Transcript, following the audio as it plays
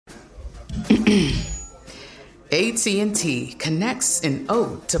AT&T connects an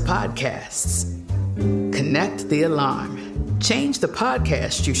ode to podcasts. Connect the alarm. Change the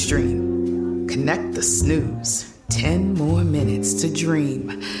podcast you stream. Connect the snooze. 10 more minutes to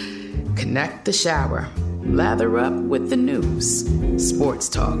dream. Connect the shower. Lather up with the news. Sports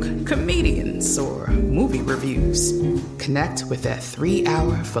talk, comedians, or movie reviews. Connect with that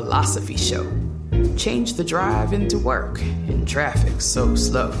 3-hour philosophy show. Change the drive into work in traffic so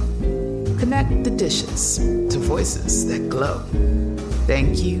slow. Connect the dishes to voices that glow.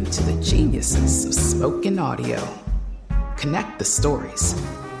 Thank you to the geniuses of spoken audio. Connect the stories.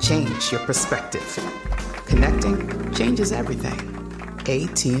 Change your perspective. Connecting changes everything.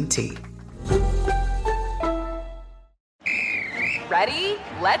 AT&T. Ready?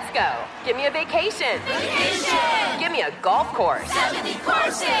 Let's go. Give me a vacation. Vacation! Give me a golf course. 70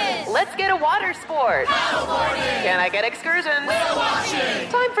 courses! Let's get a water sport. Paddleboarding! Can I get excursions? Whale watching!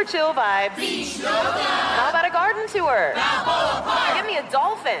 Time for chill vibes. Beach yoga! How about a garden tour? Balboa Park! Give me a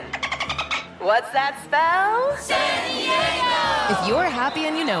dolphin. What's that spell? San Diego! If you're happy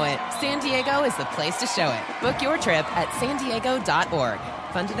and you know it, San Diego is the place to show it. Book your trip at sandiego.org.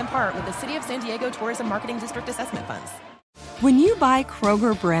 Funded in part with the City of San Diego Tourism Marketing District Assessment Funds. When you buy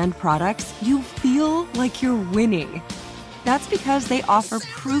Kroger brand products, you feel like you're winning. That's because they offer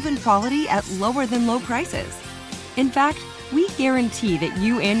proven quality at lower than low prices. In fact, we guarantee that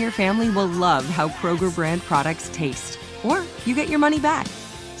you and your family will love how Kroger brand products taste, or you get your money back.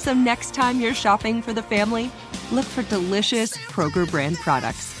 So next time you're shopping for the family, look for delicious Kroger brand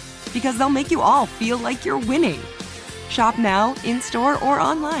products, because they'll make you all feel like you're winning. Shop now, in-store, or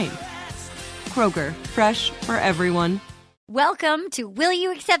online. Kroger, fresh for everyone. Welcome to Will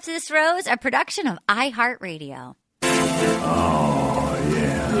You Accept This Rose, a production of iHeartRadio. Oh,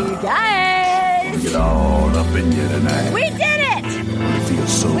 yeah. You guys! Get all up in you tonight. We did it! It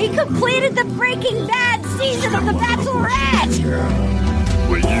feels so We completed the Breaking Bad season of The Bachelorette!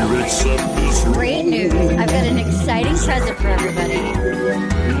 Will you accept this? Great news. I've got an exciting present for everybody.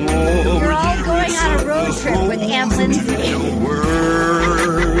 You're all going on a road trip with Aunt Lindsay.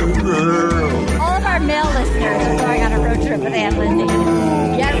 All of our male listeners are going on a road trip with Aunt Lindsay.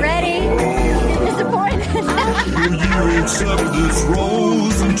 Get ready. Disappointed. Will you accept this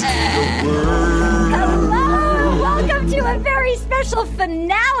rose into the world? Hello. Welcome to a very special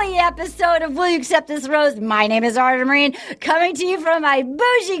finale episode of Will You Accept This Rose? My name is Arden Marine, coming to you from my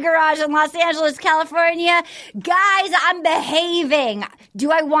bougie garage in Los Angeles, California. Guys, I'm behaving.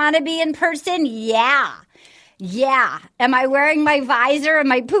 Do I want to be in person? Yeah. Yeah. Am I wearing my visor and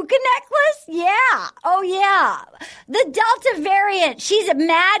my puka necklace? Yeah. Oh, yeah. The Delta variant, she's a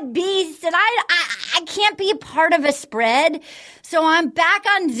mad beast, and I can't be a part of a spread. So I'm back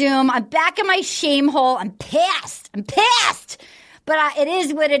on Zoom. I'm back in my shame hole. I'm pissed. But it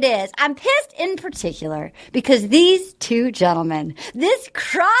is what it is. I'm pissed in particular because these two gentlemen, this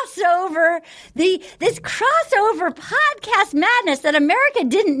crossover podcast madness that America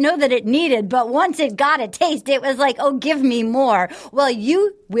didn't know that it needed, but once it got a taste, it was like, oh, give me more. Well,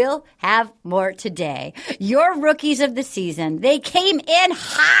 you will have more today. Your rookies of the season. They came in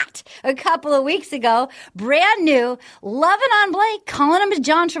hot a couple of weeks ago, brand new, loving on Blake, calling him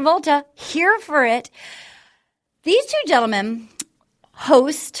John Travolta, here for it. These two gentlemen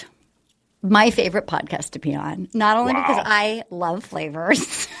host my favorite podcast to be on, not only because I love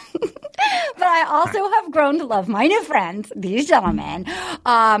flavors, but I also have grown to love my new friends, these gentlemen.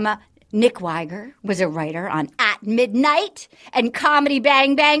 Nick Weiger was a writer on At Midnight and Comedy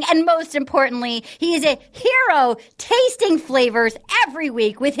Bang Bang, and most importantly, he is a hero tasting flavors every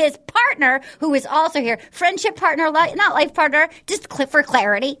week with his partner, who is also here, friendship partner, not life partner, just for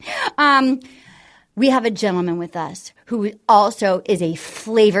clarity. We have a gentleman with us who also is a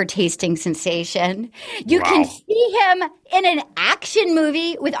flavor tasting sensation. You can see him in an action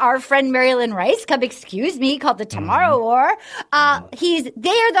movie with our friend Marilyn Rice, called The Tomorrow War. They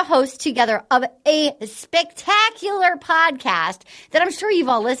are the hosts together of a spectacular podcast that I'm sure you've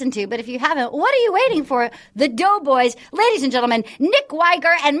all listened to, but if you haven't, what are you waiting for? The Doughboys, ladies and gentlemen, Nick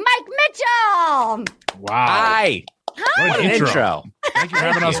Weiger and Mike Mitchell. Wow. Hi. What an intro. Thank you for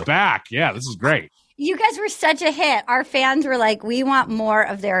having us back. Yeah, this is great. You guys were such a hit. Our fans were like, we want more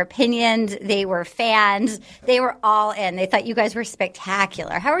of their opinions. They were fans. They were all in. They thought you guys were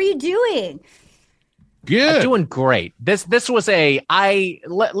spectacular. How are you doing? Good. I'm doing great. Let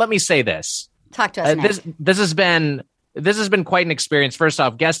me say this. Talk to us, Nick. This has been quite an experience. First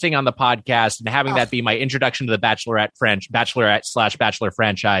off, guesting on the podcast and having that be my introduction to the Bachelorette/Bachelor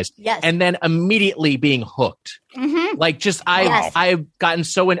franchise. Yes. And then immediately being hooked. Mm-hmm. Like I've gotten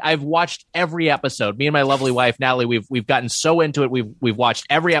so in. I've watched every episode. Me and my lovely wife Natalie, we've gotten so into it. We've watched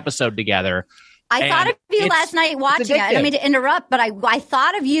every episode together. I thought of you last night watching it. I don't mean to interrupt, but I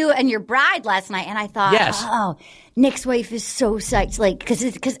thought of you and your bride last night, and I thought, oh, Nick's wife is so psyched. Like,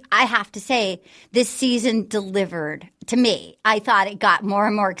 because I have to say, this season delivered to me. I thought it got more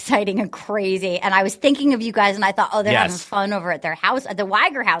and more exciting and crazy. And I was thinking of you guys, and I thought, oh, they're having fun over at their house. The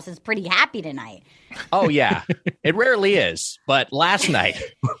Weiger house is pretty happy tonight. Oh, yeah. It rarely is. But last night,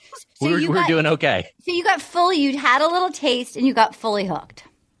 we were doing okay. So you had a little taste, and you got fully hooked.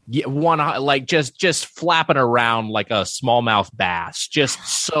 Yeah, like just flapping around like a smallmouth bass, just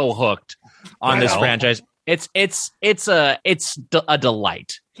so hooked on this franchise. It's a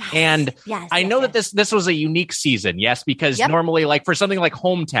delight. Yes, and I know that this was a unique season, because normally, like for something like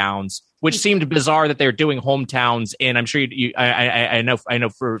Hometowns, which seemed bizarre that they're doing Hometowns in. I'm sure I know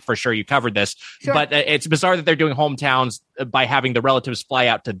for sure you covered this, but it's bizarre that they're doing Hometowns by having the relatives fly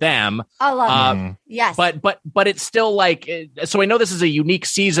out to them. I love it. Yes, but it's still like, so I know this is a unique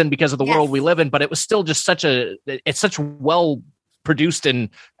season because of the world we live in, but it was still just such well produced in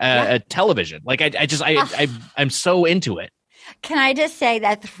television. Like I'm so into it. Can I just say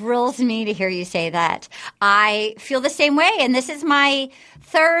that thrills me to hear you say that. I feel the same way, and this is my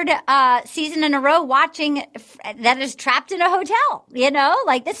third season in a row watching that is Trapped in a Hotel.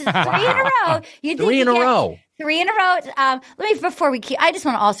 Like this is 3 in a row. Three in a row. I just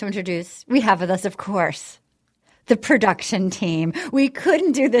want to also introduce, we have with us, of course, the production team. We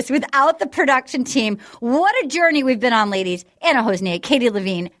couldn't do this without the production team. What a journey we've been on, ladies. Anna Hosnier, Katie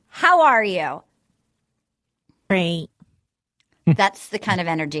Levine, how are you? Great. That's the kind of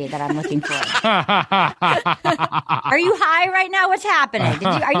energy that I'm looking for. Are you high right now? What's happening?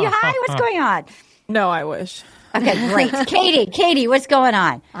 Are you high? What's going on? No, I wish. Okay, great. Katie, what's going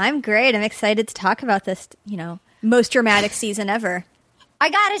on? I'm great. I'm excited to talk about this, most dramatic season ever. I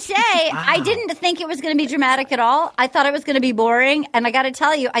gotta say, I didn't think it was going to be dramatic at all. I thought it was going to be boring, and I gotta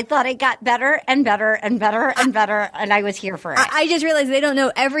tell you, I thought it got better and better and better and better, and I was here for it. I just realized they don't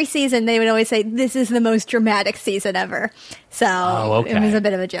know. Every season, they would always say, this is the most dramatic season ever. So it was a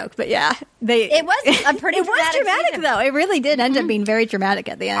bit of a joke, but yeah. It was a pretty It was dramatic, though. It really did end up being very dramatic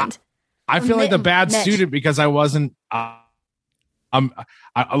at the end. I feel like the bad student because I wasn't...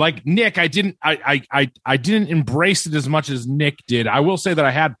 like Nick, I didn't embrace it as much as Nick did. I will say that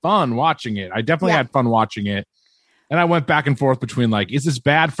I had fun watching it. I definitely had fun watching it. And I went back and forth between like, is this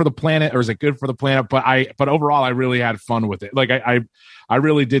bad for the planet or is it good for the planet? But overall I really had fun with it. Like I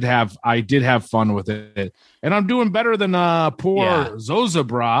really did have fun with it. And I'm doing better than poor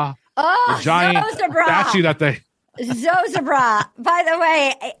Zozabra. Oh, the giant Zozabra. statue that they Zozabra. By the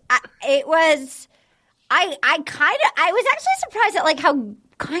way, it was I was actually surprised at like how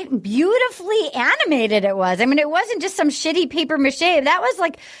kind of beautifully animated it was. I mean, it wasn't just some shitty paper mache. That was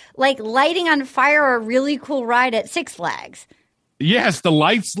like lighting on fire a really cool ride at Six Flags. Yes, the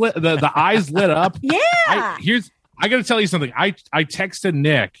lights lit, the eyes lit up. Yeah. I got to tell you something. I texted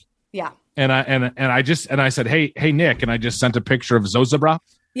Nick. Yeah. And I said, hey Nick, and I just sent a picture of Zozabra.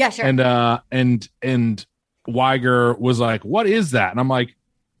 Yeah, sure. And Weiger was like, what is that? And I'm like,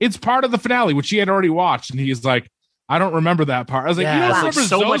 it's part of the finale, which he had already watched, and he's like, "I don't remember that part." I was like, "You don't remember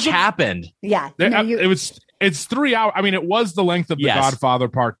so much happened." Yeah, it's 3 hours. I mean, it was the length of The Godfather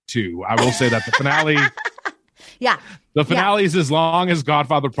Part 2. I will say that the finale, the finale is as long as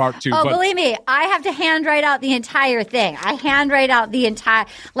Godfather Part 2. Oh, believe me, I have to handwrite out the entire thing. I handwrite out the entire,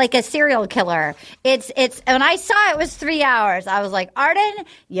 like a serial killer. It's. When I saw it was 3 hours, I was like, Arden,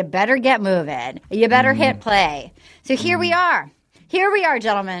 you better get moving. You better hit play. So here we are. Here we are,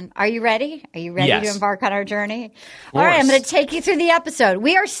 gentlemen. Are you ready? Are you ready to embark on our journey? All right, I'm going to take you through the episode.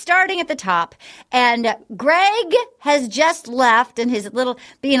 We are starting at the top, and Greg has just left and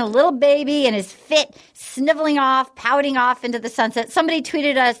being a little baby and his fit, sniveling off, pouting off into the sunset. Somebody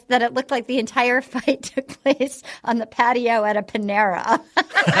tweeted us that it looked like the entire fight took place on the patio at a Panera.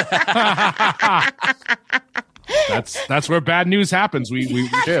 That's where bad news happens. We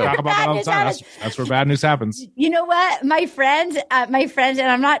talk about that all the time. That's where bad news happens. You know what? My friends,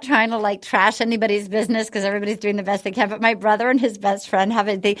 and I'm not trying to like trash anybody's business because everybody's doing the best they can, but my brother and his best friend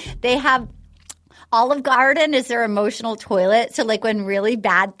they have Olive Garden is their emotional toilet. So like when really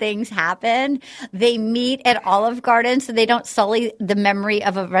bad things happen, they meet at Olive Garden so they don't sully the memory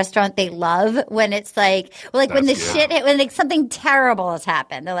of a restaurant they love when it's like when something terrible has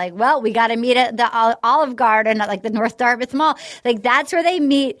happened. They're like, well, we got to meet at the Olive Garden at like the North Dartmouth Mall. Like that's where they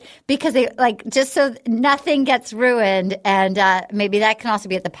meet because they like just so nothing gets ruined. And maybe that can also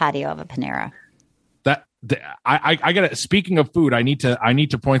be at the patio of a Panera. I got to, speaking of food, I need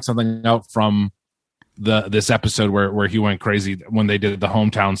to point something out from this episode where he went crazy when they did the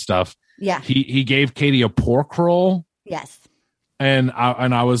hometown stuff. Yeah. He gave Katie a pork roll. Yes. And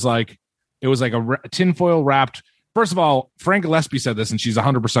I was like, It was like a tinfoil wrapped. First of all, Frank Gillespie said this, and she's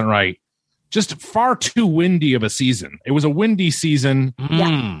 100% right. Just far too windy of a season. It was a windy season.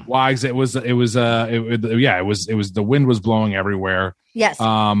 Wags. It was the wind was blowing everywhere. Yes.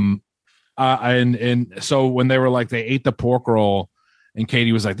 And so when they were like, they ate the pork roll, and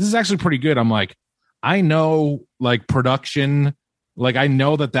Katie was like, this is actually pretty good. I'm like, I know, like, production, like, I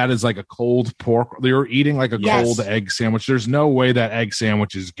know that is like a cold pork. You're eating like a cold egg sandwich. There's no way that egg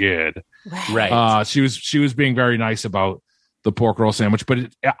sandwich is good. Right. She was being very nice about the pork roll sandwich, but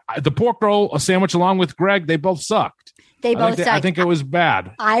the pork roll sandwich along with Greg, they both sucked. I think it was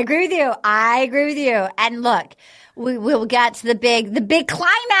bad. I agree with you. And look, we'll get to the big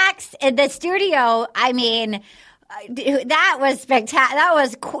climax in the studio. I mean, that was spectacular. That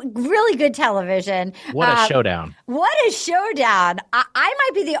was really good television. What a showdown. What a showdown. I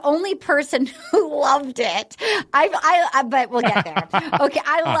might be the only person who loved it. But we'll get there. Okay,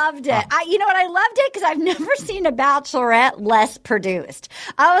 I loved it. You know what? I loved it because I've never seen a Bachelorette less produced.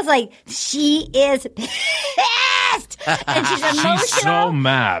 I was like, she is pissed. And she's emotional. She's so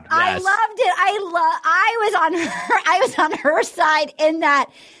mad. I loved it. I was on her side in that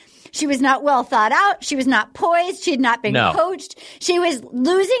she was not well thought out. She was not poised. She had not been coached. She was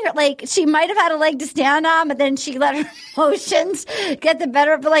losing, like, she might have had a leg to stand on, but then she let her emotions get the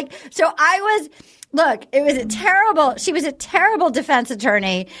better of her. She was a terrible defense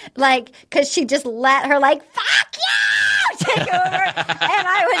attorney, like, because she just let her, like, fuck you, take over. And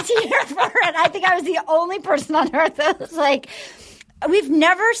I was here for it. I think I was the only person on earth that was like, we've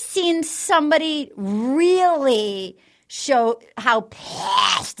never seen somebody really show how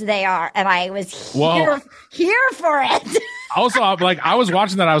pissed they are, and I was here for it. Also, like, I was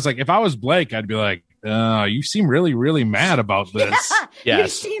watching that, I was like, if I was Blake, I'd be like, you seem really, really mad about this. Yeah,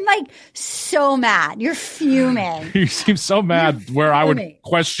 yes. You seem like so mad. You're fuming. You seem so mad where I would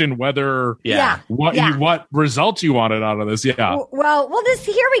question whether what results you wanted out of this. Yeah. Well,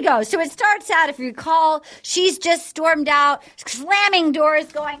 here we go. So it starts out, if you recall, she's just stormed out, slamming doors,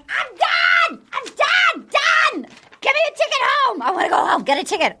 going, I'm done. Give me a ticket home. I want to go home. Get a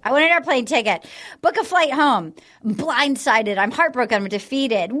ticket. I want an airplane ticket. Book a flight home. I'm blindsided. I'm heartbroken. I'm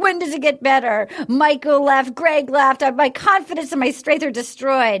defeated. When does it get better? Michael left. Greg left. My confidence and my strength are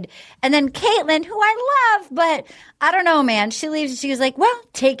destroyed. And then Caitlin, who I love, but I don't know, man. She leaves and she was like, well,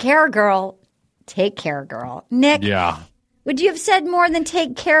 take care, girl. Take care, girl. Nick. Yeah. Would you have said more than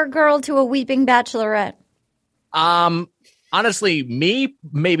take care, girl to a weeping bachelorette? Honestly, me,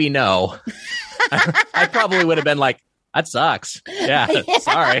 maybe no. I probably would have been like, that sucks. Yeah.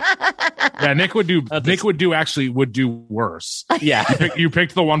 Sorry. Yeah, Nick would do worse. Yeah. You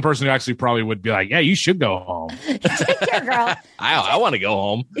picked the one person who actually probably would be like, yeah, you should go home. Take care, girl. I want to go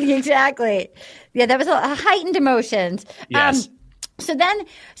home. Exactly. Yeah, that was a heightened emotions. Yes. So then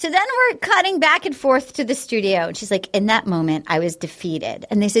we're cutting back and forth to the studio. And she's like, in that moment, I was defeated.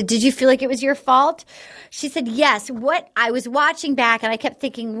 And they said, did you feel like it was your fault? She said, yes. What I was watching back and I kept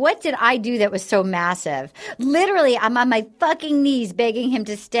thinking, what did I do that was so massive? Literally, I'm on my fucking knees begging him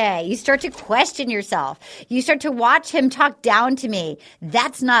to stay. You start to question yourself. You start to watch him talk down to me.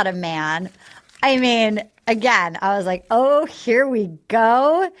 That's not a man. I mean, again, I was like, oh, here we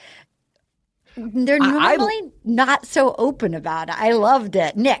go. They're normally not so open about it. I loved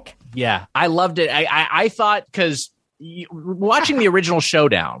it. Nick. Yeah, I loved it. I thought, because watching the original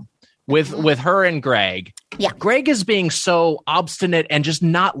showdown with her and Greg, Greg is being so obstinate and just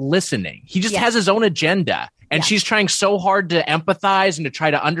not listening. He just has his own agenda. And she's trying so hard to empathize and to try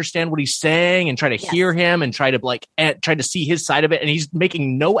to understand what he's saying and try to hear him and try to see his side of it. And he's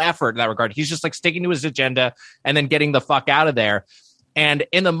making no effort in that regard. He's just like sticking to his agenda and then getting the fuck out of there. And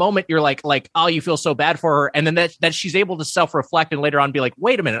in the moment, you're like, oh, you feel so bad for her. And then that she's able to self-reflect and later on be like,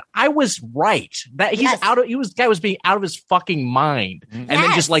 wait a minute, I was right. That this guy was being out of his fucking mind. And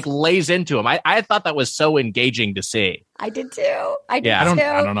then just like lays into him. I thought that was so engaging to see. I did too. I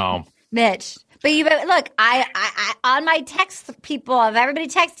don't know. Mitch. But look, I on my text people of everybody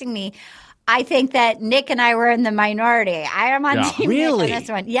texting me, I think that Nick and I were in the minority. I am on Team Nick on this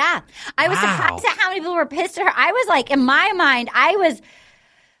one. Yeah. I was surprised at how many people were pissed at her. I was like, in my mind,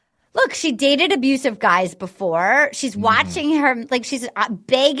 look, she dated abusive guys before. She's watching her, like she's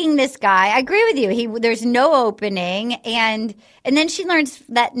begging this guy. I agree with you. There's no opening. And then she learns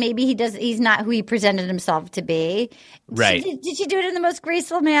that maybe he's not who he presented himself to be. Right. Did she do it in the most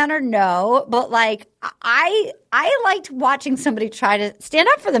graceful manner? No. But like, I liked watching somebody try to stand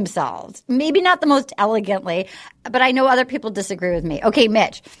up for themselves. Maybe not the most elegantly, but I know other people disagree with me. Okay,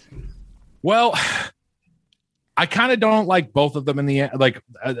 Mitch. Well, I kind of don't like both of them in the end. Like,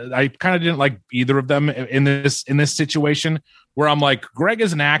 I kind of didn't like either of them in this situation where I'm like, Greg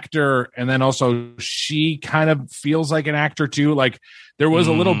is an actor, and then also she kind of feels like an actor too. Like, there was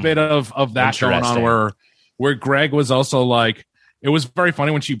a little bit of that going on where Greg was also like, it was very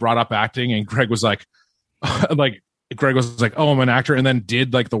funny when she brought up acting, and Greg was like, Greg was like, "Oh, I'm an actor," and then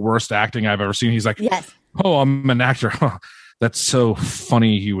did like the worst acting I've ever seen. He's like, "Yes, oh, I'm an actor." That's so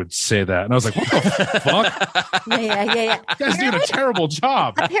funny he would say that. And I was like, what the fuck? Yeah. You guys doing a terrible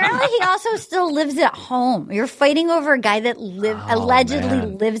job. Apparently, he also still lives at home. You're fighting over a guy that allegedly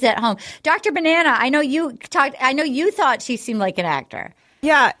lives at home. Dr. Banana, I know you thought she seemed like an actor.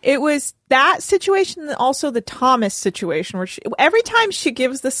 Yeah, it was that situation and also the Thomas situation where every time she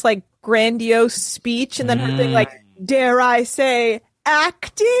gives this like grandiose speech and then her thing like, dare I say,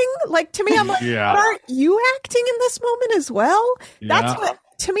 acting, like, to me I'm like, aren't you acting in this moment as well? That's what,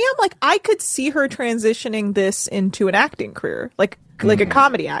 to me, I'm like, I could see her transitioning this into an acting career, like a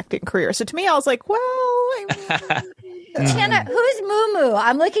comedy acting career. So to me I was like, well, Tana, who's Moo?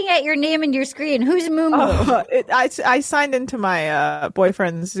 I'm looking at your name and your screen. Who's Moo? I signed into my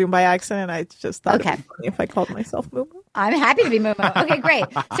boyfriend's Zoom by accident. I just thought it'd be funny if I called myself Moo. I'm happy to be Moo. Okay, great.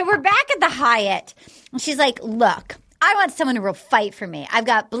 So we're back at the Hyatt. She's like, look, I want someone to real fight for me. I've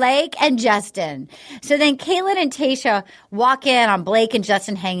got Blake and Justin. So then Caitlin and Tayshia walk in on Blake and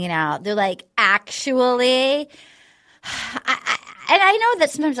Justin hanging out. They're like, actually, and I know that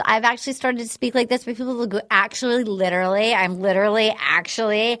sometimes I've actually started to speak like this, but people will go, actually, literally, I'm literally,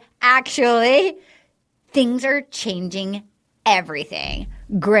 actually, things are changing everything.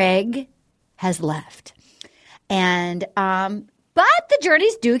 Greg has left. And, but the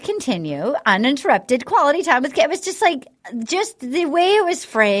journeys do continue, uninterrupted quality time with Kate. It was just the way it was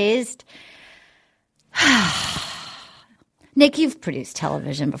phrased. Nick, you've produced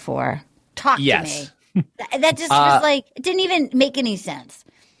television before. Talk to me. That just was like, it didn't even make any sense.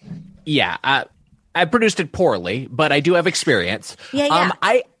 Yeah, I produced it poorly, but I do have experience. Yeah.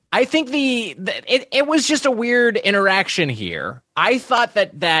 I think it was just a weird interaction here. I thought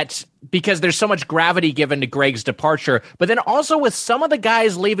that because there's so much gravity given to Greg's departure, but then also with some of the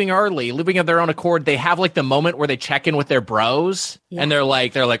guys leaving early, leaving of their own accord, they have like the moment where they check in with their bros and they're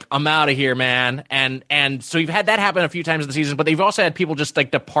like, I'm out of here, man. And so you've had that happen a few times in the season, but they've also had people just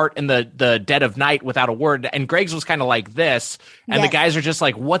like depart in the dead of night without a word. And Greg's was kind of like this. And the guys are just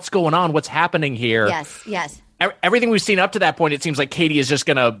like, what's going on? What's happening here? Yes. Everything we've seen up to that point, it seems like Katie is just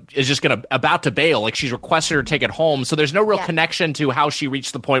gonna about to bail. Like she's requested her to take it home. So there's no real connection to how she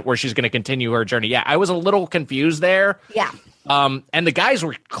reached the point where she's going to continue her journey. Yeah, I was a little confused there. Yeah. And the guys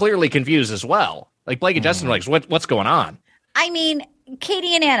were clearly confused as well. Like Blake and Justin were like, what's going on? I mean,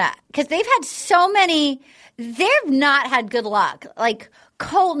 Katie and Anna, because they've had so many, they've not had good luck. Like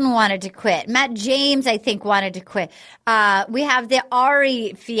Colton wanted to quit. Matt James, I think, wanted to quit. We have the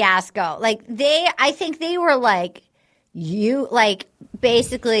Ari fiasco. Like I think they were like,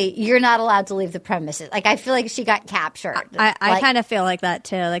 basically, you're not allowed to leave the premises. Like, I feel like she got captured. I kind of feel like that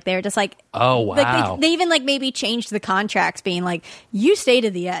too. Like they were just like, oh wow. Like they even like maybe changed the contracts, being like, you stay to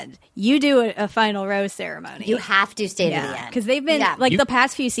the end. You do a final rose ceremony. You have to stay to the end because they've been the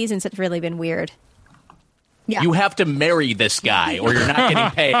past few seasons. It's really been weird. Yeah. You have to marry this guy, or you're not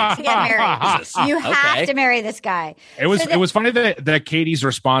getting paid. To get married, you have to marry this guy. It was funny that Katie's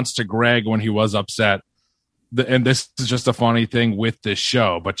response to Greg when he was upset. And this is just a funny thing with this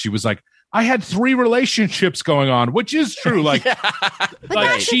show, but she was like, I had 3 relationships going on, which is true. Like,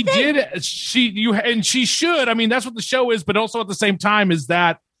 like she did, she should. I mean, that's what the show is, but also at the same time is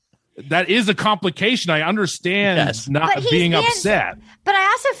that is a complication. I understand not being upset. But I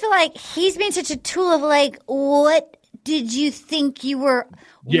also feel like he's being such a tool of like, what did you think you were?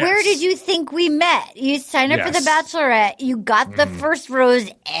 Yes. Where did you think we met? You signed up for The Bachelorette. You got the first rose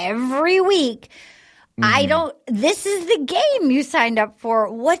every week. This is the game you signed up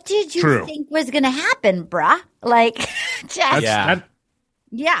for. What did you think was going to happen, bruh? Like, just,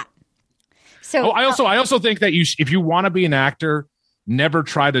 yeah. So I also think that if you want to be an actor, never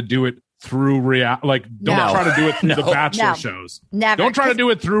try to do it through don't try to do it through the Bachelor shows. Never. Don't try to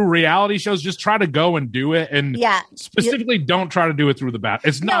do it through reality shows. Just try to go and do it. And specifically, don't try to do it through the Bachelor.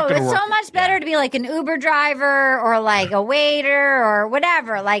 It's not going to work. It's so much better to be like an Uber driver or like a waiter or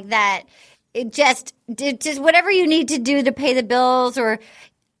whatever like that. It just whatever you need to do to pay the bills or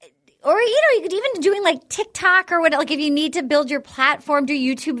you could even doing like TikTok or what, like if you need to build your platform, do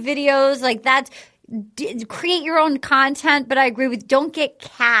YouTube videos, like that's create your own content. But I agree with, don't get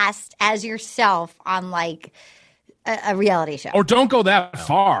cast as yourself on like a reality show. Or don't go that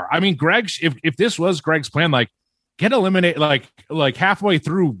far. I mean, Greg, if this was Greg's plan, like get eliminated, like halfway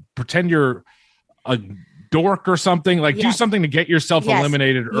through, pretend you're a dork or something. Like do something to get yourself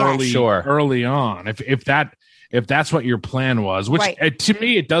eliminated early on. If that's what your plan was, which to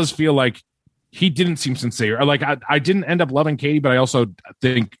me it does feel like he didn't seem sincere. Like I didn't end up loving Katie, but I also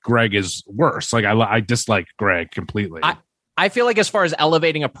think Greg is worse. Like I dislike Greg completely. I feel like as far as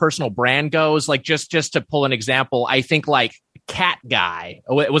elevating a personal brand goes, like just to pull an example, I think like Cat Guy,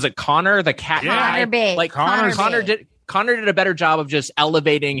 was it Connor the Cat Guy? Like Connor did a better job of just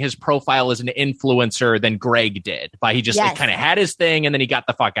elevating his profile as an influencer than Greg did. By he just kind of had his thing and then he got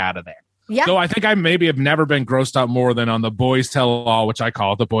the fuck out of there. Yeah. So I think I maybe have never been grossed out more than on the Boys Tell All, which I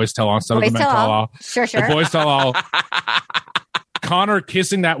call it the Boys Tell All instead of the Men Tell All. Sure. The Boys Tell All. Connor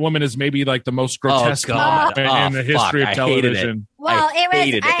kissing that woman is maybe like the most grotesque moment in the history of television. Well, it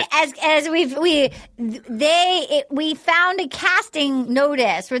was we found a casting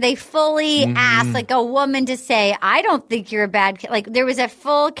notice where they fully asked like a woman to say, "I don't think you're a bad kid." Like there was a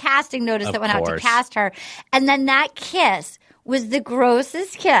full casting notice that went out to cast her, and then that kiss was the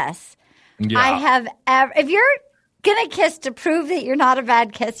grossest kiss I have ever. If you're gonna kiss to prove that you're not a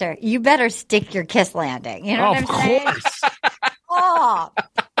bad kisser, you better stick your kiss landing. You know what I'm saying? Of course. Oh,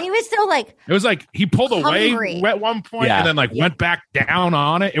 he was so like. It was like he pulled away at one point and then like went back down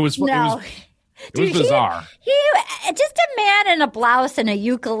on it. It was bizarre. He just a man in a blouse and a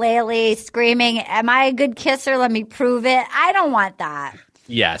ukulele screaming, "Am I a good kisser? Let me prove it." I don't want that.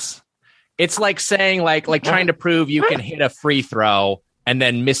 Yes, it's like saying like trying to prove you can hit a free throw and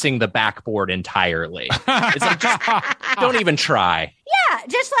then missing the backboard entirely. It's like just don't even try. Yeah,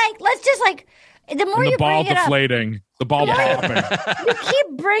 let's just the more you bring it up, the ball popping. You keep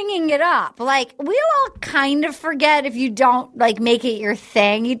bringing it up. Like we'll all kind of forget if you don't like make it your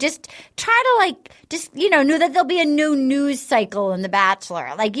thing. You just try to know that there'll be a new news cycle in The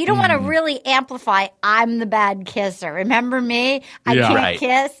Bachelor. Like you don't want to really amplify. I'm the bad kisser. Remember me? I can't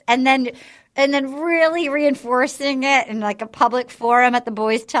kiss, and then really reinforcing it in like a public forum at the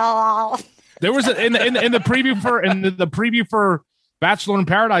Boys Tell All. There was in the preview for Bachelor in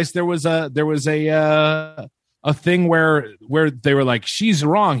Paradise. There was a thing where they were like, she's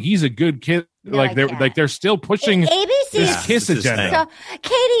wrong, he's a good kid. They're still pushing this kiss agenda. So,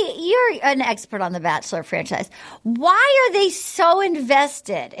 Katie, you're an expert on the Bachelor franchise. Why are they so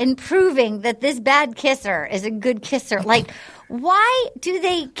invested in proving that this bad kisser is a good kisser? Like, why do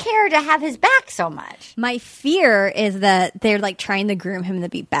they care to have his back so much? My fear is that they're like trying to groom him to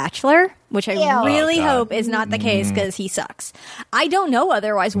be Bachelor, which I really hope is not the case because he sucks. I don't know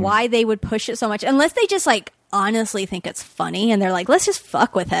otherwise why they would push it so much unless they just like honestly think it's funny and they're like, let's just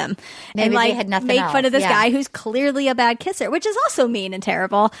fuck with him. Maybe and like they had nothing make else. fun of this guy who's clearly a bad kisser, which is also mean and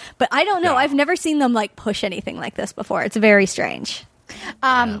terrible. But I don't know. I've never seen them like push anything like this before. It's very strange.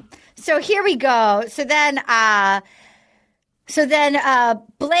 So here we go. So then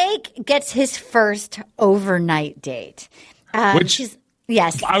Blake gets his first overnight date. Which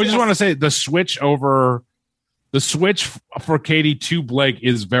I just want to say the switch for Katie to Blake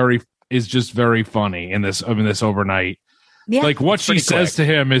is just very funny in this overnight. Yeah. Like what she says to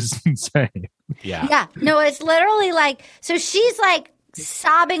him is insane. Yeah. No, it's literally like, so she's like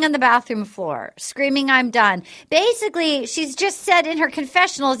sobbing on the bathroom floor, screaming, "I'm done." Basically, she's just said in her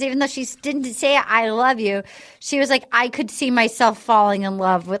confessionals, even though she didn't say "I love you," she was like, "I could see myself falling in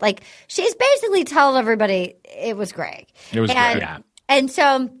love with," like, she's basically told everybody it was Greg. It was Greg. And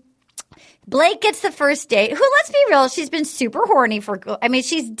so Blake gets the first date, who, let's be real, she's been super horny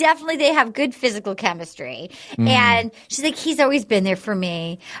she's definitely, they have good physical chemistry. And she's like, he's always been there for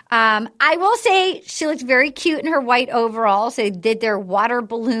me. I will say she looked very cute in her white overalls. They did their water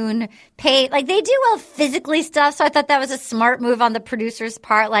balloon paint. Like, they do all physically stuff. So I thought that was a smart move on the producer's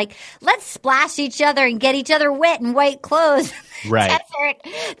part. Like, let's splash each other and get each other wet in white clothes. Right.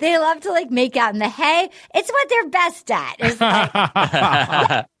 They love to like make out in the hay. It's what they're best at. Is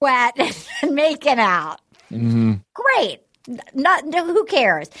like wet and making out. Great. Who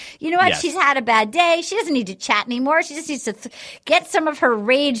cares? You know what? Yes. She's had a bad day. She doesn't need to chat anymore. She just needs to get some of her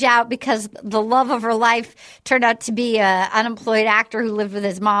rage out because the love of her life turned out to be an unemployed actor who lived with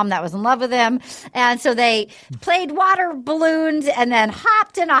his mom that was in love with him. And so they played water balloons and then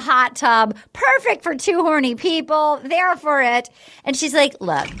hopped in a hot tub. Perfect for two horny people. There for it. And she's like,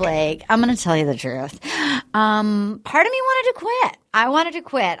 look, Blake, I'm going to tell you the truth. Part of me wanted to quit. I wanted to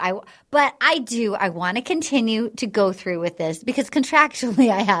quit. But I want to continue to go through with this because contractually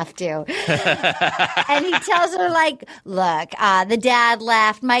I have to. And he tells her, like, look, the dad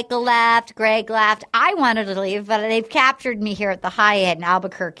left, Michael left, Greg left. I wanted to leave, but they've captured me here at the Hyatt in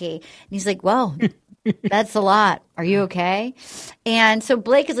Albuquerque. And he's like, whoa, that's a lot. Are you okay? And so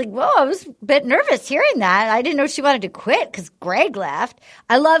Blake is like, whoa, I was a bit nervous hearing that. I didn't know she wanted to quit because Greg left.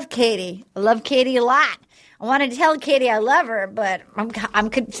 I love Katie. I love Katie a lot. I wanted to tell Katie I love her, but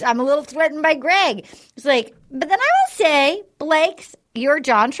I'm a little threatened by Greg. It's like, but then I will say, Blake, you're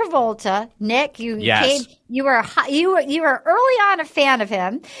John Travolta. Nick, you were early on a fan of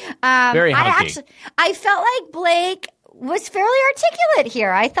him. Very hunky. I felt like Blake was fairly articulate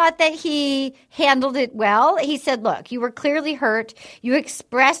here. I thought that he handled it well. He said, look, you were clearly hurt. You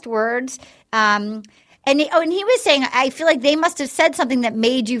expressed words. And he was saying, I feel like they must have said something that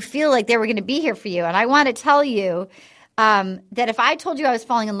made you feel like they were going to be here for you. And I want to tell you that if I told you I was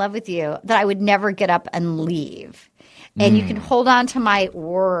falling in love with you, that I would never get up and leave. And you can hold on to my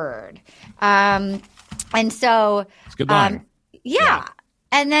word. And so, it's a good line. Yeah.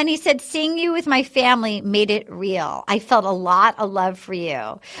 And then he said, seeing you with my family made it real. I felt a lot of love for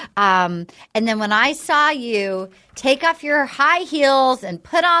you. And then when I saw you take off your high heels and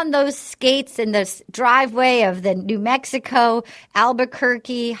put on those skates in the driveway of the New Mexico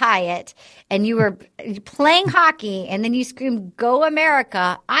Albuquerque Hyatt, and you were playing hockey, and then you screamed, "Go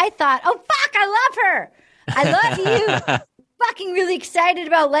America," I thought, oh, fuck, I love her. I love you. Fucking really excited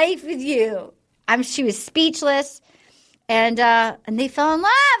about life with you. She was speechless. And they fell in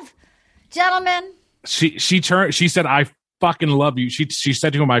love, gentlemen. She said, "I fucking love you." She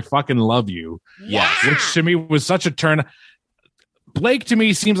said to him, "I fucking love you." Yeah. Which to me was such a turn. Blake to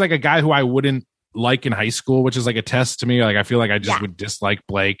me seems like a guy who I wouldn't like in high school, which is like a test to me. Like I feel like I just would dislike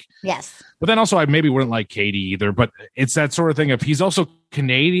Blake. Yes. But then also I maybe wouldn't like Katie either. But it's that sort of thing of he's also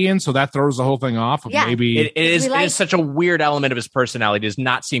Canadian, so that throws the whole thing off. Yeah. Maybe it is such a weird element of his personality. It does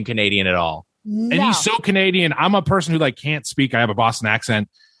not seem Canadian at all. No. And he's so Canadian. I'm a person who like can't speak. I have a Boston accent,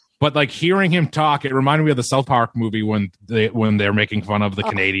 but like hearing him talk, it reminded me of the South Park movie when they're making fun of the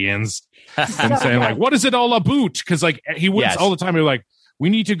Canadians and saying like, "What is it all about?" Because like he would all the time. He was like, "We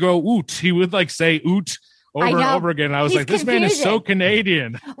need to go oot." He would like say oot over and over again. And I was like, this man is so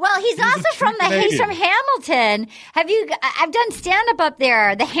Canadian. Well, he's also from Hamilton. I've done stand up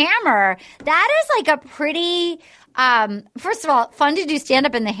there. The Hammer. That is like a pretty. First of all, fun to do stand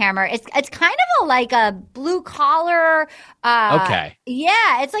up in the Hammer. It's kind of like a blue collar. Okay.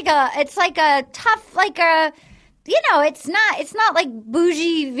 Yeah, it's like a tough, like a, it's not like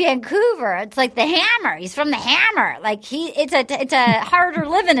bougie Vancouver. It's like the Hammer. He's from the Hammer. Like it's a harder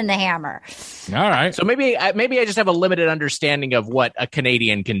living in the Hammer. All right. So maybe I just have a limited understanding of what a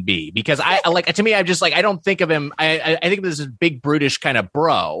Canadian can be, because I like, to me, I'm just like, I don't think of him. I think of this as big brutish kind of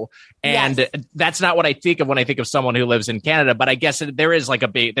bro. And that's not what I think of when I think of someone who lives in Canada. But I guess there is like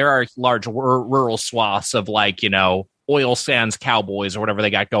there are large rural swaths of like, oil sands cowboys or whatever they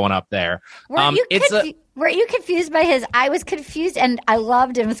got going up there. Were you confused by his? I was confused, and I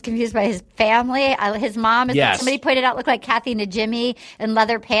loved and was confused by his family. His mom is like, somebody pointed out, looked like Kathy Najimy in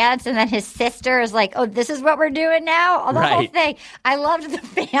leather pants, and then his sister is like, "Oh, this is what we're doing now." The whole thing. I loved the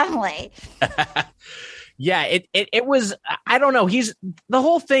family. Yeah, it was. I don't know. The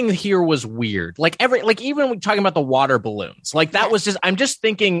whole thing here was weird. Like even when talking about the water balloons, like that was just. I'm just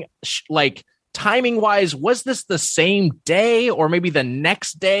thinking like. Timing wise, was this the same day or maybe the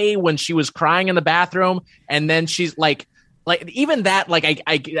next day when she was crying in the bathroom? And then she's like even that, like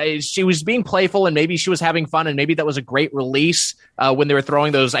she was being playful and maybe she was having fun and maybe that was a great release when they were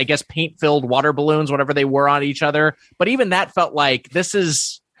throwing those, I guess, paint filled water balloons, whatever they were, on each other. But even that felt like this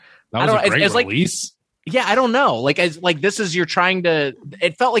is, that was a great release. Yeah, I don't know. This is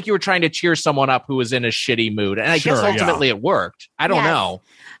it felt like you were trying to cheer someone up who was in a shitty mood. And I guess ultimately it worked. I don't know.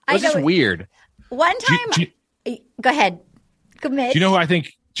 It was just weird. One time, go ahead. Commit. Do you know who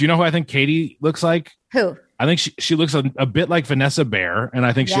I think Katie looks like? Who? I think she looks a bit like Vanessa Bayer, and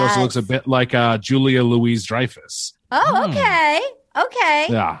I think she also looks a bit like Julia Louis-Dreyfus. Oh, okay. Okay.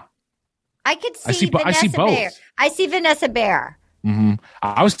 Yeah. I could see Vanessa Bayer. I see Vanessa Bayer. Mm-hmm.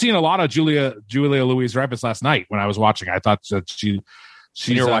 I was seeing a lot of Julia Louis-Dreyfus last night when I was watching. I thought that she's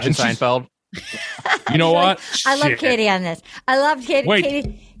you were watching Seinfeld. You know what? I love Katie on this. I loved Katie.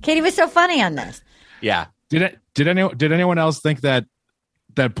 Wait. Katie was so funny on this. Yeah. Did anyone else think that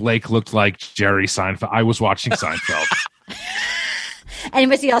Blake looked like Jerry Seinfeld? I was watching Seinfeld. And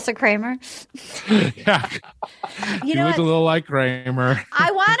was he also Kramer? Yeah. He looked a little like Kramer.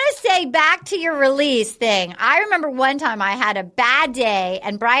 I want to say back to your release thing. I remember one time I had a bad day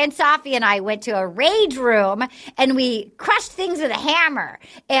and Brian Safi and I went to a rage room and we crushed things with a hammer.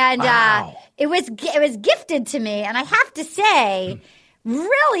 And it was gifted to me. And I have to say,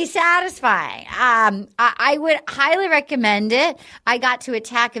 really satisfying. I would highly recommend it. I got to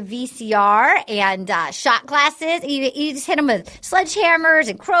attack a VCR and shot glasses. You just hit them with sledgehammers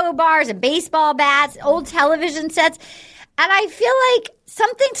and crowbars and baseball bats, old television sets. And I feel like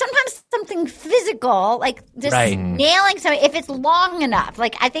something physical, like just nailing something. If it's long enough,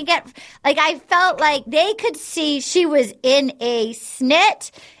 like I think I felt like they could see she was in a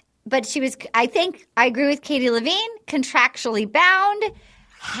snit, but she was. I think I agree with Katie Levine, contractually bound.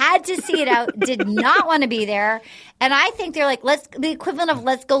 Had to see it out, did not want to be there. And I think they're like, the equivalent of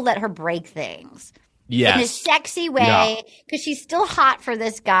let's go let her break things. Yes. In a sexy way, because she's still hot for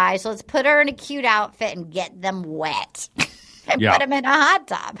this guy. So let's put her in a cute outfit and get them wet. And put them in a hot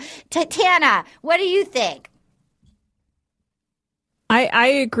tub. Tatiana, what do you think? I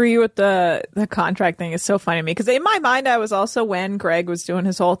agree with the contract thing. It's so funny to me because in my mind, I was also when Greg was doing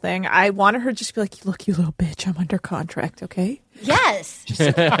his whole thing, I wanted her to just be like, look, you little bitch, I'm under contract, okay? Yes.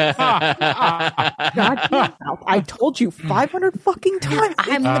 God, I told you 500 fucking times.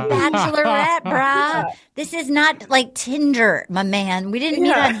 I'm the Bachelorette, bruh. This is not like Tinder, my man. We didn't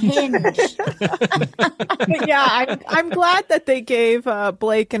meet on Hinge. But yeah, I'm glad that they gave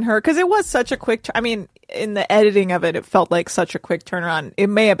Blake and her because it was such a quick. I mean, in the editing of it, it felt like such a quick turnaround. It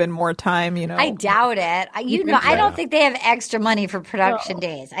may have been more time, you know. I doubt it. I don't think they have extra money for production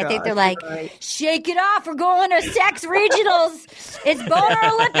days. I think they're like, shake it off. We're going to sex regionals. It's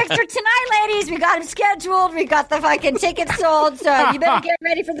Boner Olympics for tonight, ladies. We got them scheduled. We got the fucking tickets sold. So you better get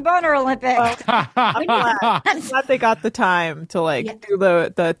ready for the Boner Olympics. I'm glad they got the time to do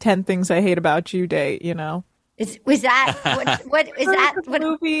the 10 things I hate about you date, you know. Was that what is that what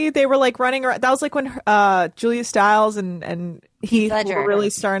movie they were like running around? That was like when Julia Stiles and Heath were really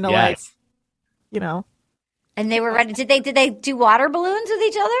starting to you know. And they were ready. Did they do water balloons with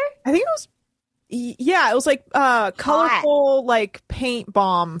each other? I think it was. Yeah, it was like colorful like paint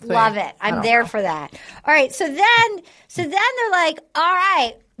bomb thing. Love it. I'm there for that. All right, so then they're like, all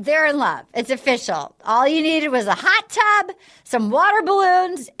right, they're in love. It's official. All you needed was a hot tub, some water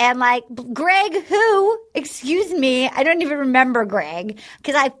balloons, and like Greg, who, excuse me, I don't even remember Greg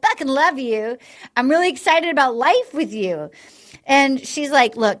because I fucking love you. I'm really excited about life with you. And she's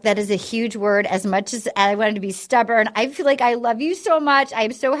like, look, that is a huge word. As much as I wanted to be stubborn, I feel like I love you so much.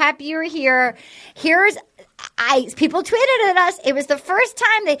 I'm so happy you're here. People tweeted at us. It was the first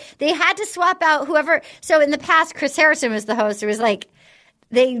time they had to swap out whoever. So in the past, Chris Harrison was the host. It was like,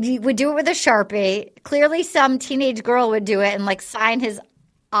 they would do it with a Sharpie. Clearly some teenage girl would do it and like sign his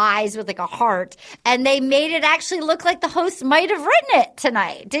eyes with like a heart. And they made it actually look like the host might have written it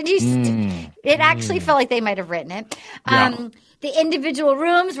tonight. Did you? It actually felt like they might have written it. The individual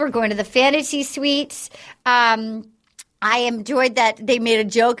rooms, we're going to the fantasy suites. I enjoyed that they made a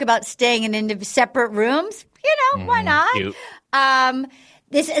joke about staying in separate rooms. You know, why not? Cute.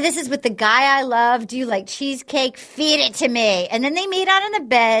 This is with the guy I love. Do you like cheesecake? Feed it to me. And then they made out in the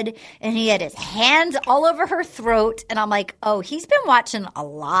bed, and he had his hands all over her throat. And I'm like, oh, he's been watching a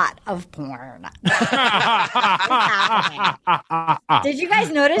lot of porn. Did you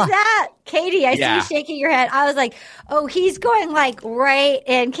guys notice that? Katie, I see you shaking your head. I was like, oh, he's going like right.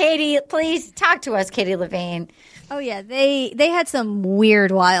 And Katie, please talk to us, Katie Levine. Oh yeah, they had some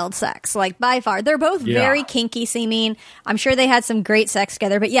weird, wild sex. Like by far, they're both very kinky seeming. I'm sure they had some great sex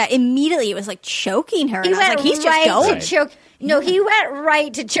together. But yeah, immediately it was like choking her. And I was like, he's just going. To choke. No, he went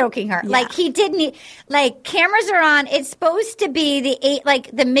right to choking her. Yeah. Like he didn't. Like cameras are on. It's supposed to be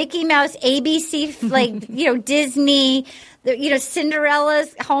the Mickey Mouse ABC, like Disney.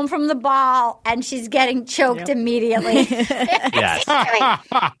 Cinderella's home from the ball, and she's getting choked immediately. Yes.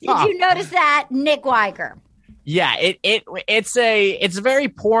 Did you notice that, Nick Weiger? Yeah, it's very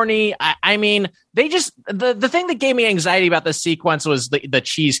porny. I mean, they just the thing that gave me anxiety about this sequence was the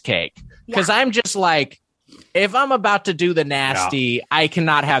cheesecake, because I'm just like, if I'm about to do the nasty, I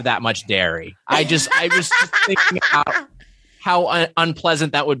cannot have that much dairy. I was just thinking about how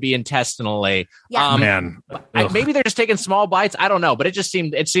unpleasant that would be intestinally. Yeah. Maybe they're just taking small bites. I don't know, but it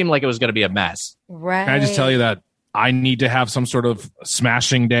seemed like it was going to be a mess. Right. Can I just tell you that I need to have some sort of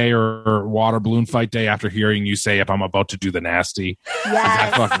smashing day or water balloon fight day after hearing you say if I'm about to do the nasty. Yes.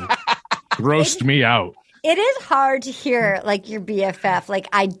 That fucking grossed me out. It is hard to hear like your BFF. Like,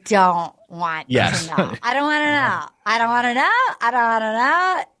 I don't want to know. I don't want to know. I don't want to know. I don't want to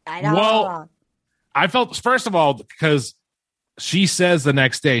know. I don't know. I felt, first of all, because she says the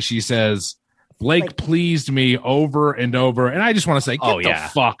next day, she says, Blake pleased me over and over, and I just want to say, get the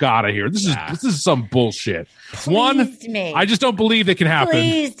fuck out of here. This is some bullshit. Pleased me. I just don't believe it can happen.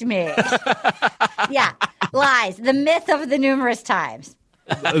 Pleased me. Yeah, lies. The myth of the numerous times.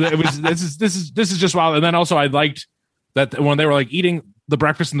 This is just wild. And then also, I liked that when they were like eating the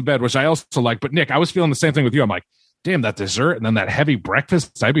breakfast in the bed, which I also like. But Nick, I was feeling the same thing with you. I'm like, damn, that dessert and then that heavy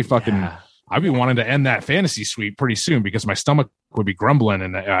breakfast. I'd be wanting to end that fantasy suite pretty soon because my stomach would be grumbling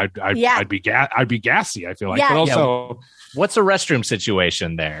and I'd be gassy. I feel like, but also, what's a restroom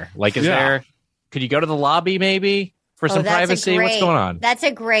situation there? Like, is there? Could you go to the lobby maybe for some privacy? What's going on? That's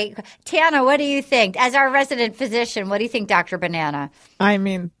a great. Tana, what do you think? As our resident physician, what do you think, Dr. Banana? I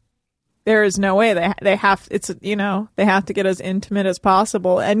mean, there is no way they have to get as intimate as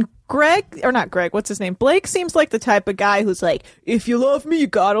possible. And what's his name? Blake seems like the type of guy who's like, if you love me, you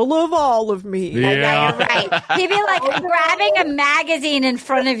gotta love all of me. Yeah, you're right. He'd be like grabbing a magazine in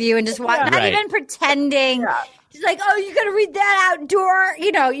front of you and just not even pretending. Yeah. He's like, oh, you gotta read that outdoor.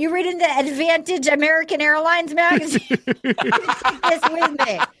 You read in the Advantage American Airlines magazine. Take this with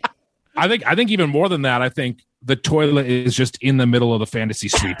me. I think even more than that, I think the toilet is just in the middle of the fantasy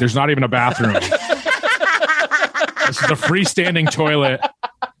suite. There's not even a bathroom. This is a freestanding toilet.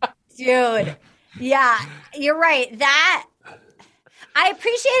 Dude. Yeah, you're right. I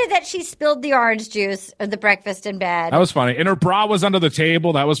appreciated that she spilled the orange juice of the breakfast in bed. That was funny. And her bra was under the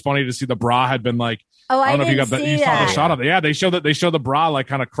table. That was funny to see. The bra had been like, I don't know if you got that. You saw the shot of it. Yeah, they show the bra like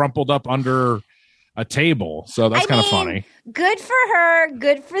kind of crumpled up under a table. So that's kind of funny. Good for her.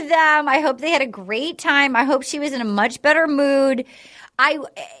 Good for them. I hope they had a great time. I hope she was in a much better mood.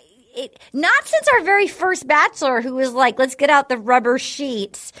 Not since our very first Bachelor, who was like, let's get out the rubber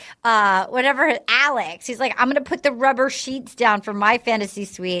sheets. Alex. He's like, I'm going to put the rubber sheets down for my fantasy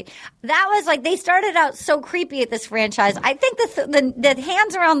suite. That was like, they started out so creepy at this franchise. I think the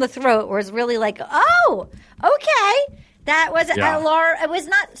hands around the throat was really like, oh, okay. That was it was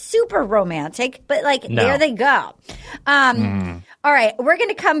not super romantic, but there they go. All right, we're going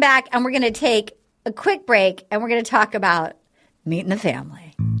to come back and we're going to take a quick break and we're going to talk about Meeting the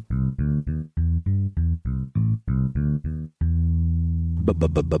Family.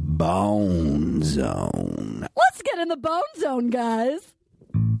 Bone Zone. Let's get in the Bone Zone, guys.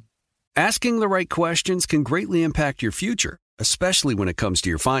 Asking the right questions can greatly impact your future, especially when it comes to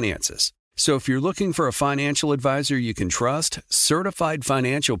your finances. So if you're looking for a financial advisor you can trust, certified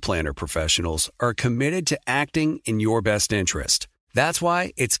financial planner professionals are committed to acting in your best interest. That's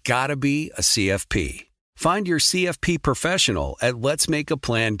why it's got to be a CFP. Find your CFP professional at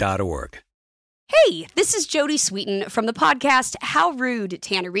letsmakeaplan.org. Hey, this is Jodie Sweetin from the podcast How Rude,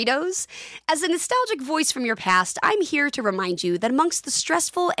 Tanneritos. As a nostalgic voice from your past, I'm here to remind you that amongst the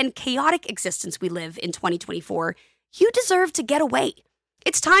stressful and chaotic existence we live in 2024, you deserve to get away.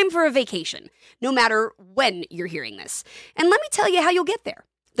 It's time for a vacation, no matter when you're hearing this. And let me tell you how you'll get there.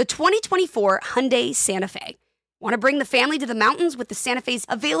 The 2024 Hyundai Santa Fe. Want to bring the family to the mountains with the Santa Fe's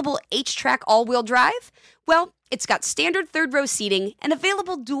available H-Track all-wheel drive? Well, it's got standard third-row seating and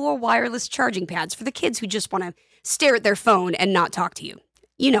available dual wireless charging pads for the kids who just want to stare at their phone and not talk to you.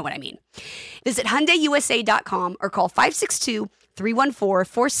 You know what I mean. Visit HyundaiUSA.com or call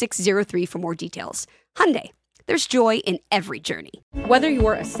 562-314-4603 for more details. Hyundai. There's joy in every journey. Whether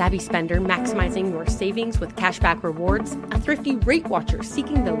you're a savvy spender maximizing your savings with cashback rewards, a thrifty rate watcher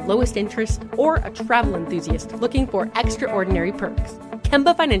seeking the lowest interest, or a travel enthusiast looking for extraordinary perks,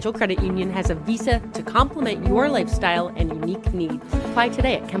 Kemba Financial Credit Union has a visa to complement your lifestyle and unique needs. Apply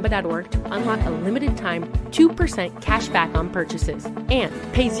today at Kemba.org to unlock a limited time 2% cash back on purchases and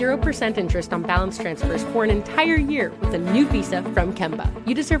pay 0% interest on balance transfers for an entire year with a new visa from Kemba.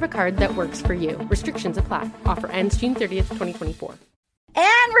 You deserve a card that works for you. Restrictions apply. Offer ends June 30th, 2024.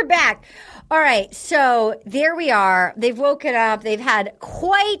 And we're back. All right, so there we are. They've woken up. They've had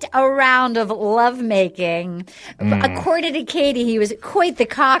quite a round of lovemaking. According to Katie, he was quite the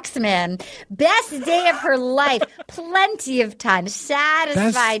coxman. Best day of her life. Plenty of time.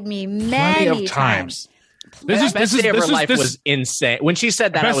 Satisfied me many times. Best day of her life was insane. When she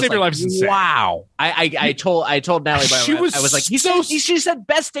said that, I was like, wow. I told Natalie, I was like, she said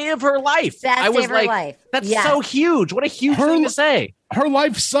best day of her life. Best day of her life. That's so huge. What a huge thing to say. Her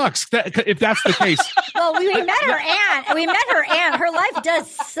life sucks. If that's the case. Well, we met her aunt. Her life does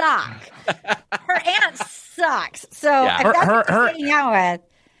suck. Her aunt sucks. So if that's what you're sitting out with.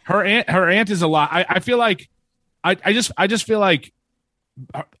 Her aunt is a lot. I feel like I just feel like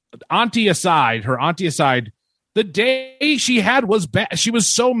her auntie aside, the day she had was bad. She was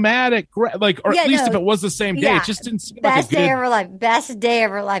so mad at if it was the same day, it just didn't seem like a good... Best day of her life. Best day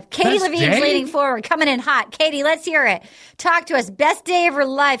of her life. Katie Levine's leaning forward, coming in hot. Katie, let's hear it. Talk to us. Best day of her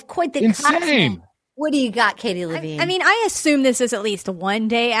life. Quite the insane. What do you got, Katie Levine? I mean, I assume this is at least one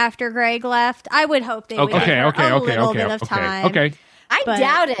day after Greg left. I would hope they would give her a little bit of time. Okay. I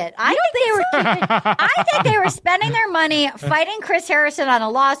doubt it. I think they were spending their money fighting Chris Harrison on a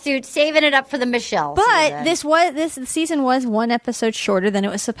lawsuit, saving it up for the Michelle But season. this season was one episode shorter than it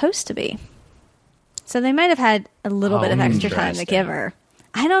was supposed to be. So they might have had a little bit of extra time to give her.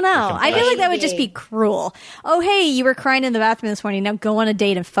 I don't know. I feel like that would just be cruel. Oh, hey, you were crying in the bathroom this morning. Now go on a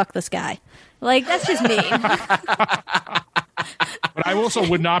date and fuck this guy. Like, that's just mean. But I also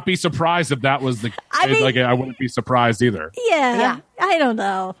would not be surprised if that was the. I wouldn't be surprised either. Yeah. I don't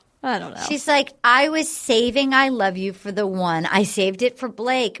know. She's like, I was saving I love you for the one. I saved it for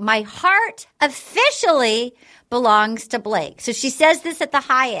Blake. My heart officially belongs to Blake. So she says this at the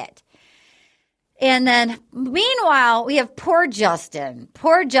Hyatt. And then, meanwhile, we have poor Justin.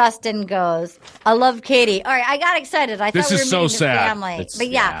 Poor Justin goes, I love Katie. All right, I got excited. I This thought we were is so meeting the sad. family. But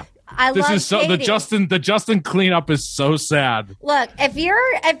yeah. I This love is so Katie. the Justin cleanup is so sad. Look, if you're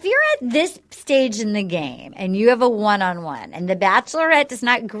at this stage in the game and you have a one-on-one and the Bachelorette does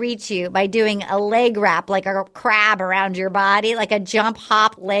not greet you by doing a leg wrap like a crab around your body, like a jump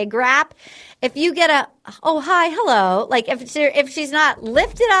hop leg wrap, if you get a oh hi hello, like if she's not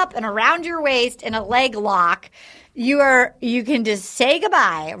lifted up and around your waist in a leg lock, you can just say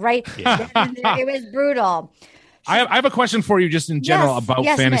goodbye, right? Yeah. It was brutal. I have a question for you just in general about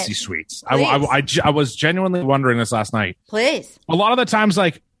fantasy Mitch. suites. I was genuinely wondering this last night. Please. A lot of the times,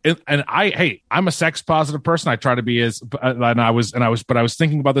 like, and I'm a sex positive person. I try to be but I was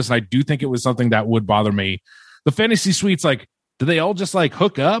thinking about this, and I do think it was something that would bother me. The fantasy suites, like, do they all just like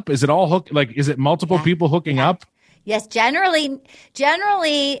hook up? Is it all is it multiple people hooking up? Yes, generally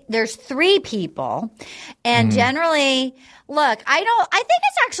there's 3 people, and generally, look, I think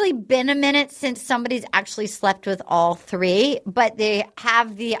it's actually been a minute since somebody's actually slept with all 3, but they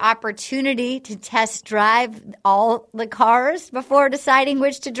have the opportunity to test drive all the cars before deciding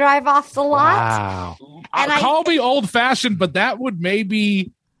which to drive off the lot. Wow. Call me old fashioned, but that would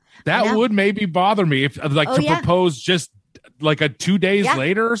maybe bother me if propose just like a 2 days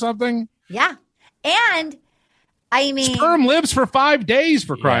later or something. Yeah. And I mean, sperm lives for 5 days,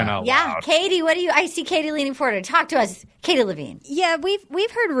 for crying out loud. Yeah, Katie, I see Katie leaning forward. Talk to us, Katie Levine. Yeah,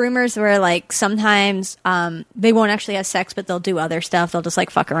 we've heard rumors where like sometimes they won't actually have sex, but they'll do other stuff. They'll just like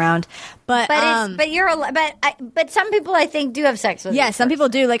fuck around. But some people I think do have sex with. Yeah, some people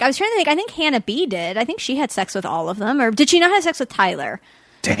do. Like I was trying to think. I think Hannah B did. I think she had sex with all of them, or did she not have sex with Tyler?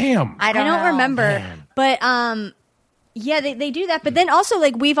 Damn, I don't know. Remember. Man. But yeah, they do that. But then also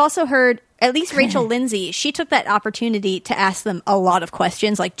like we've also heard. At least Rachel Lindsay, she took that opportunity to ask them a lot of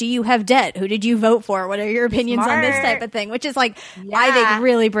questions, like, do you have debt? Who did you vote for? What are your opinions on this type of thing? Which is, like, I think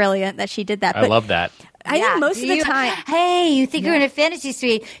really brilliant that she did that. I love that. I think most of the time... Hey, you think you're in a fantasy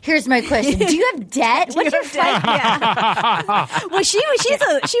suite? Here's my question. Do you have debt? What's your fight? Yeah. Well, she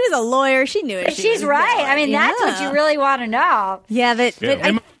was a lawyer. She knew it. She's right. Doing. I mean, that's what you really want to know. Yeah,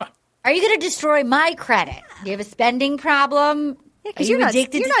 are you going to destroy my credit? Do you have a spending problem? Yeah, because you're not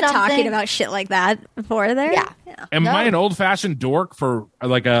talking about shit like that before there. Yeah. Am I an old fashioned dork for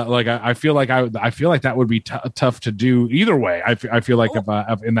I feel like that would be tough to do either way. I feel like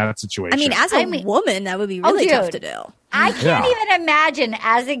if in that situation. I mean, as a woman, that would be really tough to do. I can't even imagine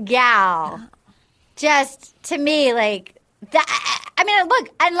as a gal. Just to me, like that. I mean, look,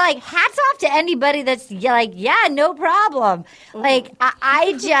 and like hats off to anybody that's like, yeah, no problem. Like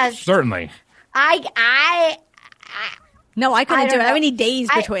I just certainly. No, I couldn't do it. I would need days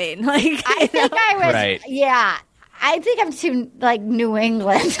between. I think I was. Yeah, I think I'm too like New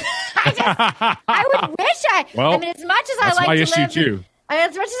England. I would wish I. Well, I mean, as much as I like to live, too.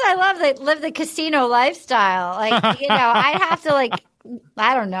 As much as I love to live the casino lifestyle, like I'd have to like.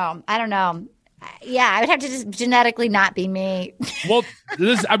 I don't know. Yeah, I would have to just genetically not be me. Well,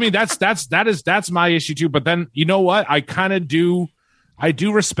 that's my issue too. But then you know what? I kind of do. I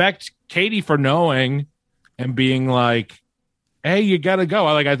do respect Katie for knowing and being like, hey, you gotta go.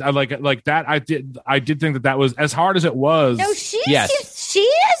 I like that. I did think that was as hard as it was. No, she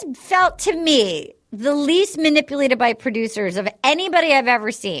has felt to me the least manipulated by producers of anybody I've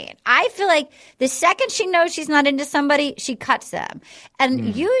ever seen. I feel like the second she knows she's not into somebody, she cuts them.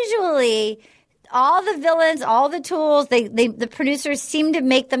 And usually all the villains, all the tools, the producers seem to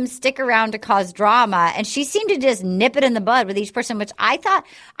make them stick around to cause drama. And she seemed to just nip it in the bud with each person, which I thought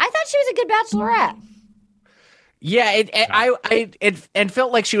she was a good bachelorette. Yeah, it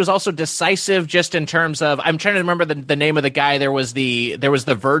felt like she was also decisive, just in terms of, I'm trying to remember the name of the guy. There was the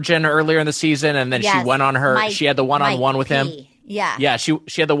virgin earlier in the season, and then she went on her. She had the one-on-one with him. Yeah, she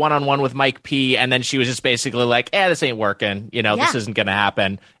had the one-on-one with Mike P, and then she was just basically like, this ain't working. This isn't going to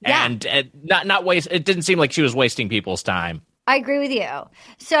happen. Yeah. And not waste. It didn't seem like she was wasting people's time. I agree with you.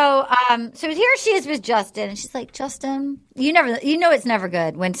 So here she is with Justin, and she's like, Justin, you know it's never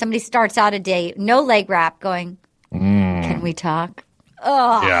good when somebody starts out a date, no leg wrap, going, can we talk?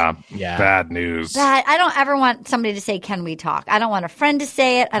 Ugh. Yeah. Bad news. But I don't ever want somebody to say, "Can we talk?" I don't want a friend to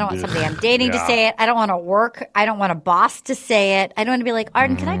say it. I don't want somebody I'm dating to say it. I don't want I don't want a boss to say it. I don't want to be like,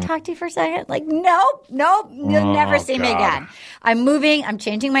 Arden, can I talk to you for a second? Like, nope. You'll never see me again. I'm moving. I'm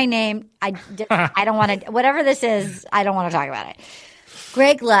changing my name. I don't want to, whatever this is, I don't want to talk about it.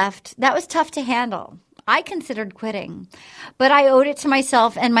 Greg left. That was tough to handle. I considered quitting, but I owed it to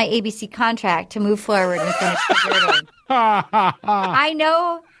myself and my ABC contract to move forward and finish the journey. I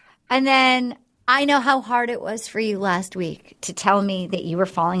know. And then I know how hard it was for you last week to tell me that you were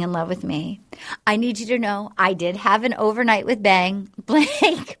falling in love with me. I need you to know I did have an overnight with Blake,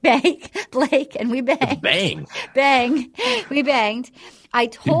 and we banged. Bang. We banged. I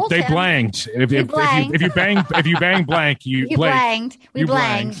told they him. Blanked. If you bang blank, you blanked. We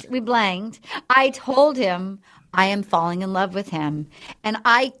blanked. We blanked. I told him I am falling in love with him. And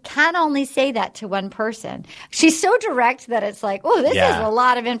I can only say that to one person. She's so direct that it's like, oh, this is a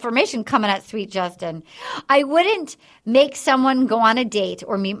lot of information coming at Sweet Justin. I wouldn't make someone go on a date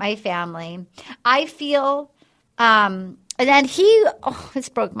or meet my family. I feel, and then this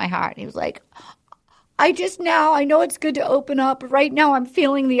broke my heart. He was like, I know it's good to open up. But right now I'm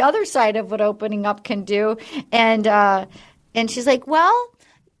feeling the other side of what opening up can do. And she's like, well,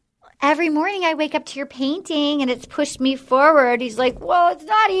 every morning I wake up to your painting and it's pushed me forward. He's like, well, it's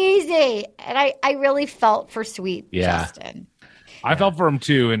not easy. And I really felt for Sweet Justin. I felt for him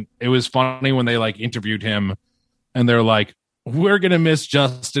too. And it was funny when they like interviewed him and they're like, we're going to miss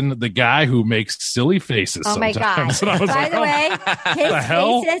Justin, the guy who makes silly faces. Oh my God. By the way, his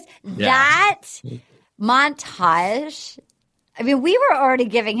faces, that montage. I mean, we were already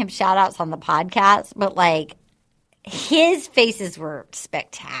giving him shout outs on the podcast, but like his faces were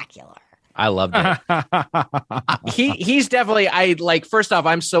spectacular. I loved it. He's definitely, first off,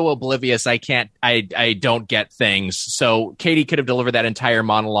 I'm so oblivious. I don't get things. So Katie could have delivered that entire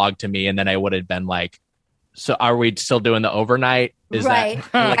monologue to me and then I would have been like, so are we still doing the overnight? Is right.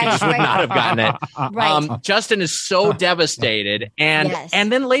 that I just would not have gotten it. Right. Justin is so devastated. And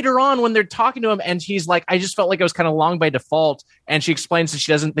then later on when they're talking to him and he's like, I just felt like I was kind of long by default. And she explains that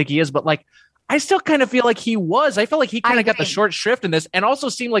she doesn't think he is, but like, I still kind of feel like he was. I felt like he kind of got the short shrift in this and also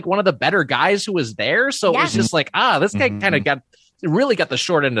seemed like one of the better guys who was there. So it was just like, this guy kind of really got the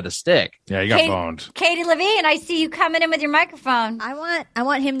short end of the stick. Yeah, he got boned. Katie Levine, I see you coming in with your microphone. I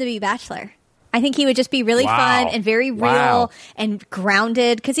want him to be Bachelor. I think he would just be really fun and very real and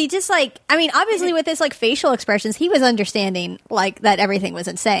grounded because he just obviously with his like facial expressions, he was understanding like that everything was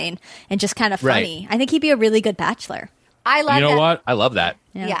insane and just kind of funny. Right. I think he'd be a really good Bachelor. I love that. You know what? I love that.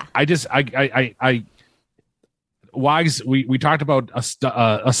 Yeah. Wags, we talked about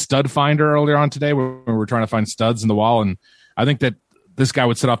a stud finder earlier on today when we were trying to find studs in the wall. And I think that this guy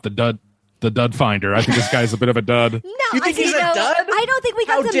would set off the dud finder. I think this guy's a bit of a dud. No, you think he's a dud? I don't think we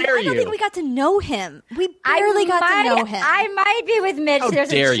got think we got to know him. We barely got to know him. I might be with Mitch.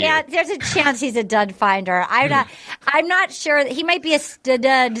 There's a chance he's a dud finder. I'm not sure that he might be a stud.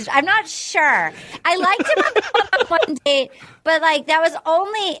 I'm not sure. I liked him on one date, but like that was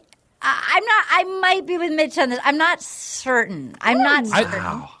only. I might be with Mitch on this. I'm not certain.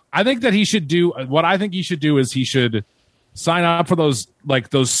 I think that he should do what I think he should do is he should sign up for those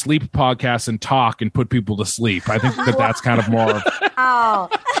sleep podcasts and talk and put people to sleep. I think that's kind of more.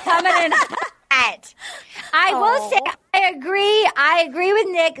 Coming in hot. I will say I agree. I agree with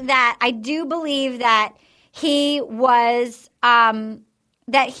Nick that I do believe that he was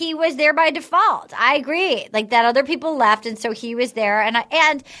there by default. I agree. Like that other people left and so he was there and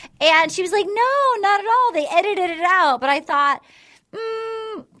she was like, "No, not at all. They edited it out." But I thought,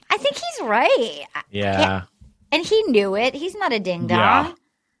 I think he's right. Yeah. And he knew it. He's not a ding dong. Yeah.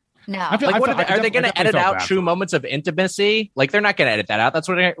 No. Are they going to edit out true moments of intimacy? Like they're not going to edit that out. That's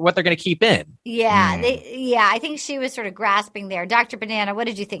what they're going to keep in. Yeah. I think she was sort of grasping there. Dr. Banana, what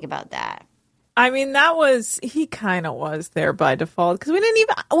did you think about that? I mean, he kind of was there by default because we didn't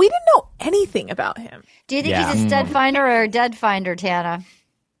know anything about him. Do you think he's a stud finder or a dud finder, Tana?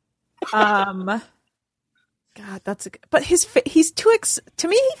 God, but he's too to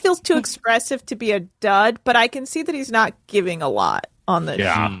me he feels too expressive to be a dud, but I can see that he's not giving a lot on the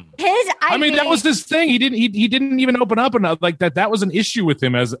I mean that was his thing. He didn't even open up enough like that. That was an issue with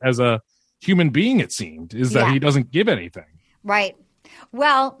him as a human being, it seemed, is that he doesn't give anything. Right.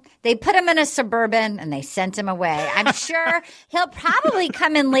 Well, they put him in a Suburban and they sent him away. I'm sure he'll probably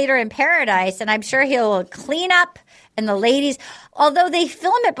come in later in Paradise and I'm sure he'll clean up and the ladies, although they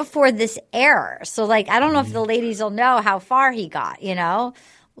film it before this airs. So like, I don't know if the ladies will know how far he got, you know?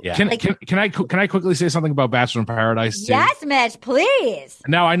 Yeah. Can I quickly say something about Bachelor in Paradise too? Yes, Mitch, please.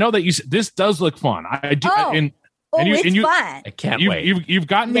 Now I know that this does look fun. I do. It's fun. I can't you, wait. You've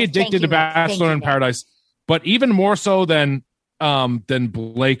gotten me addicted to Bachelor in Paradise, but even more so than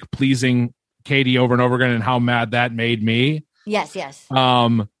Blake pleasing Katie over and over again and how mad that made me. Yes.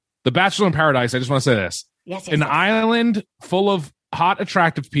 The Bachelor in Paradise, I just want to say this. Yes. An island full of hot,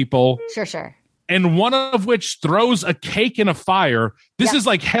 attractive people. Sure. And one of which throws a cake in a fire. This is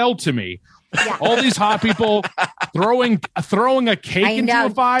like hell to me. Yeah. All these hot people throwing a cake into a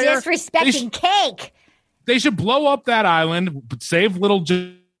fire. Disrespecting cake. They should blow up that island, but save little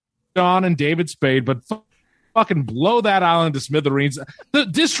John and David Spade, but fucking blow that island to smithereens. The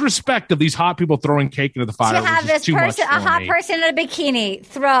disrespect of these hot people throwing cake into the fire. To have this person, a hot person in a bikini,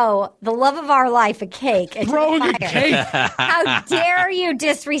 throw the love of our life, a cake into throwing the fire. A cake. How dare you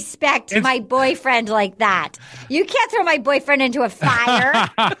disrespect my boyfriend like that? You can't throw my boyfriend into a fire.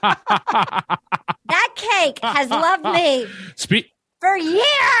 That cake has loved me for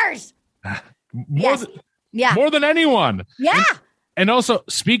years. More than anyone. Yeah. And also,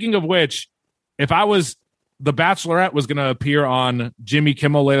 speaking of which, if I was The Bachelorette was going to appear on Jimmy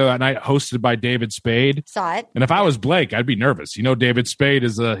Kimmel later that night, hosted by David Spade. Saw it. And if I was Blake, I'd be nervous. You know, David Spade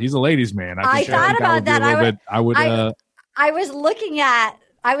he's a ladies' man. I thought about that. I was looking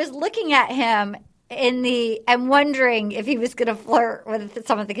at him and wondering if he was going to flirt with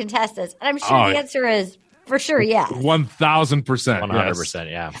some of the contestants. And I'm sure the answer is for sure yes. 1,000%. 100%.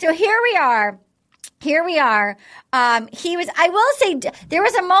 Yeah. So here we are. I will say there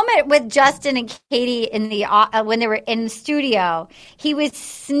was a moment with Justin and Katie in the when they were in the studio. He was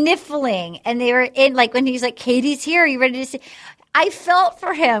sniffling, and they were in when he's like, "Katie's here. Are you ready to see?" I felt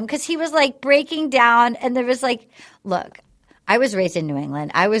for him because he was breaking down, and there was look, I was raised in New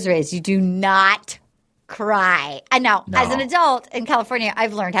England. You do not cry. And now, as an adult in California,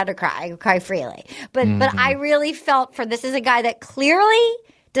 I've learned how to cry. I cry freely, but I really felt for this is a guy that clearly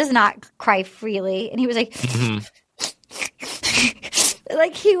does not cry freely. And he was like,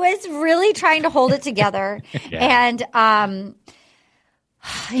 he was really trying to hold it together. And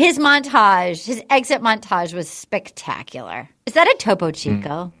his exit montage was spectacular. Is that a Topo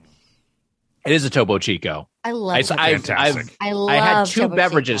Chico? It is a Topo Chico. I love Fantastic. I had two Topo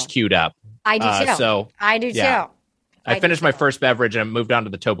beverages Chico. queued up. I do too. I do too. I finished my first beverage and moved on to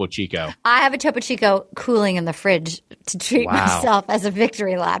the Topo Chico. I have a Topo Chico cooling in the fridge to treat myself as a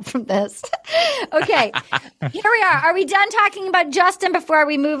victory lap from this. Okay, here we are. Are we done talking about Justin before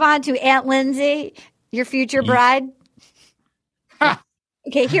we move on to Aunt Lindsay, your future bride?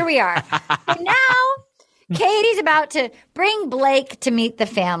 Okay, here we are. So now Katie's about to bring Blake to meet the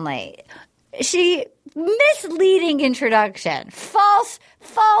family. Misleading introduction, false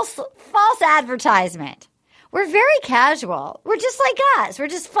advertisement. We're very casual. We're just like us. We're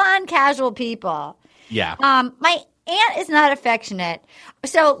just fun, casual people. Yeah. My aunt is not affectionate.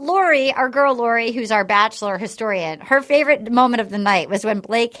 So Lori, our girl Lori, who's our Bachelor historian, her favorite moment of the night was when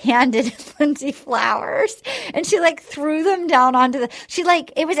Blake handed Lindsay flowers, and she threw them down onto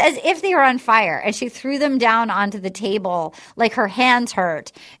it was as if they were on fire, and she threw them down onto the table like her hands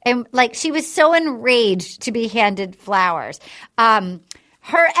hurt, and she was so enraged to be handed flowers.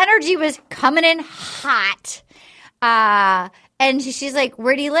 Her energy was coming in hot. And she's like,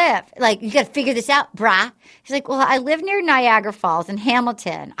 "Where do you live? You got to figure this out, brah." She's like, "Well, I live near Niagara Falls in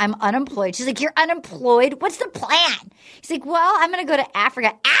Hamilton. I'm unemployed." She's like, "You're unemployed? What's the plan?" He's like, "Well, I'm going to go to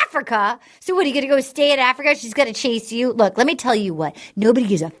Africa." Africa? So what, are you going to go stay in Africa? She's going to chase you? Look, let me tell you what. Nobody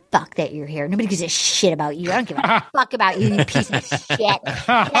gives a fuck that you're here. Nobody gives a shit about you. I don't give a fuck about you, you piece of shit.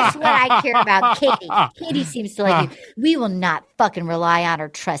 That's what I care about, Katie. Katie seems to like you. We will not fucking rely on or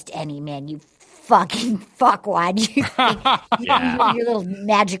trust any man, you fucking fuckwad. You think your little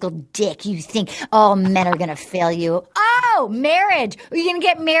magical dick. You think all men are going to fail you. Oh, marriage. Are you going to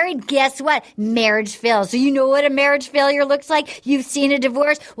get married? Guess what? Marriage fails. So you know what a marriage failure looks like? You've seen a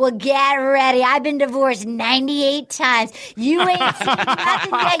divorce? Well, get ready. I've been divorced 98 times. You ain't seen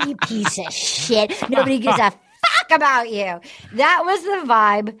nothing yet, you piece of shit. Nobody gives a fuck about you. That was the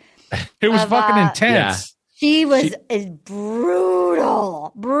vibe. It was fucking intense. Yeah. She was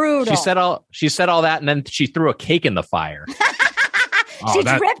brutal. She said all that, and then she threw a cake in the fire. She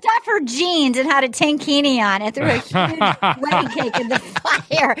ripped off her jeans and had a tankini on and threw a huge wedding cake in the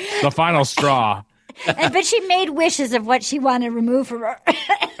fire. The final straw. But she made wishes of what she wanted removed from her.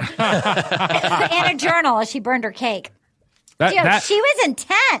 And a journal as she burned her cake. She was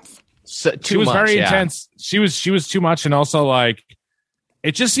intense. She was very intense. She was too much, and also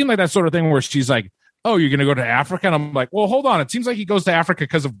it just seemed like that sort of thing where she's like, "Oh, you're going to go to Africa?" And I'm like, well, hold on. It seems like he goes to Africa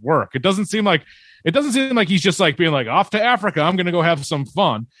because of work. It doesn't seem like he's just being off to Africa. I'm going to go have some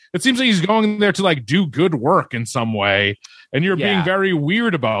fun. It seems like he's going there to do good work in some way. And you're being very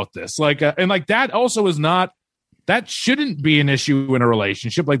weird about this. And that also is not that shouldn't be an issue in a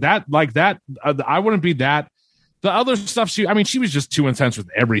relationship like that. I wouldn't be that. The other stuff, she was just too intense with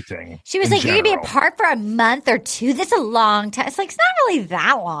everything. She was like, "You're gonna be apart for a month or two. That's a long time." It's like, it's not really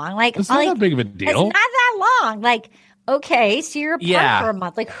that long. Like, it's not that big of a deal. It's not that long. Like, okay, so you're apart for a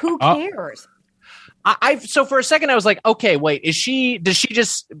month. Like, who cares? So for a second I was like, okay, wait,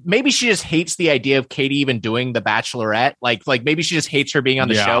 maybe she just hates the idea of Katie even doing the Bachelorette. Like maybe she just hates her being on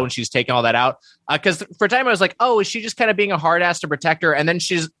the show and she's taking all that out. Cause for a time I was like, oh, is she just kind of being a hard ass to protect her? And then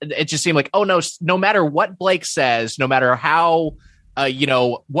it just seemed like, oh no matter what Blake says, no matter how,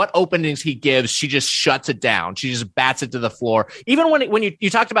 what openings he gives, she just shuts it down. She just bats it to the floor. Even when you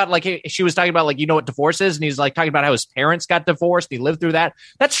talked about, like, she was talking about, like, what divorce is, and he's like talking about how his parents got divorced and he lived through that.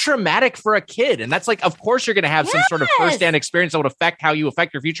 That's traumatic for a kid, and that's like, of course you're going to have some sort of firsthand experience that would affect how you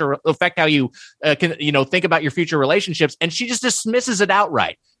affect your future, affect how you can think about your future relationships. And she just dismisses it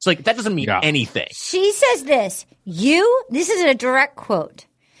outright. It's like, that doesn't mean anything. She says this. This is a direct quote.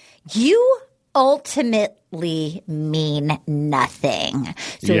 You ultimately mean nothing.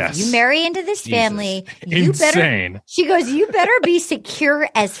 So if you marry into this family, you better, she goes, you better be secure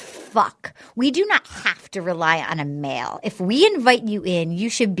as fuck. We do not have to rely on a male. If we invite you in, you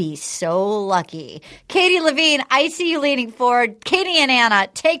should be so lucky. Katie Levine, I see you leaning forward. Katie and Anna,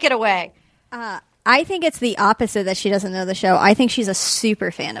 take it away. I think it's the opposite that she doesn't know the show. I think she's a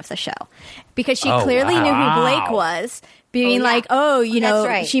super fan of the show because she clearly knew who Blake was. Being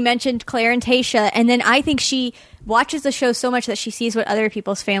she mentioned Claire and Tayshia, and then I think she watches the show so much that she sees what other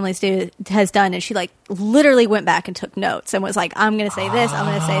people's families has done, and she like literally went back and took notes and was like, "I'm going to say this, I'm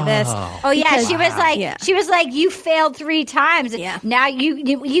going to say this." Oh yeah, she was like, "You failed 3 times. Yeah. Now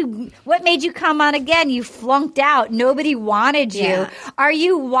you what made you come on again? You flunked out. Nobody wanted you. Yeah. Are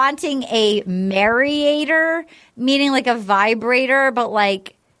you wanting a marriator, meaning like a vibrator, but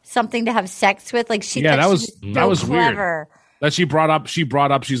like?" Something to have sex with, like she. Yeah, that was clever. Weird. That she brought up.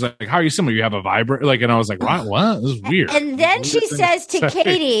 She's like, "How are you similar? You have a vibrator?" Like, and I was like, "What? This is weird." And then she says to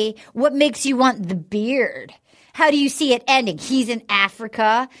Katie, "What makes you want the beard? How do you see it ending? He's in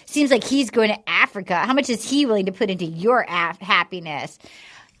Africa. Seems like he's going to Africa. How much is he willing to put into your happiness?"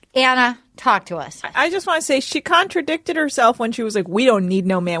 Anna, talk to us. I just want to say she contradicted herself when she was like, "We don't need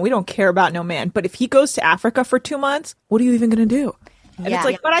no man. We don't care about no man. But if he goes to Africa for 2 months, what are you even going to do?" And it's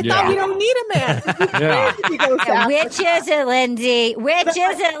like, but I thought we don't need a man. Which is it, Lindsay? Which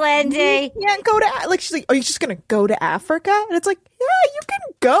is it, Lindsay? You can't go to, like, she's like, are you just going to go to Africa? And it's like, yeah, you can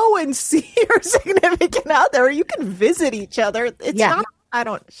go and see your significant other. You can visit each other. It's not,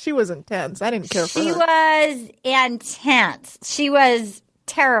 she was intense. I didn't care for her. She was intense. She was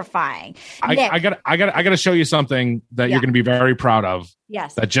terrifying. I gotta show you something that you're going to be very proud of.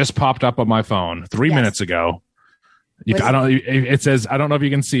 Yes. That just popped up on my phone 3 minutes ago. It says, I don't know if you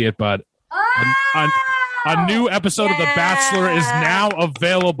can see it, but a new episode of The Bachelor is now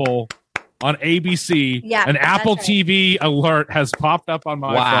available on ABC. Yeah, an Apple TV alert has popped up on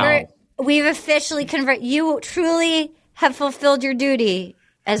my phone. We've officially converted. You truly have fulfilled your duty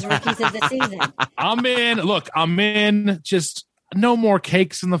as rookies of the season. I'm in. Just no more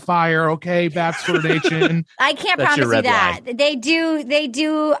cakes in the fire, okay, Bachelor Nation? I can't promise you that. They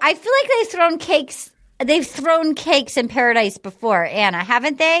do. I feel like they've thrown cakes. They've thrown cakes in paradise before, Anna,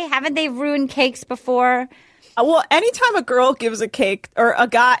 haven't they? Haven't they ruined cakes before? Well, anytime a girl gives a cake or a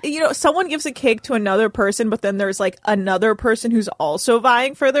guy, someone gives a cake to another person, but then there's like another person who's also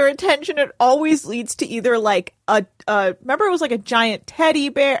vying for their attention, it always leads to either like remember it was like a giant teddy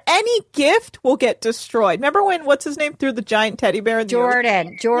bear. Any gift will get destroyed. Remember when, what's his name, threw the giant teddy bear in the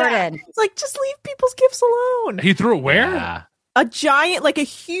Jordan. Yeah. It's like, just leave people's gifts alone. He threw it where? Yeah. A giant, like a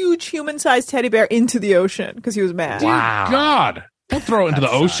huge human-sized teddy bear into the ocean because he was mad. Wow. God. Don't throw it into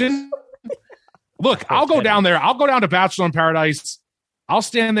the ocean. Look, I'll go down there. I'll go down to Bachelor in Paradise. I'll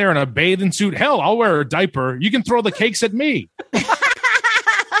stand there in a bathing suit. Hell, I'll wear a diaper. You can throw the cakes at me.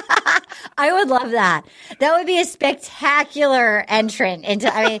 I would love that. That would be a spectacular entrant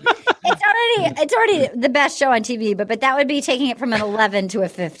into. I mean, it's already the best show on TV, but that would be taking it from an 11 to a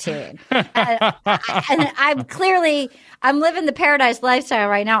 15. And I'm living the paradise lifestyle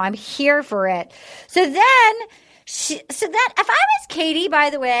right now. I'm here for it. So then, if I was Katie, by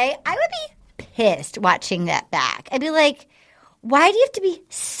the way, I would be pissed watching that back. I'd be like, why do you have to be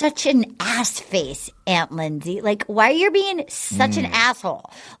such an ass face, Aunt Lindsay? Like, why are you being such an asshole?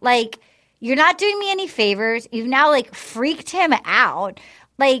 Like, you're not doing me any favors. You've now like freaked him out.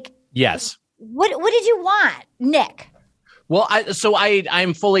 Like, yes. What did you want, Nick? Well,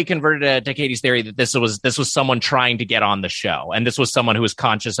 I'm fully converted to Katie's theory that this was someone trying to get on the show, and this was someone who was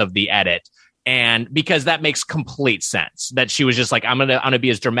conscious of the edit And because that makes complete sense, that she was just like, I'm gonna be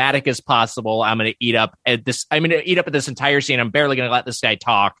as dramatic as possible. I'm gonna eat up at this entire scene. I'm barely gonna let this guy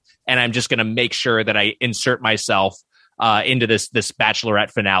talk, and I'm just gonna make sure that I insert myself into this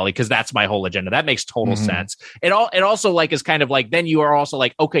Bachelorette finale, because that's my whole agenda. That makes total sense. It also like is kind of like, then you are also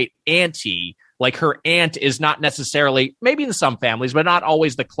like, okay, Auntie, like her aunt is not necessarily, maybe in some families, but not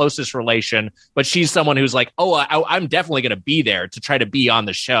always the closest relation. But she's someone who's like, oh, I'm definitely going to be there to try to be on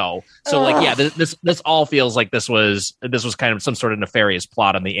the show. So like, yeah, this all feels like this was kind of some sort of nefarious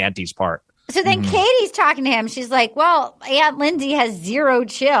plot on the auntie's part. So then Katie's talking to him. She's like, well, Aunt Lindsay has zero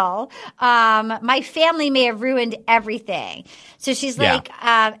chill. My family may have ruined everything. So she's like,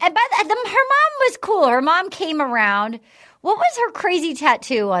 her mom was cool. Her mom came around. What was her crazy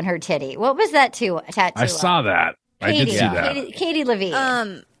tattoo on her titty? What was that tattoo? I saw that. Katie, I did see that. Katie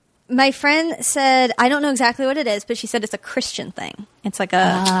Levine. My friend said, I don't know exactly what it is, but she said it's a Christian thing. It's like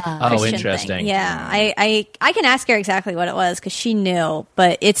a Christian interesting thing. Yeah, I can ask her exactly what it was because she knew,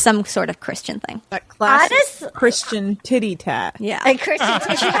 but it's some sort of Christian thing. That classic Christian titty tat. Yeah, a Christian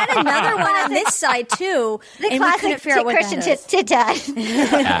titty. She had another one on this side too. The classic Christian tit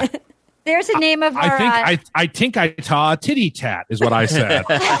tat. There's a name of our... I think I saw a titty tat is what I said.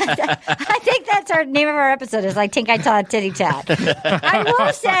 I think that's our name of our episode is I think I saw a titty tat. I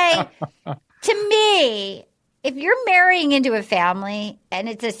will say, to me, if you're marrying into a family and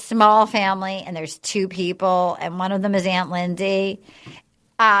it's a small family and there's two people and one of them is Aunt Lindsay,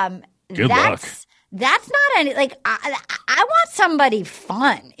 Good luck. That's not any... Like, I want somebody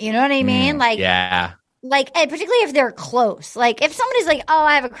fun. You know what I mean? Like, yeah. Like, and particularly if they're close. Like, if somebody's like, oh,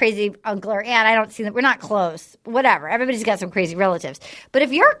 I have a crazy uncle or aunt, I don't see them. We're not close. Whatever. Everybody's got some crazy relatives. But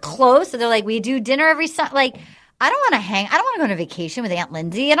if you're close, and they're like, we do dinner every Sunday. Like, I don't want to go on a vacation with Aunt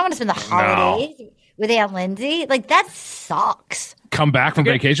Lindsay. I don't want to spend the holidays with Aunt Lindsay. Like, that sucks. Come back from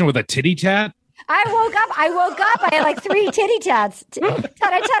vacation with a titty tat? I woke up. I had like 3 titty tats.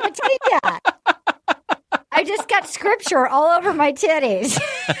 I titty tat. I just got scripture all over my titties.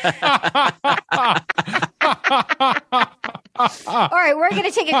 All right, we're going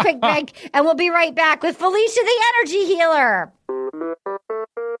to take a quick break, and we'll be right back with Felicia the Energy Healer.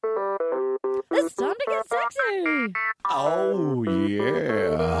 It's time to get sexy. Oh,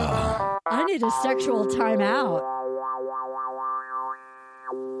 yeah. I need a sexual timeout.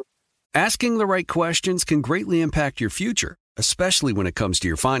 Asking the right questions can greatly impact your future, especially when it comes to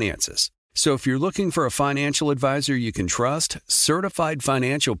your finances. So if you're looking for a financial advisor you can trust, certified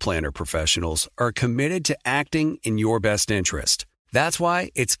financial planner professionals are committed to acting in your best interest. That's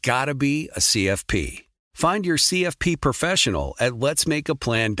why it's got to be a CFP. Find your CFP professional at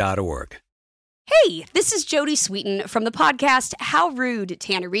letsmakeaplan.org. Hey, this is Jodie Sweetin from the podcast How Rude,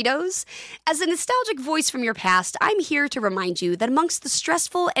 Tanneritos. As a nostalgic voice from your past, I'm here to remind you that amongst the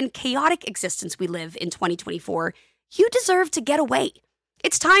stressful and chaotic existence we live in 2024, you deserve to get away.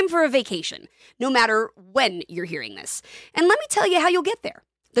 It's time for a vacation, no matter when you're hearing this. And let me tell you how you'll get there.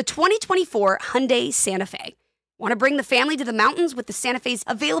 The 2024 Hyundai Santa Fe. Want to bring the family to the mountains with the Santa Fe's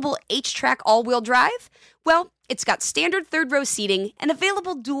available H-Track all-wheel drive? Well, it's got standard third-row seating and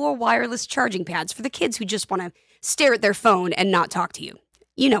available dual wireless charging pads for the kids who just want to stare at their phone and not talk to you.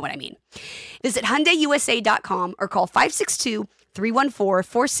 You know what I mean. Visit HyundaiUSA.com or call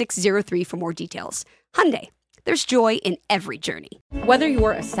 562-314-4603 for more details. Hyundai. There's joy in every journey. Whether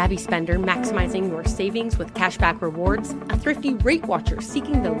you're a savvy spender maximizing your savings with cashback rewards, a thrifty rate watcher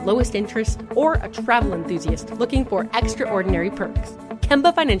seeking the lowest interest, or a travel enthusiast looking for extraordinary perks,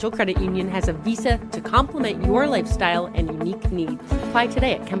 Kemba Financial Credit Union has a visa to complement your lifestyle and unique needs. Apply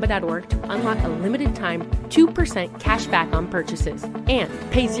today at Kemba.org to unlock a limited time 2% cash back on purchases and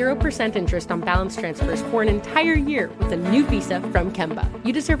pay 0% interest on balance transfers for an entire year with a new visa from Kemba.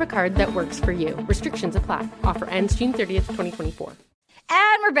 You deserve a card that works for you. Restrictions apply. Offer ends June 30th, 2024.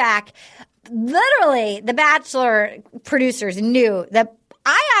 And we're back. Literally, the Bachelor producers knew that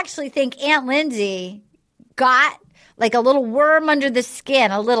I actually think Aunt Lindsay got like a little worm under the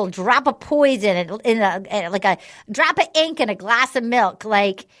skin, a little drop of poison, like a drop of ink in a glass of milk.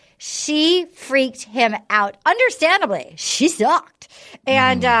 Like, she freaked him out. Understandably, she sucked.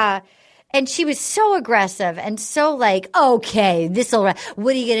 And she was so aggressive and so like, okay, what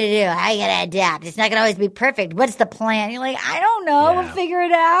are you going to do? How are you going to adapt? It's not going to always be perfect. What's the plan? You're like, I don't know. We'll figure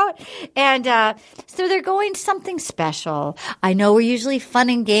it out. And so they're going something special. I know we're usually fun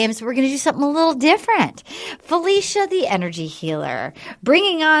and games, but we're going to do something a little different. Felicia, the energy healer,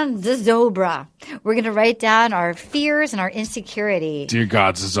 bringing on Zozobra. We're going to write down our fears and our insecurity. Dear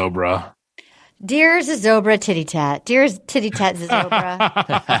God, Zozobra. Dear Zozobra Titty Tat. Dear Titty Tat Zozobra.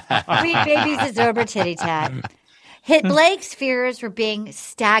 Sweet baby Zozobra Titty Tat. Blake's fears were being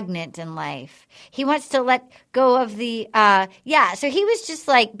stagnant in life. He wants to let go of the so he was just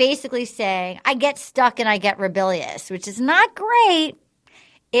like basically saying, I get stuck and I get rebellious, which is not great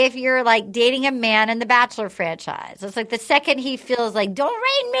if you're like dating a man in the Bachelor franchise. It's like the second he feels like, don't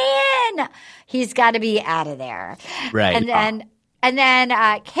rein me in, he's got to be out of there. Right. And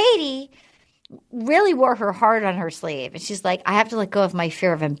then Katie really wore her heart on her sleeve. And she's like, I have to let go of my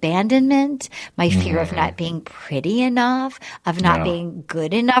fear of abandonment, my fear of not being pretty enough, of not being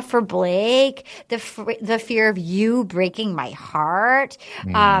good enough for Blake, the fear of you breaking my heart.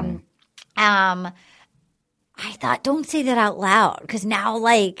 I thought, don't say that out loud, because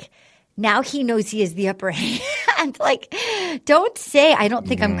now he knows he has the upper hand. Like, don't say, I don't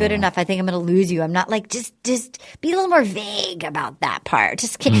think I'm good enough. I think I'm going to lose you. I'm not like, just be a little more vague about that part.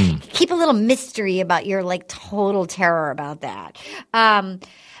 Just keep a little mystery about your like total terror about that.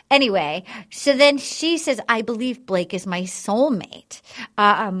 Anyway, so then she says, I believe Blake is my soulmate.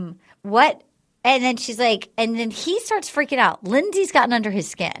 What? And then she's like, and then he starts freaking out. Lindsay's gotten under his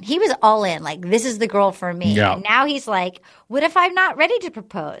skin. He was all in, like, this is the girl for me. Yeah. And now he's like, what if I'm not ready to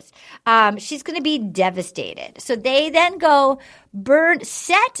propose? She's going to be devastated. So they then go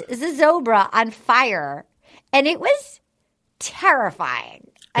set Zozobra on fire. And it was terrifying.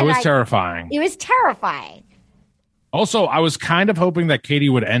 It was terrifying. It was terrifying. Also, I was kind of hoping that Katie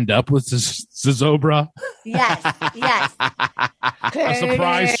would end up with Zozobra. Yes. A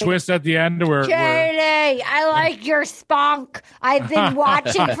surprise twist at the end where Katie, I like your spunk. I've been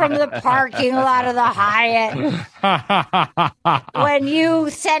watching from the parking lot of the Hyatt. When you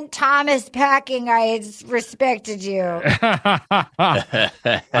sent Thomas packing, I respected you. I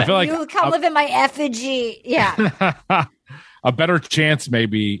feel like you come live in my effigy. Yeah. A better chance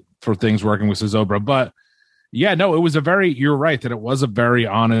maybe for things working with Zozobra, but yeah, no, you're right that it was a very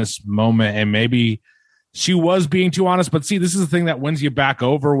honest moment, and maybe she was being too honest. But see, this is the thing that wins you back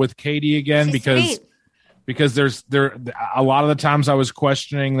over with Katie again, because there's a lot of the times I was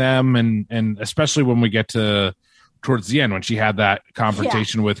questioning them, and especially when we get towards the end when she had that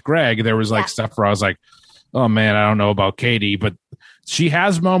confrontation with Greg, there was like stuff where I was like, oh man, I don't know about Katie, but she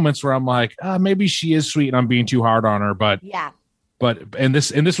has moments where I'm like, maybe she is sweet and I'm being too hard on her, but yeah. And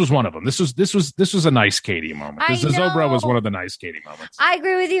this was one of them. This was a nice Katie moment. Zozobra was one of the nice Katie moments. I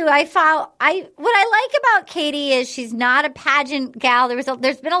agree with you. What I like about Katie is she's not a pageant gal.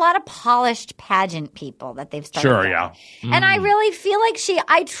 There's been a lot of polished pageant people that they've started. Sure, yeah. And I really feel like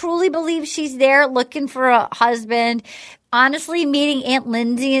I truly believe she's there looking for a husband. Honestly, meeting Aunt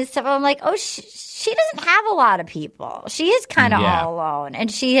Lindsay and stuff, I'm like, oh, she doesn't have a lot of people. She is kind of all alone, and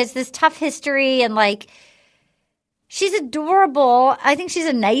she has this tough history, and like. She's adorable. I think she's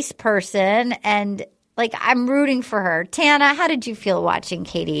a nice person, and like I'm rooting for her. Tana, how did you feel watching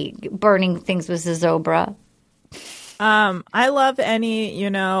Katie burning things with Zozobra? I love any,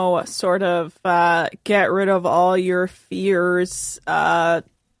 sort of get rid of all your fears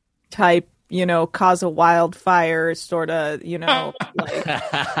type, cause a wildfire sort of, like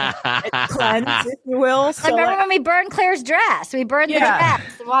cleanse, if you will. So, I remember when we burned Claire's dress. We burned the dress,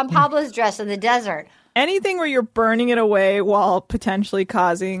 Juan Pablo's dress in the desert. Anything where you're burning it away while potentially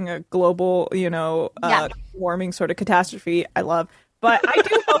causing a global, warming sort of catastrophe, I love. But I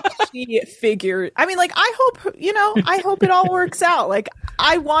do hope she figures. I mean, like, I hope it all works out. Like,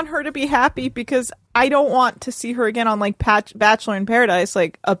 I want her to be happy because I don't want to see her again on like Bachelor in Paradise,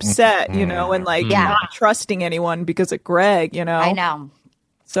 like upset, and like not trusting anyone because of Greg, I know.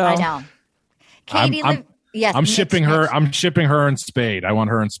 So I know. Katie, I'm shipping her. I'm shipping her and Spade. I want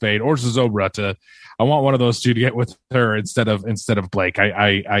her and Spade or Zozobra I want one of those two to get with her instead of Blake.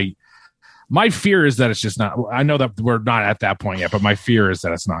 My fear is that it's just not. I know that we're not at that point yet, but my fear is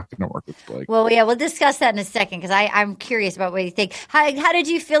that it's not going to work with Blake. Well, yeah, we'll discuss that in a second because I'm curious about what you think. How did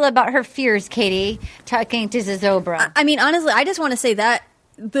you feel about her fears, Katie, talking to Zozobra? I mean, honestly, I just want to say that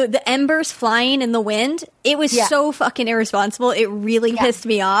the embers flying in the wind, it was so fucking irresponsible. It really pissed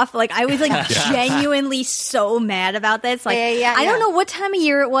me off. Like, I was like genuinely so mad about this. Like, I don't know what time of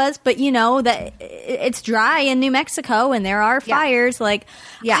year it was, but that it's dry in New Mexico and there are fires. Like,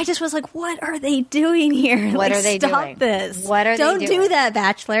 I just was like, what are they doing here? What are they doing? Stop this. What are they doing? Don't do that,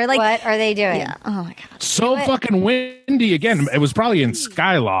 Bachelor. Like, what are they doing? Yeah. Oh my God. So fucking windy again. It was probably in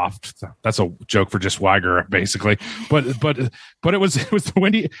Skyloft. That's a joke for just Weiger, basically. But it was the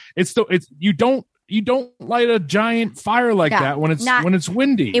windy. You don't light a giant fire like that when it's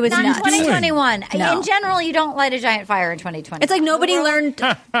windy. It was not nuts. 2021. No. In general, you don't light a giant fire in 2020. It's like nobody learned.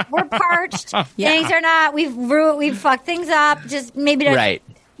 We're parched. Things are not. We've fucked things up. Just maybe right.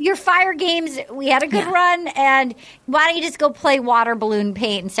 your fire games, we had a good run, and why don't you just go play water balloon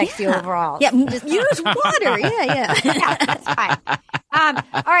paint and sexy overalls? Yeah, use water. Yeah. Yeah, that's fine.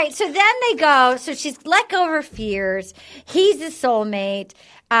 All right, so then they go. So she's let go of her fears. He's the soulmate.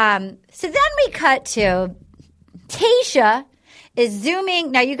 So then we cut to Tayshia is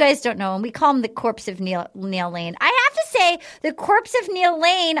zooming. Now, you guys don't know him. We call him the corpse of Neil Lane. I have to say, the corpse of Neil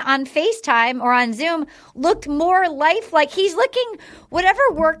Lane on FaceTime or on Zoom looked more lifelike. He's looking, whatever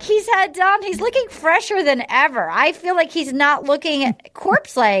work he's had done, he's looking fresher than ever. I feel like he's not looking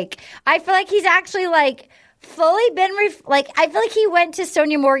corpse-like. I feel like he's actually like fully been I feel like he went to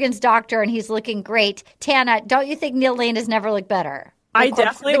Sonia Morgan's doctor and he's looking great. Tana, don't you think Neil Lane has never looked better?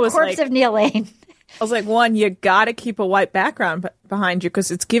 The corpse of Neil Lane. I was like, one, you got to keep a white background behind you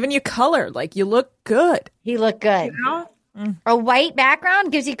because it's giving you color. Like, you look good. He looked good. You know? A white background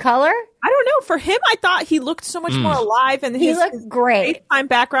gives you color? I don't know. For him, I thought he looked so much more alive, and he looked great. FaceTime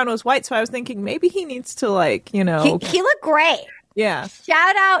background was white, so I was thinking maybe he needs to, He looked great. Yeah.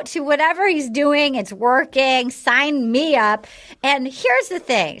 Shout out to whatever he's doing. It's working. Sign me up. And here's the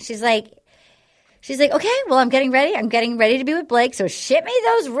thing. She's like, okay, well, I'm getting ready. I'm getting ready to be with Blake. So ship me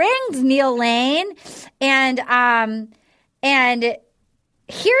those rings, Neil Lane. And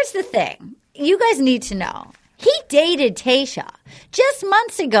here's the thing. You guys need to know. He dated Tayshia just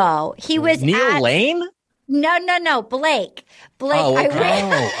months ago. He was Neil Lane? No, Blake. Oh,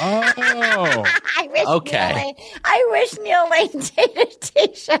 okay. I wish Neil Lane dated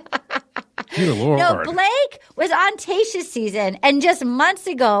Tayshia. Dear Lord. No, Blake was on Tayshia's season, and just months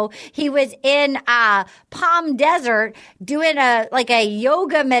ago he was in Palm Desert doing a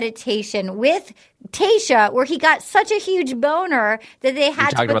yoga meditation with Tayshia, where he got such a huge boner that they had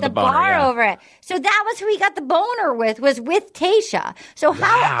to put the bar over it. So that was who he got the boner with Tayshia. So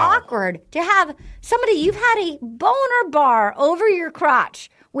how awkward to have somebody you've had a boner bar over your crotch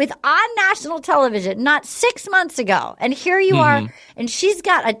with on national television not 6 months ago. And here you are, and she's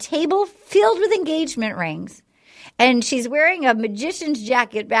got a table filled with engagement rings. And she's wearing a magician's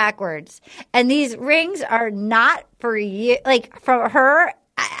jacket backwards. And these rings are not for you, for her.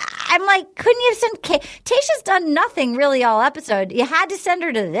 I'm like, couldn't you have sent Tayshia's done nothing really all episode. You had to send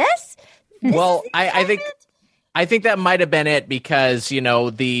her to this? Well, I think that might have been it because,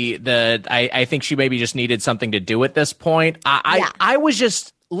 I think she maybe just needed something to do at this point. I was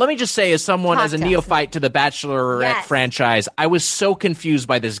just, let me just say, as a neophyte to the Bachelorette franchise, I was so confused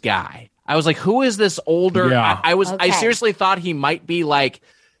by this guy. I was like, who is this older? Yeah. I seriously thought he might be like,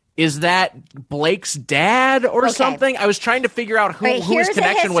 is that Blake's dad or something? I was trying to figure out who his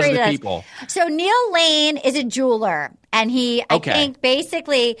connection was to people. So Neil Lane is a jeweler, and I think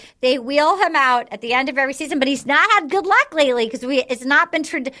basically they wheel him out at the end of every season, but he's not had good luck lately because it's not been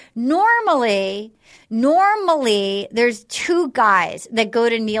normally there's two guys that go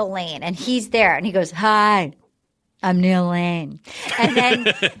to Neil Lane, and he's there, and he goes, "Hi, I'm Neil Lane," and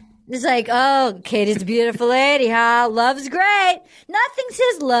then. It's like, oh, Katie's a beautiful lady, huh? Love's great. Nothing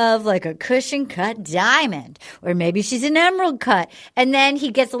says love like a cushion-cut diamond. Or maybe she's an emerald cut. And then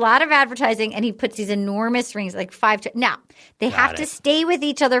he gets a lot of advertising, and he puts these enormous rings, like 5. Now, they have to stay with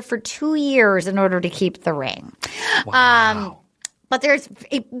each other for 2 years in order to keep the ring. Wow. But there's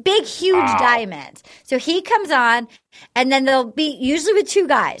a big, huge diamond. So he comes on, and then they'll be usually with two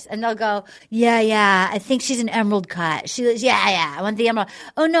guys, and they'll go, yeah, I think she's an emerald cut. She goes, yeah, I want the emerald.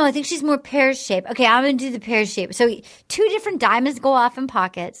 Oh, no, I think she's more pear shape. Okay, I'm going to do the pear shape. So 2 different diamonds go off in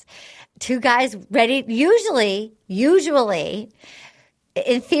pockets. 2 guys ready. Usually,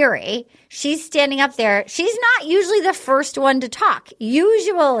 in theory, she's standing up there. She's not usually the first one to talk.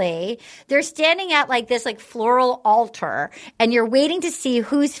 Usually, they're standing at this floral altar, and you're waiting to see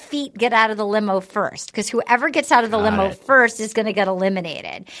whose feet get out of the limo first, because whoever gets out of the limo first is going to get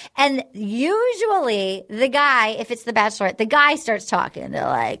eliminated. And usually, the guy, if it's the Bachelorette, the guy starts talking. They're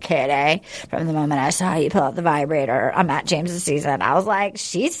like, Katie, from the moment I saw you pull out the vibrator on Matt James's season, I was like,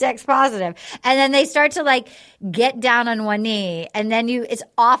 she's sex positive. And then they start to get down on one knee, and then it's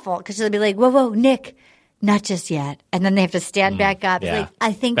awful because they'll be like, whoa, Nick, not just yet. And then they have to stand back up. Yeah. Like,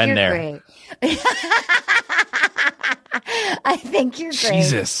 I think you're great. I think you're great.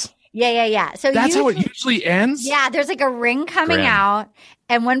 Jesus. Yeah. So that's how it usually ends? Yeah, there's a ring coming out,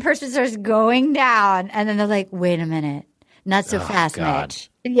 and one person starts going down, and then they're like, wait a minute. Not so fast, Mitch.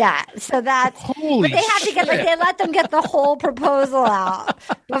 Yeah, so that's. Holy but they have to get they let them get the whole proposal out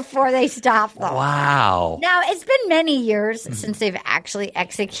before they stop them. Wow. Now it's been many years since they've actually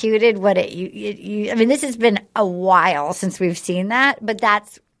executed what I mean, this has been a while since we've seen that, but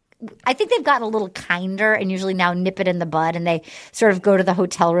I think they've gotten a little kinder and usually now nip it in the bud, and they sort of go to the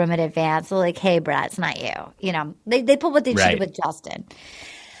hotel room in advance. They're like, "Hey, Brad, it's not you." They pull what they did with Justin.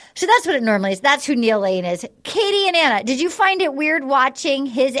 So that's what it normally is. That's who Neil Lane is. Katie and Anna, did you find it weird watching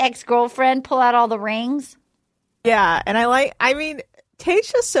his ex-girlfriend pull out all the rings? Yeah, and I mean,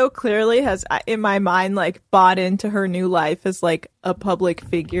 Tayshia so clearly has, in my mind, like, bought into her new life as, like, a public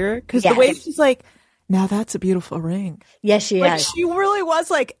figure. Because the way she's like, now that's a beautiful ring. Yes, she like, is. She really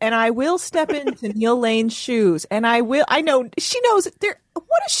was like, and I will step into Neil Lane's shoes. And I know, she knows,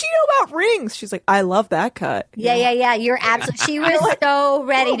 what does she know about rings? She's like, I love that cut. Yeah. You're absolutely, she was so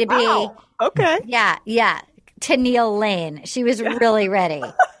ready to be. Okay. Yeah. To Neil Lane. She was really ready.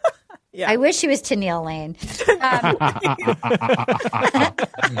 Yeah. I wish she was to Neil Lane.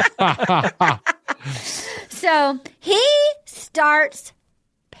 So he starts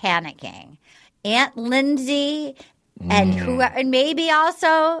panicking. Aunt Lindsay and maybe now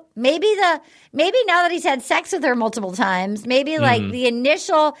that he's had sex with her multiple times, maybe like the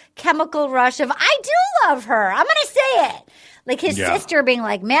initial chemical rush of I do love her. I'm gonna say it. Like his sister being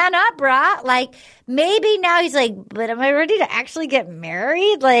like, man up, brah. Like maybe now he's like, but am I ready to actually get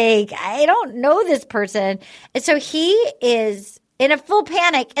married? Like I don't know this person. And so he is in a full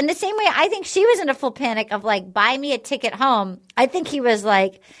panic. And the same way I think she was in a full panic of like, buy me a ticket home. I think he was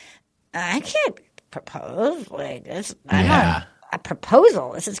like, I can't propose like this. I'm not a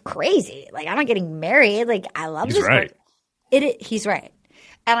proposal. This is crazy. Like I'm not getting married. Like I love this. Right. He's right.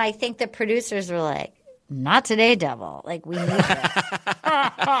 And I think the producers were like, not today, devil. Like, we need this.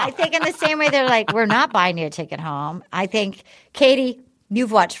 I think in the same way they're like, we're not buying you a ticket home. I think, Katie,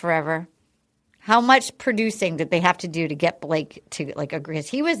 you've watched forever. How much producing did they have to do to get Blake to, like, agree? Because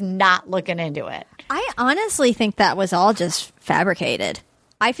he was not looking into it. I honestly think that was all just fabricated.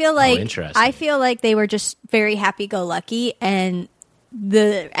 I feel like they were just very happy-go-lucky, and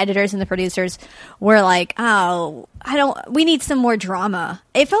the editors and the producers were like, oh, we need some more drama.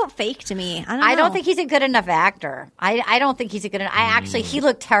 It felt fake to me. I don't think he's a good enough actor. I don't think he's a good enough. He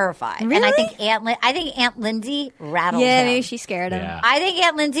looked terrified. Really? And I think Aunt Lindsay rattled him. Yeah, maybe she scared him. Yeah. I think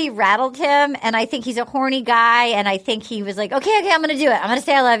Aunt Lindsay rattled him, and I think he's a horny guy, and I think he was like, okay, I'm going to do it. I'm going to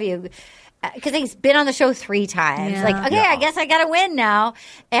say I love you. Because he's been on the show 3 times. Yeah. Like, okay, I guess I got to win now.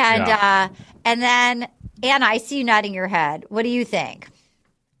 And then, Anna, I see you nodding your head. What do you think?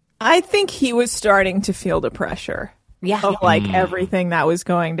 I think he was starting to feel the pressure of like everything that was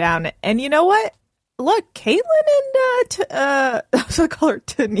going down. And you know what? Look, Caitlin and I was going to call her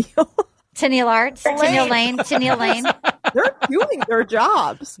Tennille. Tennille Arts, Tennille Lane. They're doing their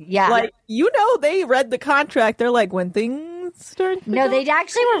jobs. Yeah. Like, they read the contract. They're like, when things start. They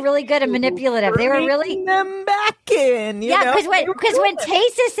actually were really good and manipulative. They were really them back in. Because when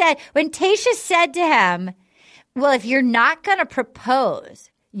Tayshia said to him, well, if you're not going to propose,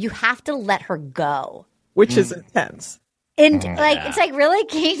 you have to let her go. Which is intense. And it's like, really?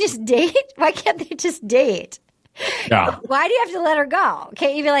 Can you just date? Why can't they just date? Yeah. Why do you have to let her go?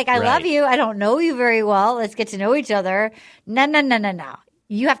 Can't you be like, I love you. I don't know you very well. Let's get to know each other. No.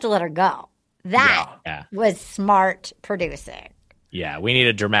 You have to let her go. That was smart producing. Yeah, we need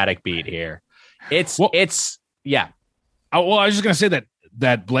a dramatic beat here. Well, I was just going to say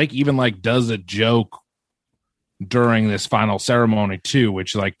that Blake even like does a joke during this final ceremony too,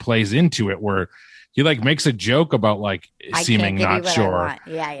 which like plays into it where he like makes a joke about like seeming not sure.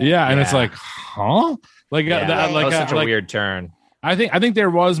 Yeah. And it's like, huh? Like that was such a weird turn. I think there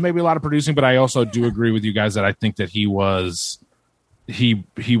was maybe a lot of producing, but I also do agree with you guys that I think that he was a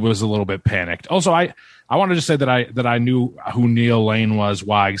little bit panicked. Also, I wanted to say that I knew who Neil Lane was.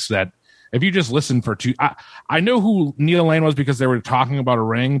 Why? So that if you just listen for I know who Neil Lane was because they were talking about a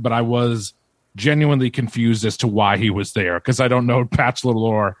ring, but I was genuinely confused as to why he was there because I don't know Bachelor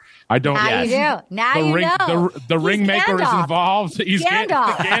lore. I don't. Now you do. Now you know. The ring maker is involved. He's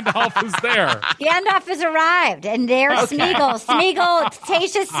Gandalf. Gandalf is there. Gandalf has arrived, and there's Smeagol,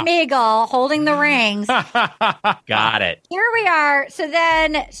 Tayshia Smeagol holding the rings. Got it. Here we are. So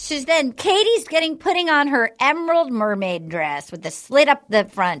then Katie's putting on her emerald mermaid dress with the slit up the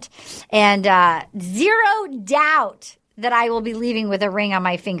front, and zero doubt that I will be leaving with a ring on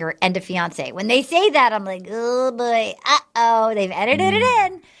my finger and a fiance. When they say that, I'm like, oh boy, they've edited it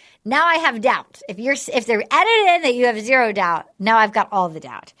in. Now I have doubt. If they're edited in that you have zero doubt, now I've got all the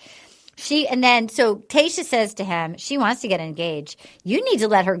doubt. So Tayshia says to him, she wants to get engaged. You need to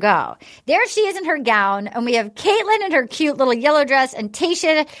let her go. There she is in her gown, and we have Caitlin in her cute little yellow dress, and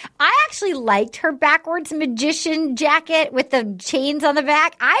Tayshia. I actually liked her backwards magician jacket with the chains on the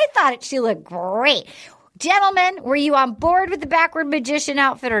back. I thought she looked great. Gentlemen, were you on board with the backward magician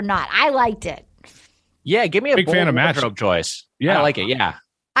outfit or not? I liked it. Yeah, give me a big bold fan of wardrobe choice. Yeah, I like it. Yeah,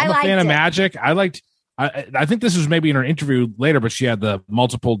 I'm a fan of magic. I liked I think this was maybe in her interview later, but she had the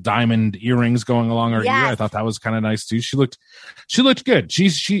multiple diamond earrings going along her ear. I thought that was kind of nice too. She looked good.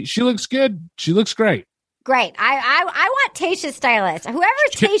 She looks good. She looks great. Great. I want Tayshia's stylist. Whoever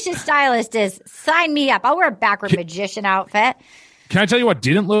Tayshia's stylist is, sign me up. I'll wear a backward magician outfit. Can I tell you what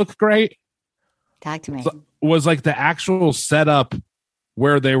didn't look great? Talk to me. Was like the actual setup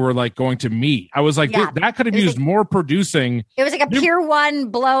where they were like going to meet. I was like, that could have used more producing. It was like a Pier 1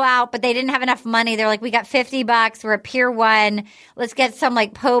 blowout, but they didn't have enough money. They're like, we got $50. We're at Pier 1. Let's get some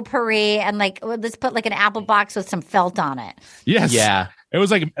like potpourri and like, let's put like an apple box with some felt on it. Yes. Yeah. It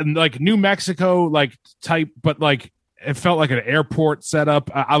was like New Mexico like type, but like it felt like an airport setup.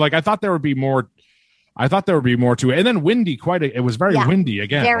 I thought there would be more. I thought there would be more to it. And then windy, it was very windy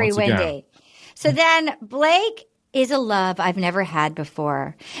again. Very windy. Again. So then Blake is a love I've never had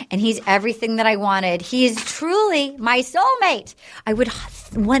before. And he's everything that I wanted. He is truly my soulmate. I would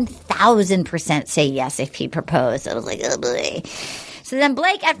 1000% say yes if he proposed. I was like, oh boy. So then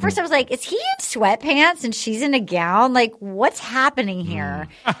Blake, at first I was like, is he in sweatpants and she's in a gown? Like, what's happening here?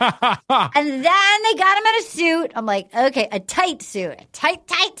 And then they got him in a suit. I'm like, okay, a tight suit, a tight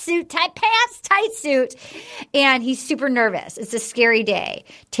suit, tight pants, tight suit. And he's super nervous. It's a scary day.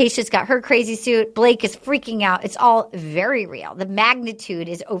 Tayshia's got her crazy suit. Blake is freaking out. It's all very real. The magnitude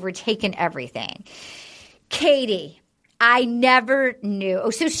is overtaken everything. Katie, I never knew.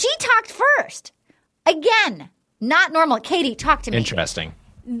 Oh, so she talked first. Again. Not normal. Katie, talk to me. Interesting.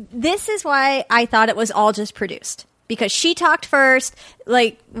 This is why I thought it was all just produced. Because she talked first,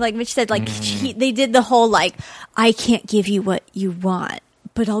 like Mitch said, they did the whole I can't give you what you want,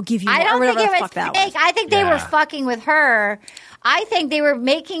 but I'll give you. I don't think it was fake. I think they were fucking with her. I think they were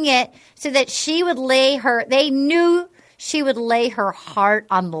making it so that she would they knew she would lay her heart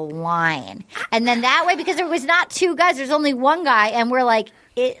on the line, and then that way, because there was not two guys, there's only one guy, and we're like.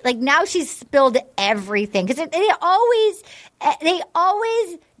 Now she's spilled everything because they always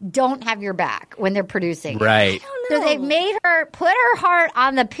don't have your back when they're producing. Right. So they made her put her heart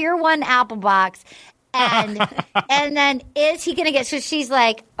on the Pier 1 apple box, and and then is he going to get? So she's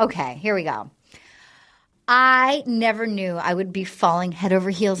like, okay, here we go. I never knew I would be falling head over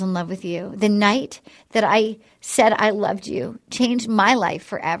heels in love with you. The night that I said I loved you changed my life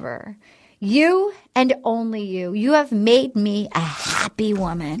forever. You and only you. You have made me a happy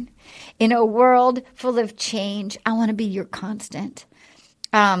woman. In a world full of change, I want to be your constant.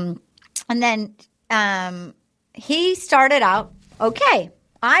 And then he started out, okay,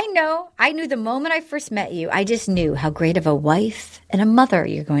 I knew the moment I first met you, I just knew how great of a wife and a mother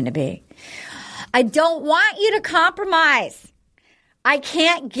you're going to be. I don't want you to compromise. I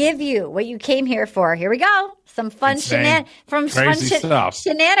can't give you what you came here for. Here we go. Some fun shenanigans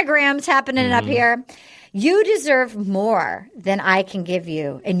happening up here. You deserve more than I can give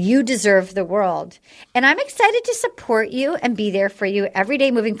you, and you deserve the world. And I'm excited to support you and be there for you every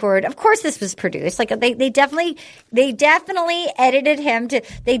day moving forward. Of course, this was produced. Like they definitely edited him to.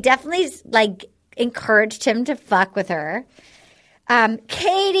 They definitely encouraged him to fuck with her.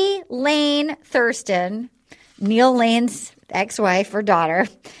 Katie Lane Thurston, Neil Lane's ex-wife or daughter.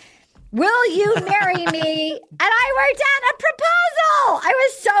 Will you marry me? And I worked out a proposal. I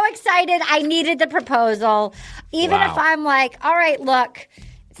was so excited. I needed the proposal. Even if I'm like, all right, look,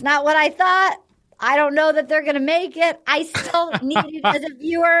 it's not what I thought. I don't know that they're going to make it. I still needed, as a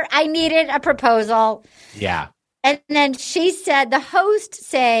viewer, I needed a proposal. Yeah. And then she said, the host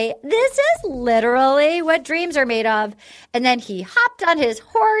say, this is literally what dreams are made of. And then he hopped on his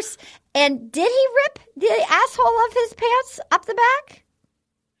horse. And did he rip the asshole of his pants up the back?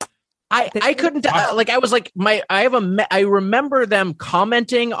 I couldn't I was like I remember them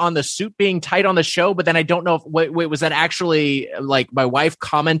commenting on the suit being tight on the show, but then I don't know if wait was that actually like my wife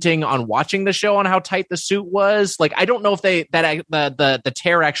commenting on watching the show on how tight the suit was? Like I don't know if the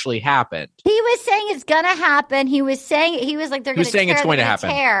tear actually happened. He was saying it's gonna happen. He was saying they're going to tear. It's going to happen.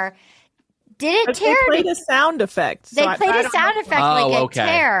 Tear. Did it tear? They played a sound effect. They played a sound effect like it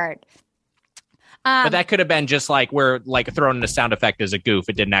teared. But that could have been just like we're like throwing in a sound effect as a goof.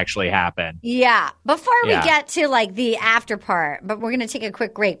 It didn't actually happen. Yeah. Before we get to like the after part, but we're going to take a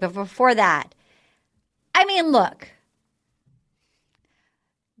quick break. But before that, I mean, look.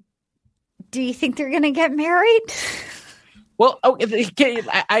 Do you think they're going to get married? Well,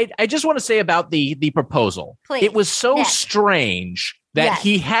 I just want to say about the proposal. Please. It was so strange that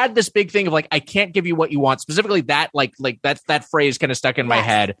he had this big thing of like, I can't give you what you want. Specifically that, like that phrase kind of stuck in my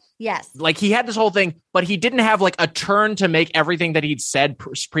head. Yes. Like he had this whole thing, but he didn't have like a turn to make everything that he'd said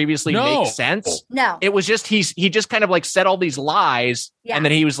previously make sense. No. It was just, he just kind of like said all these lies and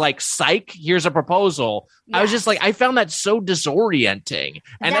then he was like, psych, here's a proposal. I was just like, I found that so disorienting.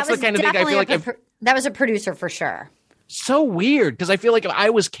 And that's the kind of thing I feel like That was a producer for sure. So weird, because I feel like if I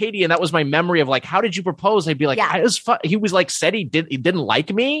was Katie and that was my memory of like, how did you propose? I'd be like, Yeah. he was like, said he didn't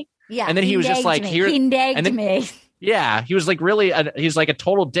like me. Yeah. And then he was just like, he nagged me. Yeah, he was like he's like a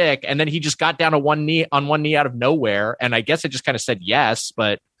total dick. And then he just got down on one knee out of nowhere. And I guess I just kind of said yes,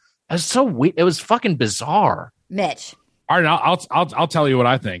 but it was so weird. It was fucking bizarre. Mitch, All right, I'll tell you what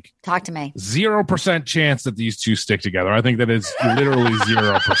I think. talk to me. 0% chance that these two stick together. I think that is literally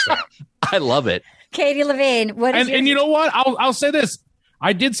 0%. I love it. Katie Levine, what is And you know what? I'll say this.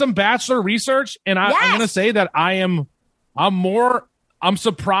 I did some Bachelor research, and I'm going to say that I'm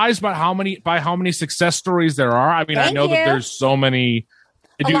surprised by how many success stories there are. I mean, I know that there's so many,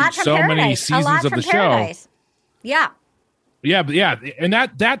 many seasons of the show. Yeah. Yeah, but yeah, and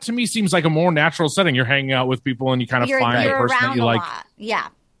that to me seems like a more natural setting. You're hanging out with people, and you kind of find the person that you like. Yeah.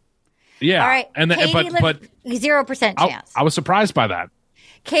 Yeah. All right. And but 0% chance. I was surprised by that.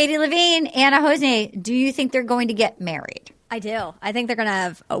 Katie Levine, Anna Jose, do you think they're going to get married? I do. I think they're going to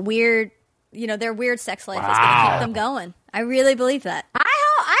have a weird, their weird sex life is going to keep them going. I really believe that.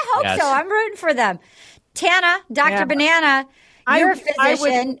 I hope so. I'm rooting for them. Tana, Dr. Banana, you're a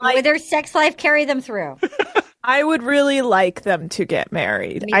physician. Would their sex life carry them through? I would really like them to get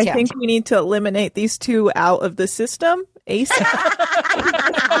married. Me I too. think we need to eliminate these two out of the system ASAP. You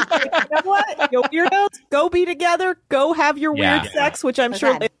know what? You weirdos, go be together. Go have your weird sex, which I'm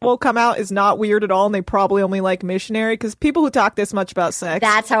sure will come out is not weird at all, and they probably only like missionary, because people who talk this much about sex.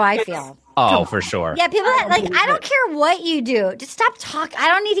 That's how I feel. Oh, for sure. Yeah, people that I don't care what you do. Just stop talking. I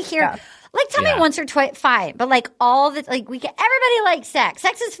don't need to hear. Like, tell me once or twice, fine. But like all the everybody likes sex.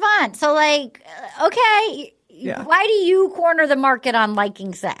 Sex is fun. So like, okay. Yeah. Why do you corner the market on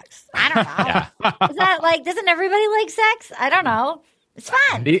liking sex? I don't know. Is that doesn't everybody like sex? I don't know. It's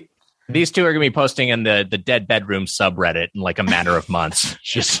fun. These two are going to be posting in the dead bedroom subreddit in like a matter of months.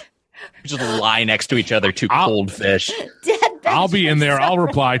 Just lie next to each other, two cold fish. I'll be in there. I'll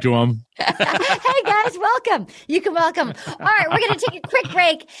reply to them. Hey guys, welcome. You can welcome. All right, we're going to take a quick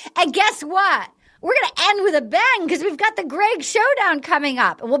break. And guess what? We're going to end with a bang because we've got the Greg Showdown coming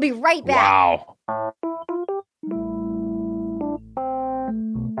up. And we'll be right back. Wow. Ooh,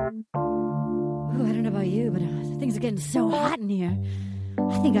 I don't know about you, but things are getting so hot in here.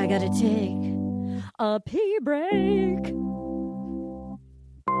 I think I gotta take a pee break.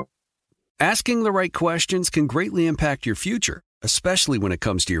 Asking the right questions can greatly impact your future, especially when it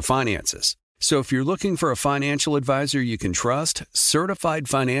comes to your finances. So if you're looking for a financial advisor you can trust, certified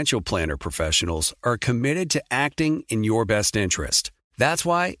financial planner professionals are committed to acting in your best interest. That's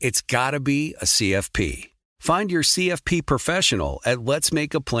why it's gotta be a CFP. Find your CFP professional at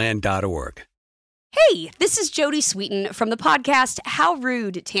letsmakeaplan.org. Hey, this is Jodie Sweetin from the podcast How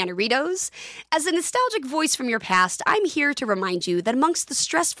Rude, Tanneritos. As a nostalgic voice from your past, I'm here to remind you that amongst the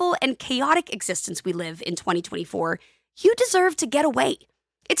stressful and chaotic existence we live in 2024, you deserve to get away.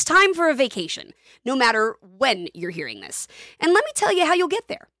 It's time for a vacation, no matter when you're hearing this. And let me tell you how you'll get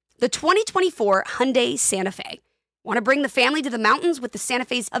there. The 2024 Hyundai Santa Fe. Want to bring the family to the mountains with the Santa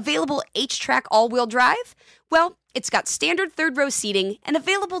Fe's available H-Track all-wheel drive? Well, it's got standard third-row seating and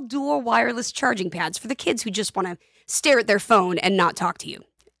available dual wireless charging pads for the kids who just want to stare at their phone and not talk to you.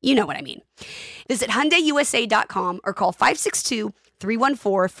 You know what I mean. Visit HyundaiUSA.com or call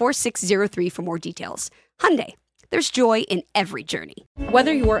 562-314-4603 for more details. Hyundai. There's joy in every journey.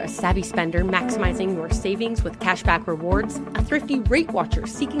 Whether you're a savvy spender maximizing your savings with cashback rewards, a thrifty rate watcher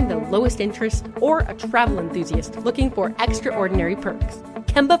seeking the lowest interest, or a travel enthusiast looking for extraordinary perks,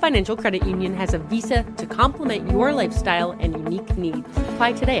 Kemba Financial Credit Union has a visa to complement your lifestyle and unique needs.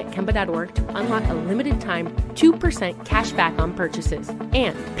 Apply today at Kemba.org to unlock a limited time 2% cash back on purchases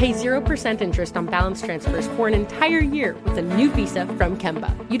and pay 0% interest on balance transfers for an entire year with a new visa from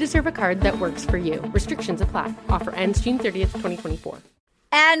Kemba. You deserve a card that works for you. Restrictions apply. Offer ends June 30th, 2024.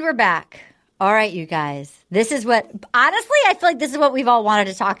 And we're back. All right, you guys. This is what, honestly, I feel like this is what we've all wanted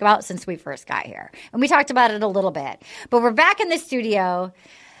to talk about since we first got here. And we talked about it a little bit. But we're back in the studio.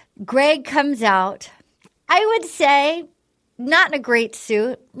 Greg comes out, I would say, not in a great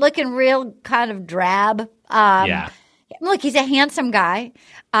suit, looking real kind of drab. Look, he's a handsome guy.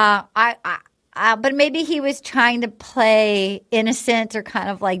 But maybe he was trying to play innocent or kind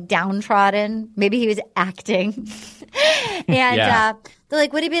of like downtrodden. Maybe he was acting. And they're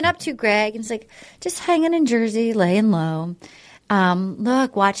like, what have you been up to, Greg? And it's like, just hanging in Jersey, laying low.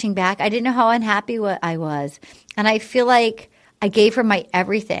 Look, watching back, I didn't know how unhappy I was. And I feel like I gave her my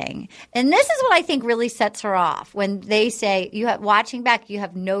everything. And this is what I think really sets her off. When they say, watching back, you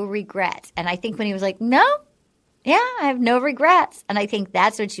have no regrets. And I think when he was like, no. Yeah, I have no regrets. And I think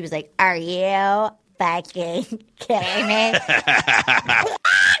that's when she was like, are you fucking kidding me?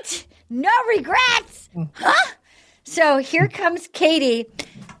 What? No regrets. Huh? So here comes Katie.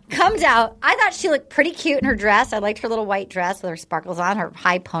 Comes out. I thought she looked pretty cute in her dress. I liked her little white dress with her sparkles on, her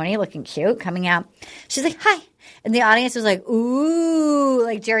high pony looking cute coming out. She's like, hi. And the audience was like, ooh,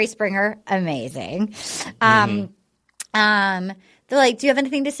 like Jerry Springer. Amazing. They're like, do you have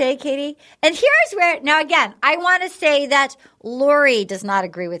anything to say, Katie? And here's where, now again, I want to say that Lori does not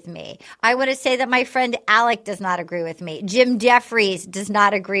agree with me. I want to say that my friend Alec does not agree with me. Jim Jeffries does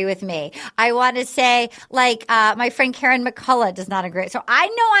not agree with me. I want to say, like, my friend Karen McCullough does not agree. So I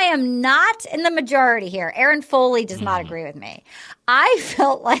know I am not in the majority here. Aaron Foley does not agree with me. I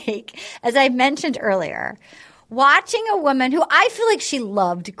felt like, as I mentioned earlier, watching a woman who I feel like she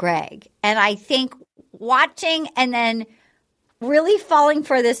loved Greg. And I think watching and then really falling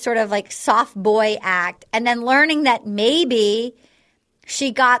for this sort of like soft boy act and then learning that maybe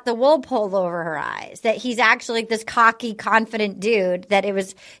she got the wool pulled over her eyes, that he's actually like this cocky, confident dude,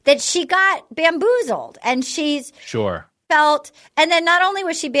 that she got bamboozled and she's felt, and then not only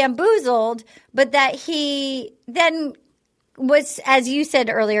was she bamboozled, but that he then was, as you said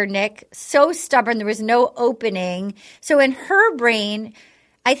earlier, Nick, so stubborn, there was no opening. So in her brain,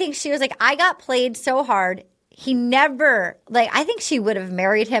 I think she was like, I got played so hard. He never, like, I think she would have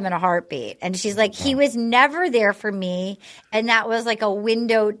married him in a heartbeat. And she's like, he was never there for me. And that was like a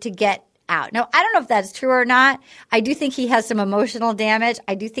window to get out. Now, I don't know if that's true or not. I do think he has some emotional damage.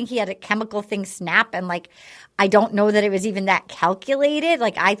 I do think he had a chemical thing snap. And like, I don't know that it was even that calculated.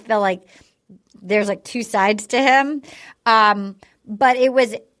 Like, I feel like there's like two sides to him. But it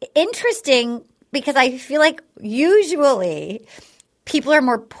was interesting because I feel like usually people are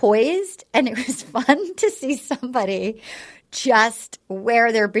more poised, and it was fun to see somebody just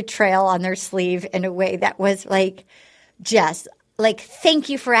wear their betrayal on their sleeve in a way that was like, just like, thank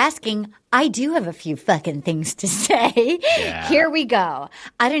you for asking. I do have a few fucking things to say. Yeah. Here we go.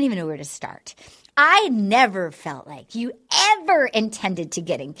 I don't even know where to start. I never felt like you ever intended to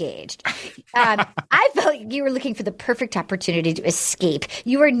get engaged. I felt like you were looking for the perfect opportunity to escape.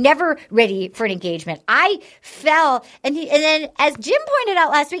 You were never ready for an engagement. I fell, and then as Jim pointed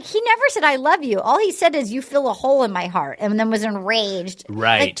out last week, he never said, I love you. All he said is, you fill a hole in my heart, and then was enraged.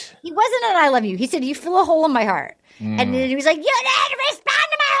 Right. Like, he wasn't an I love you. He said, you fill a hole in my heart. And then he was like, you didn't respond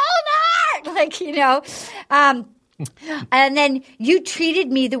to my whole heart. Like, you know, and then you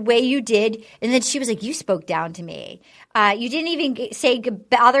treated me the way you did. And then she was like, you spoke down to me. You didn't even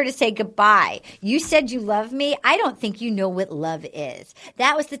bother to say goodbye. You said you love me. I don't think you know what love is.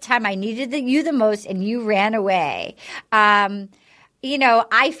 That was the time I needed you the most, and you ran away. You know,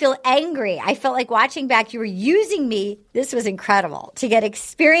 I feel angry. I felt like watching back, you were using me. This was incredible, to get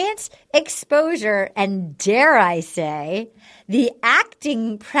experience, exposure, and dare I say, the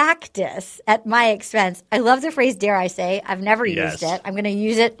acting practice at my expense. I love the phrase, dare I say. I've never used it. I'm going to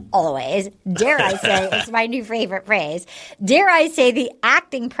use it always. Dare I say. It's my new favorite phrase. Dare I say the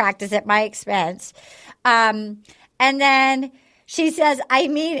acting practice at my expense. And then she says, I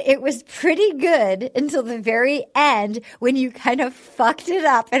mean, it was pretty good until the very end when you kind of fucked it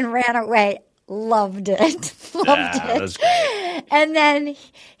up and ran away. Loved it. Loved it. That's great. And then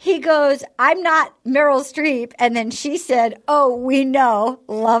he goes, I'm not Meryl Streep. And then she said, oh, we know.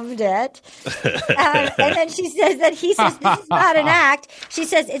 Loved it. And then she says that he says, this is not an act. She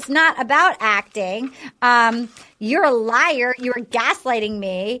says, it's not about acting. You're a liar. You were gaslighting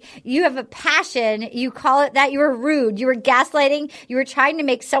me. You have a passion. You call it that. You were rude. You were gaslighting. You were trying to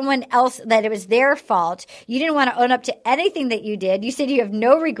make someone else that it was their fault. You didn't want to own up to anything that you did. You said you have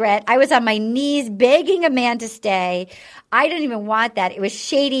no regret. I was on my knees begging a man to stay. I didn't even want that. It was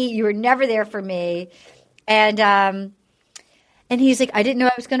shady. You were never there for me. And he's like, I didn't know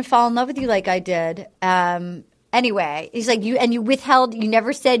I was going to fall in love with you like I did. Anyway, he's like, you withheld, you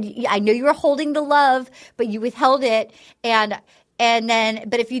never said, I know you were holding the love, but you withheld it. And then,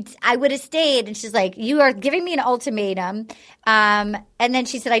 but I would have stayed. And she's like, you are giving me an ultimatum. And then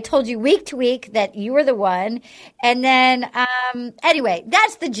she said, I told you week to week that you were the one. And then, anyway,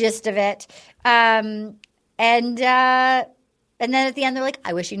 that's the gist of it. And then at the end, they're like,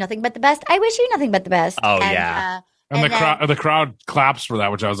 I wish you nothing but the best. I wish you nothing but the best. Oh, yeah. And the crowd claps for that,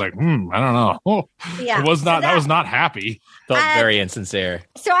 which I was like, I don't know. Yeah. It was not. That was not happy. Felt very insincere.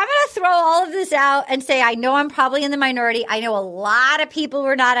 So I'm going to throw all of this out and say I know I'm probably in the minority. I know a lot of people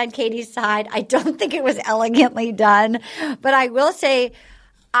were not on Katie's side. I don't think it was elegantly done, but I will say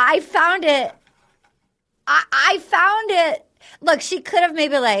I found it. I found it. Look, she could have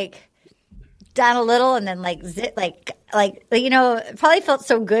maybe like done a little and then like you know, it probably felt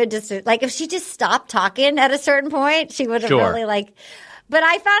so good just to, like, if she just stopped talking at a certain point, she would have really like, But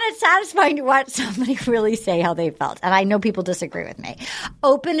I found it satisfying to watch somebody really say how they felt. And I know people disagree with me.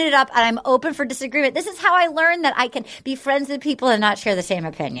 Open it up, and I'm open for disagreement. This is how I learned that I can be friends with people and not share the same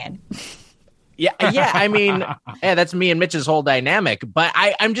opinion. Yeah. I mean, that's me and Mitch's whole dynamic. But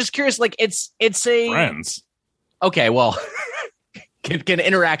I'm just curious. Like, it's a friends. Okay, well, can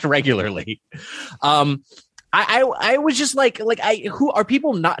interact regularly. I was just like, who are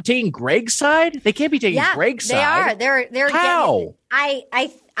people not taking Greg's side? They can't be taking Greg's side. They are. They're how?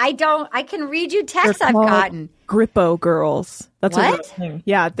 I can read you texts I've gotten. Grippo girls. That's what? What thing.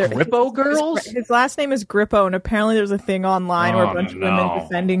 Yeah, they're Grippo girls. His last name is Grippo, and apparently there's a thing online where a bunch of women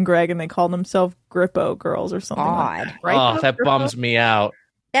defending Greg, and they call themselves Grippo girls or something. Like that. Right? Oh, that bums me out.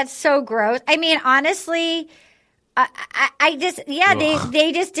 That's so gross. I mean, honestly, I just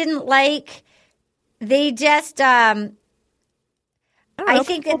they just didn't like. They just I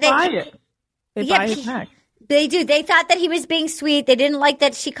think that buy it. They buy his hack. They do. They thought that he was being sweet. They didn't like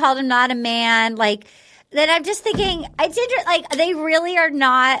that she called him not a man. Like, then I'm just thinking, they really are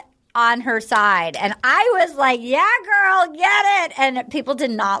not on her side. And I was like, yeah, girl, get it. And people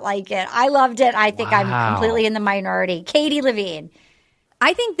did not like it. I loved it. I think I'm completely in the minority. Katie Levine.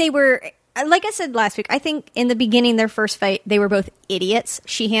 I think they were, like I said last week, I think in the beginning, their first fight, they were both idiots.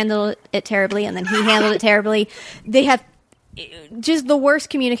 She handled it terribly, and then he handled it terribly. They have just the worst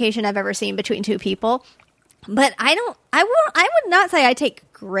communication I've ever seen between two people. But I would not say I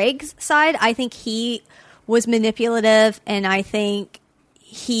take Greg's side. I think he was manipulative, and I think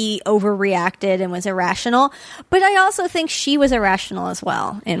he overreacted and was irrational. But I also think she was irrational as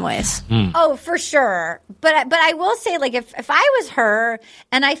well in ways. Oh, for sure. But I will say, like, if I was her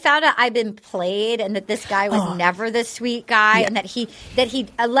and I found out I'd been played and that this guy was never the sweet guy and that he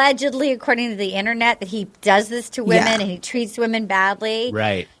allegedly, according to the internet, that he does this to women and he treats women badly.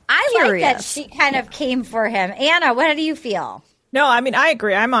 Right. I like that she kind of came for him. Anna, what do you feel? No, I mean, I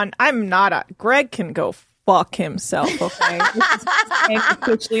agree. Greg can go fuck himself, okay?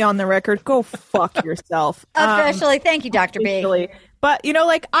 Officially on the record, go fuck yourself. Officially. Thank you, Dr. B. But,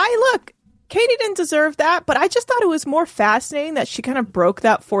 Katie didn't deserve that, but I just thought it was more fascinating that she kind of broke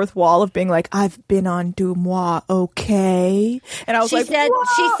that fourth wall of being like, I've been on Deuxmoi, okay? And I was she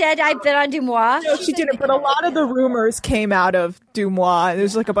said, I've been on Deuxmoi? No, she didn't, but a lot of the rumors came out of Deuxmoi.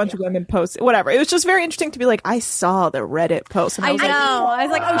 There's like a bunch of women posts, whatever. It was just very interesting to be like, I saw the Reddit post. And I was like,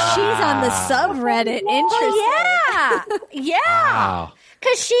 oh, she's on the subreddit. Interesting. Yeah. Wow.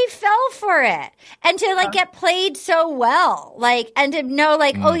 Because she fell for it. And to, get played so well. And to know,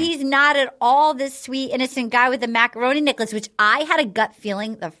 oh, he's not at all this sweet, innocent guy with the macaroni necklace, which I had a gut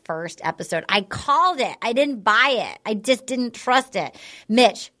feeling the first episode. I called it. I didn't buy it. I just didn't trust it.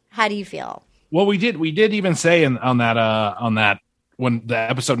 Mitch, how do you feel? Well, we did even say on that when the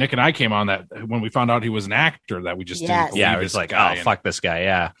episode Nick and I came on, that when we found out he was an actor, that we just didn't believe it was like, oh, fuck this guy,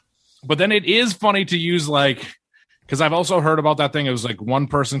 yeah. But then it is funny to use because I've also heard about that thing. It was one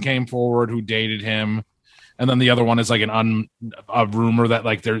person came forward who dated him, and then the other one is a rumor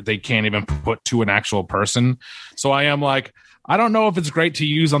that they can't even put to an actual person. So I am I don't know if it's great to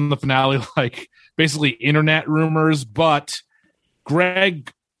use on the finale basically internet rumors, but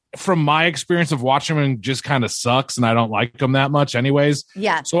Greg, from my experience of watching him, just kind of sucks, and I don't like him that much anyways.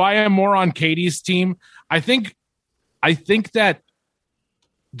 Yeah. So I am more on Katie's team. I think that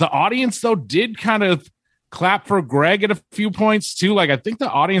the audience though did kind of clap for Greg at a few points too. I think the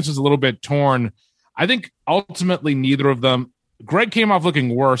audience was a little bit torn. I think ultimately neither of them. Greg came off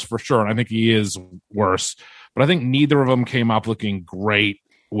looking worse for sure, and I think he is worse. But I think neither of them came off looking great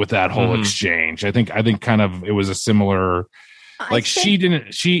with that whole exchange. I think kind of it was a similar.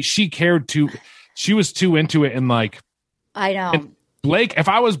 She cared too. She was too into it, and I know. And Blake, if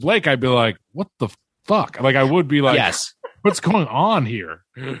I was Blake, I'd be like, what the fuck? I would be like, yes. What's going on here?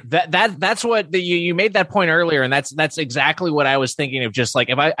 That's what you made that point earlier, and that's exactly what I was thinking of. Just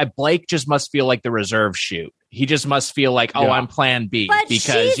if Blake just must feel like the reserve shoot. He just must feel like, I'm plan B,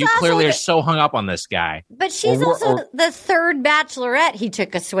 because you clearly are so hung up on this guy. But she's also the third bachelorette he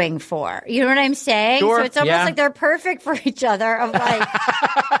took a swing for. You know what I'm saying? Sure, so it's almost like they're perfect for each other. Of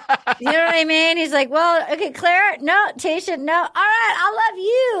you know what I mean? He's like, well, okay, Claire, no, Tayshia, no. All right, I love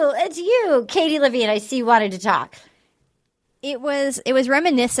you. It's you. Katie Levine, I see you wanted to talk. It was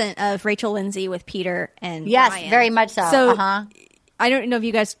reminiscent of Rachel Lindsay with Peter and Brian. Very much so. So I don't know if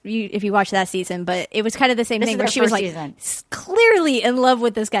you guys if you watched that season, but it was kind of the same thing where she was clearly in love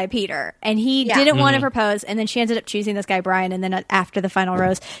with this guy Peter, and he didn't want to propose, and then she ended up choosing this guy Brian, and then after the final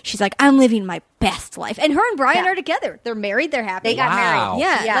rose, she's like, I'm living my best life, and her and Brian are together. They're married. They're happy. They got married.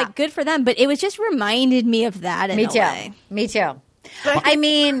 Yeah, good for them. But it was just reminded me of that. Me too. Me too.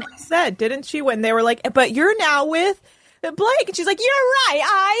 Didn't she, when they were like, but you're now with Blake, and she's like, "You're right,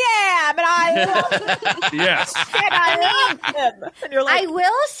 I am," and I yes, and I love him. And you're like, I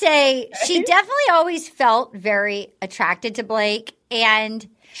will say she definitely always felt very attracted to Blake, and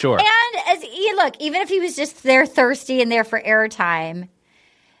sure. And as look, even if he was just there thirsty and there for airtime,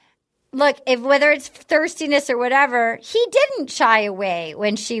 look, whether it's thirstiness or whatever, he didn't shy away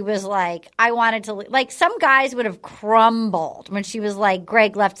when she was like, "I wanted to." Like some guys would have crumbled when she was like,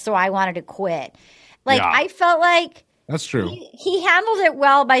 "Greg left, so I wanted to quit." Like I felt like. That's true. He handled it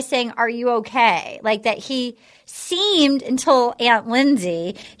well by saying, "Are you okay?" Like that he seemed, until Aunt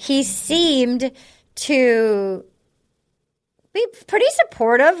Lindsay, he seemed to be pretty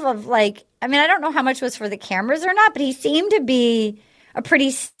supportive of like, I mean, I don't know how much was for the cameras or not, but he seemed to be a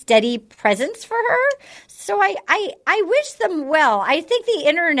pretty steady presence for her. So I wish them well. I think the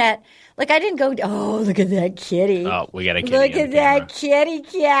internet, like I didn't go, "Oh, look at that kitty." Oh, we got a kitty. Look at that kitty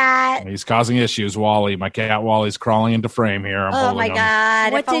cat. He's causing issues, Wally. My cat Wally's crawling into frame here. Oh my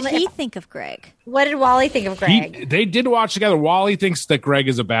God. What did he think of Greg? What did Wally think of Greg? They did watch together. Wally thinks that Greg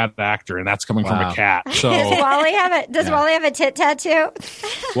is a bad actor, and that's coming from a cat. So Does Wally have a tit tattoo?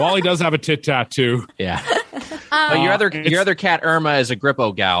 Wally does have a tit tattoo. Yeah. But your other cat Irma is a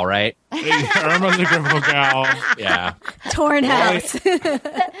Grippo gal, right? Irma's a Grippo gal. Yeah. Torn house.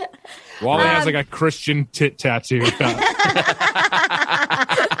 Wally has like a Christian tit tattoo.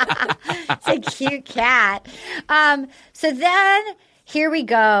 It's a cute cat. So then here we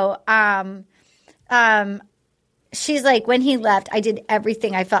go. She's like, when he left, I did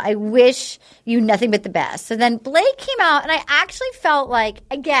everything. I wish you nothing but the best. So then Blake came out, and I actually felt like,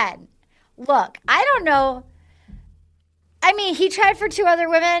 again, look, I don't know. I mean, he tried for 2 other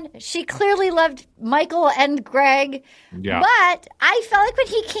women. She clearly loved Michael and Greg. Yeah. But I felt like when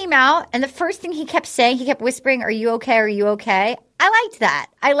he came out, and the first thing he kept saying, he kept whispering, "Are you okay? Are you okay?" I liked that.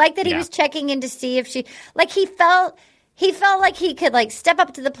 I liked that he was checking in to see if she, like, he felt like he could, like, step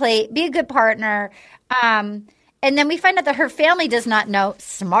up to the plate, be a good partner. And then we find out that her family does not know.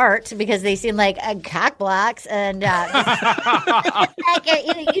 Smart, because they seem like cock blocks. And, like,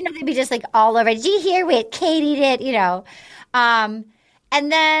 they'd be just like all over. "Did you hear what Katie did?" And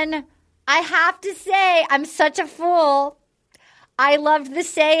then I have to say, I'm such a fool. I loved the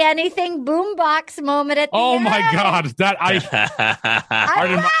 "say anything" boombox moment at the end. Oh my God. I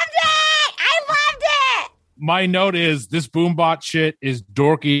loved it. My note is this boombot shit is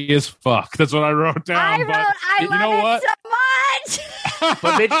dorky as fuck. That's what I wrote down. I love it so much.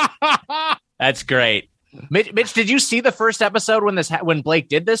 But Mitch, that's great. Mitch, did you see the first episode when Blake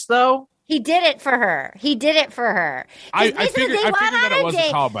did this though? He did it for her. I figured that it was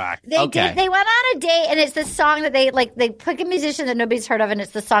a callback. They went on a date, and it's the song that they pick a musician that nobody's heard of, and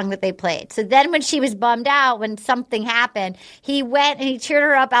it's the song that they played. So then when she was bummed out when something happened, he went and he cheered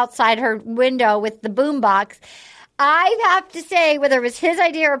her up outside her window with the boombox. I have to say, whether it was his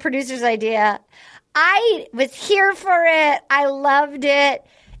idea or a producer's idea, I was here for it. I loved it.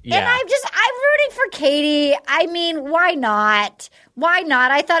 Yeah. And I'm rooting for Katie. I mean, why not? Why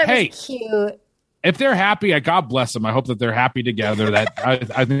not? I thought it was cute. If they're happy, God bless them. I hope that they're happy together. That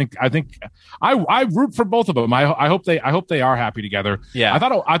I think I root for both of them. I hope they are happy together. Yeah.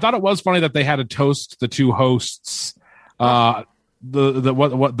 I thought it was funny that they had to toast the 2 hosts. The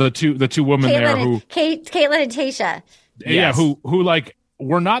two women Caitlin and Tasha. Yeah, who like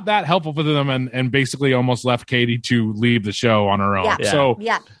were not that helpful for them and basically almost left Katie to leave the show on her own. Yeah. So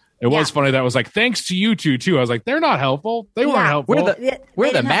it was funny. That was like, thanks to you two too. I was like, they're not helpful. They weren't helpful.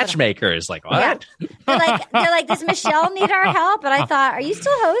 We're the matchmakers. Like, what? Yeah. They're like, does Michelle need our help? And I thought, are you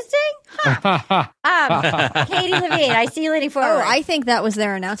still hosting? Huh. Katie Levine, I see you leaning forward. Oh, I think that was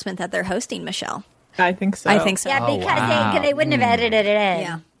their announcement that they're hosting Michelle. I think so. Yeah, because they wouldn't have edited it in.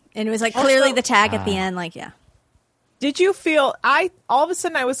 Yeah. And it was like clearly the tag at the end, like, yeah. Did you feel all of a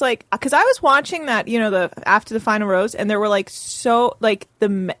sudden I was like, because I was watching that, after the final rose, and there were like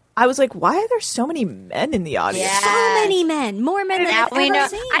I was like, why are there so many men in the audience? Yeah. So many men, more men than I've ever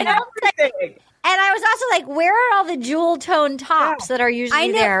seen. I know. And I was also like, where are all the jewel tone tops that are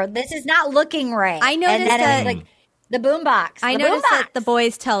usually there? This is not looking right. I noticed that. Like the boombox. I noticed that the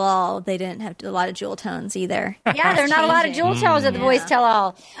Boys Tell All, they didn't have a lot of jewel tones either. Yeah, there are not a lot of jewel tones at the Boys Tell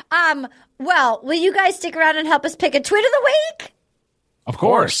All. Well, will you guys stick around and help us pick a tweet of the week? Of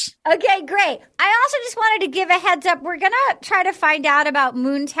course. Okay, great. I also just wanted to give a heads up. We're going to try to find out about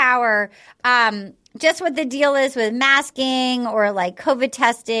Moon Tower, just what the deal is with masking or like COVID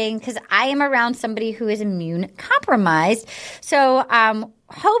testing, because I am around somebody who is immune compromised. So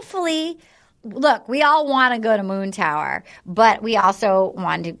hopefully, look, we all want to go to Moon Tower, but we also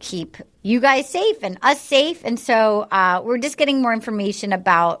want to keep you guys safe and us safe. And so we're just getting more information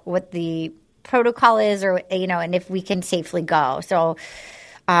about what the protocol is, or and if we can safely go. So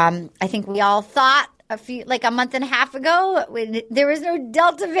I think we all thought like a month and a half ago there was no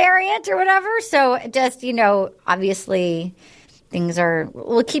Delta variant or whatever. So just obviously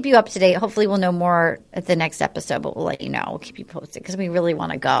we'll keep you up to date. Hopefully we'll know more at the next episode, but we'll let you know. We'll keep you posted because we really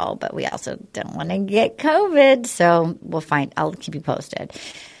want to go, but we also don't want to get COVID. So I'll keep you posted.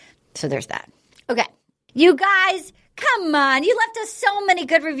 So there's that. Okay. You guys, come on. You left us so many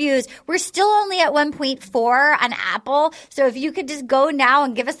good reviews. We're still only at 1.4 on Apple. So if you could just go now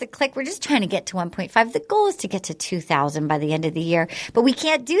and give us a click. We're just trying to get to 1.5. The goal is to get to 2,000 by the end of the year. But we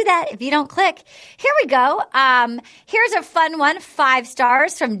can't do that if you don't click. Here we go. Here's a fun one. 5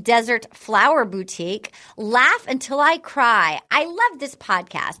 stars from Desert Flower Boutique. Laugh until I cry. I love this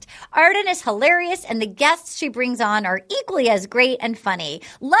podcast. Arden is hilarious and the guests she brings on are equally as great and funny.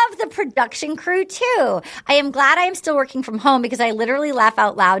 Love the production crew too. I am glad I am still working from home because I literally laugh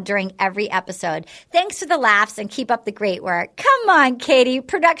out loud during every episode. Thanks for the laughs and keep up the great work. Come on, Katie,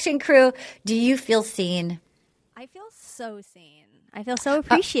 production crew. Do you feel seen? I feel so seen. I feel so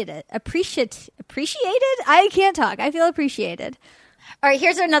appreciated. Appreciated? I can't talk. I feel appreciated. All right,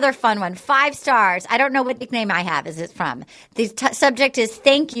 here's another fun one. 5 stars. I don't know what nickname I have. Is it from? The subject is,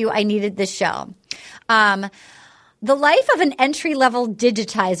 thank you, I needed this show. The life of an entry-level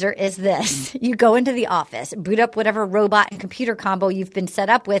digitizer is this. You go into the office, boot up whatever robot and computer combo you've been set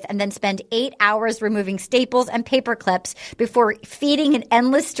up with, and then spend 8 hours removing staples and paper clips before feeding an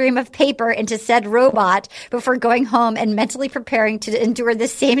endless stream of paper into said robot before going home and mentally preparing to endure the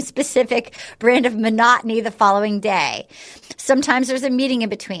same specific brand of monotony the following day. Sometimes there's a meeting in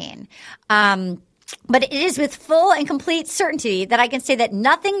between. But it is with full and complete certainty that I can say that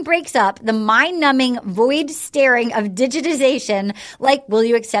nothing breaks up the mind-numbing void staring of digitization like, will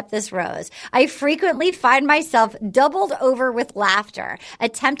you accept this rose? I frequently find myself doubled over with laughter,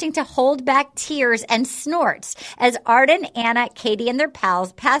 attempting to hold back tears and snorts as Arden, Anna, Katie, and their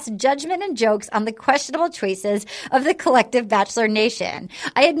pals pass judgment and jokes on the questionable choices of the collective Bachelor Nation.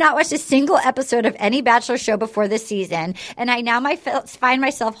 I had not watched a single episode of any Bachelor show before this season, and I now find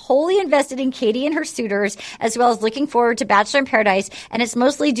myself wholly invested in Katie and her suitors, as well as looking forward to Bachelor in Paradise, and it's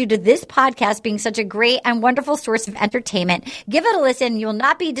mostly due to this podcast being such a great and wonderful source of entertainment. Give it a listen. You will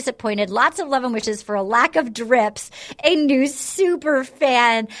not be disappointed. Lots of love and wishes for a lack of drips. A new super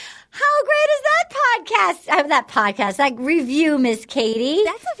fan. How great is that review, Miss Katie?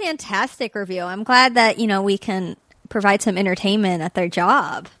 That's a fantastic review. I'm glad that, we can provide some entertainment at their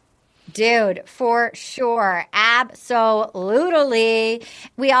job. Dude, for sure. Absolutely.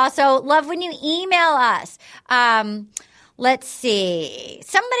 We also love when you email us. Let's see.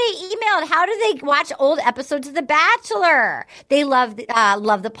 Somebody emailed, how do they watch old episodes of The Bachelor? They love the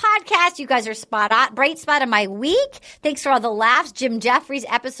podcast. You guys are bright spot of my week. Thanks for all the laughs. Jim Jeffries'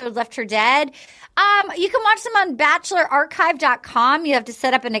 episode left her dead. You can watch them on bachelorarchive.com. You have to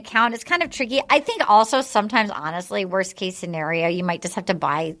set up an account. It's kind of tricky. I think also sometimes, honestly, worst case scenario, you might just have to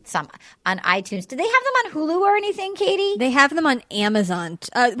buy some on iTunes. Do they have them on Hulu or anything, Katie? They have them on Amazon.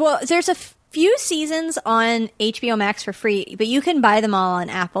 Well, there's a few seasons on HBO Max for free, but you can buy them all on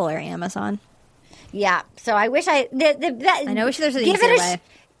Apple or Amazon. Yeah. So I wish I know there's an easier way.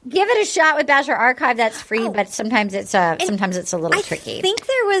 Give it a shot with Bachelor Archive. That's free, but sometimes it's a little tricky. I think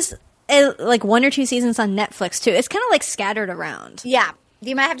there was like 1 or 2 seasons on Netflix too. It's kind of like scattered around. Yeah.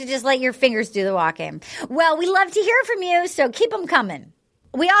 You might have to just let your fingers do the walking. Well, we love to hear from you, so keep them coming.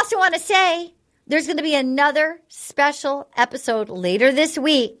 We also want to say there's going to be another special episode later this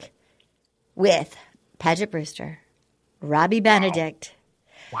week with Paget Brewster, Robbie Benedict,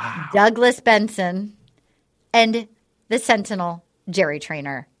 Douglas Benson, and the Sentinel, Jerry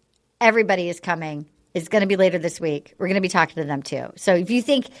Trainer. Everybody is coming. It's going to be later this week. We're going to be talking to them too. So if you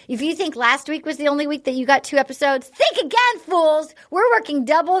think last week was the only week that you got 2 episodes, think again, fools. We're working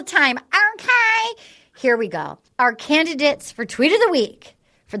double time. Okay. Here we go. Our candidates for Tweet of the Week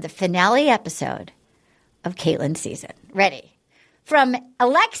for the finale episode of Caitlin's season. Ready? From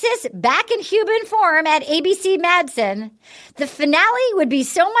Alexis back in human form at ABC Madsen, the finale would be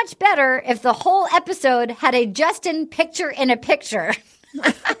so much better if the whole episode had a Justin picture in a picture.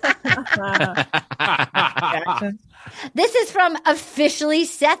 This is from officially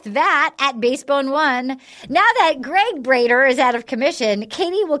Seth Vatt at Basebone One. Now that Greg Brader is out of commission,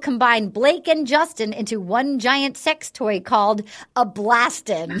 Katie will combine Blake and Justin into one giant sex toy called a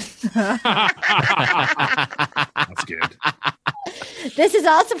Blastin'. That's good. This is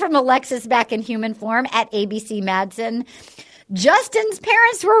also from Alexis back in human form at ABC Madsen. Justin's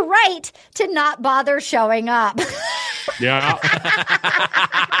parents were right to not bother showing up. Yeah.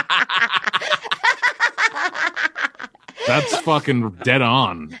 That's fucking dead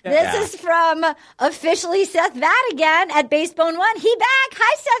on. This is from officially Seth Vatt again at Basebone 1. He back.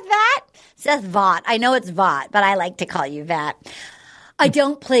 Hi, Seth Vatt. Seth Vaught. I know it's Vaught, but I like to call you Vatt. I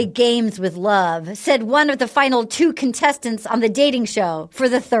don't play games with love, said one of the final 2 contestants on the dating show for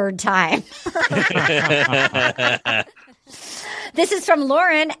the 3rd time. This is from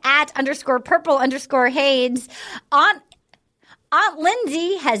Lauren at _purple_Haynes. Aunt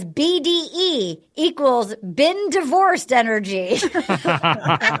Lindsay has BDE equals been divorced energy.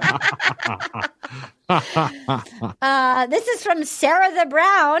 This is from Sarah the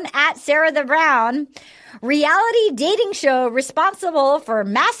Brown at Sarah the Brown. Reality dating show responsible for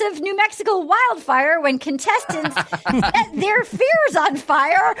massive New Mexico wildfire when contestants set their fears on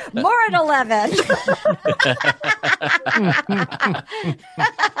fire. More at 11.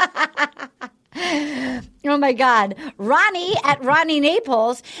 Oh my God. Ronnie at Ronnie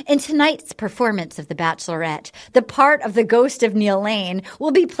Naples. In tonight's performance of The Bachelorette, the part of the ghost of Neil Lane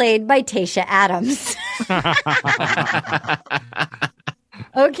will be played by Tayshia Adams.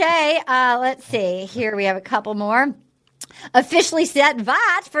 Okay, let's see. Here we have a couple more. Officially set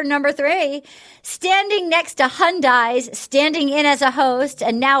Vatt for number 3. Standing next to Hyundai's, standing in as a host,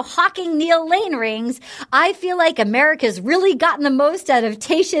 and now hawking Neil Lane rings. I feel like America's really gotten the most out of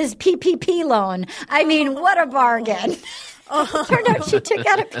Tayshia's PPP loan. I mean, what a bargain. Turned out she took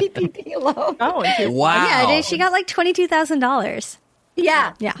out a PPP loan. Wow. Yeah, she got like $22,000.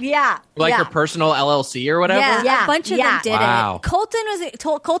 Yeah. Like her personal LLC or whatever? Yeah, a bunch of them did Wow. it.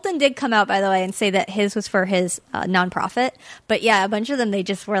 Colton did come out, by the way, and say that his was for his nonprofit. But yeah, a bunch of them, they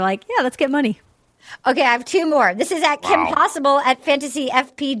just were like, yeah, let's get money. Okay, I have 2 more. This is at Kim Possible at Fantasy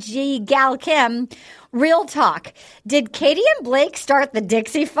FPG Gal Kim. Real talk. Did Katie and Blake start the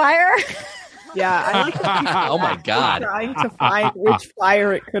Dixie Fire? Yeah, I like that people Oh my God. trying to find which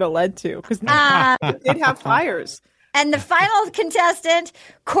fire it could have led to, because it did have fires. And the final contestant,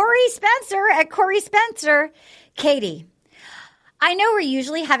 Corey Spencer at Corey Spencer. Katie, I know we're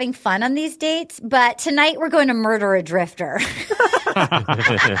usually having fun on these dates, but tonight we're going to murder a drifter. All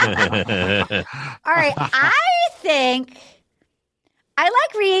right, I think I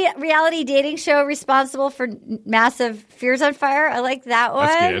like reality dating show responsible for massive fears on fire. I like that one.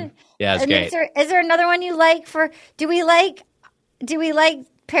 That's good. Yeah, it's And great. is there another one you like for? Do we like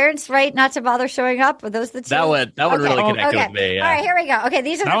parents right not to bother showing up? Are those the 2? That one really connected with me. Yeah. All right, here we go. Okay,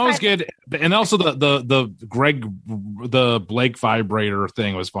 these are That the was 5 good, and also the Blake vibrator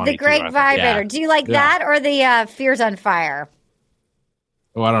thing was funny. The Greg too, vibrator. Yeah. Do you like that or the Fears on Fire?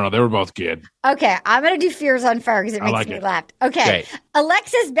 Oh, I don't know. They were both good. Okay, I'm going to do Fears on Fire because it I makes like me it. laugh. Okay, Great.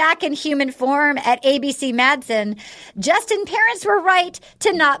 Alexa's back in human form at ABC Madsen. Justin parents were right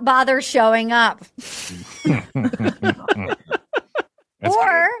to not bother showing up.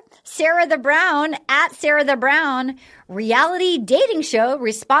 Or Sarah the Brown at Sarah the Brown, reality dating show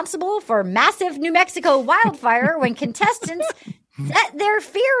responsible for massive New Mexico wildfire when contestants set their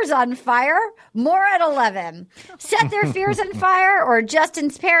fears on fire. More at 11. Set their fears on fire or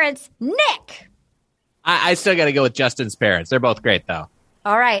Justin's parents, Nick. I still got to go with Justin's parents. They're both great, though.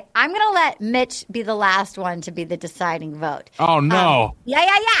 All right. I'm going to let Mitch be the last one to be the deciding vote. Oh, no. Yeah.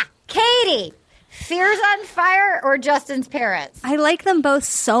 Katie, fears on fire or Justin's parents? I like them both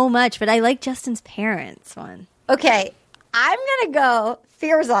so much, but I like Justin's parents one. Okay. I'm going to go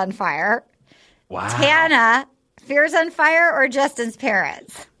fears on fire. Wow. Tana, fears on fire or Justin's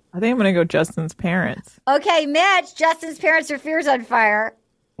parents? I think I'm going to go Justin's parents. Okay, Mitch, Justin's parents or fears on fire?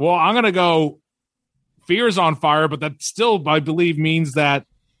 Well, I'm going to go fears on fire, but that still, I believe, means that.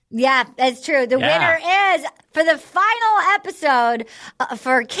 Yeah, that's true. The winner is, for the final episode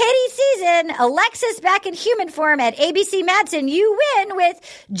for Katie's season, Alexis back in human form at ABC Madsen. You win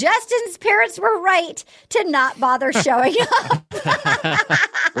with Justin's parents were right to not bother showing up.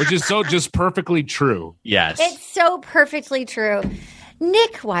 Which is so just perfectly true. Yes. It's so perfectly true.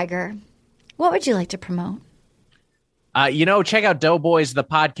 Nick Weiger, what would you like to promote? Check out Doughboys, the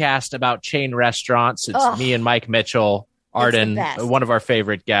podcast about chain restaurants. It's me and Mike Mitchell, Arden, one of our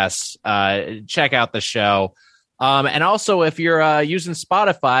favorite guests. Check out the show. And also, if you're using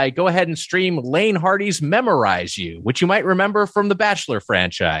Spotify, go ahead and stream Lane Hardy's Memorize You, which you might remember from the Bachelor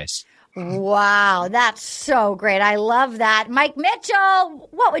franchise. Wow, that's so great. I love that. Mike Mitchell,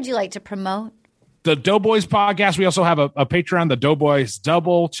 what would you like to promote? The Doughboys podcast. We also have a Patreon, the Doughboys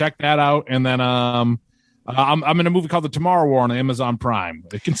Double. Check that out. And then I'm in a movie called The Tomorrow War on Amazon Prime.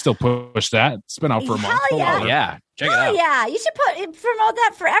 It can still push that. It's been out for a month. Yeah. Yeah. Check it Oh out. yeah, you should promote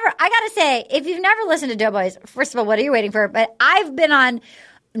that forever. I gotta say, if you've never listened to Doughboys, first of all, what are you waiting for? But I've been on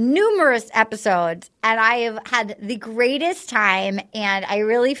numerous episodes, and I have had the greatest time, and I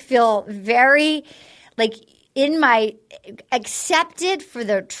really feel very like accepted for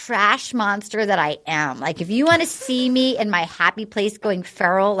the trash monster that I am. Like, if you want to see me in my happy place going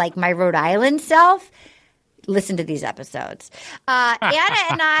feral like my Rhode Island self, listen to these episodes. Anna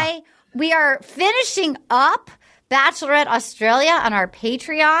and I, we are finishing up Bachelorette Australia on our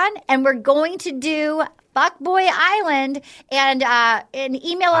Patreon, and we're going to do Fuckboy Island, and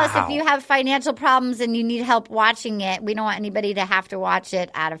email us if you have financial problems and you need help watching it. We don't want anybody to have to watch it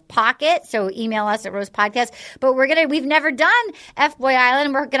out of pocket, so email us at Rose Podcast. But we've never done F-Boy Island,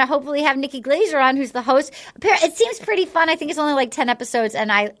 and we're gonna hopefully have Nikki Glazer on, who's the host. It seems pretty fun. I think it's only like 10 episodes, and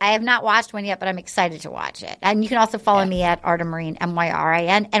I have not watched one yet, but I'm excited to watch it. And you can also follow me at Arta Marine,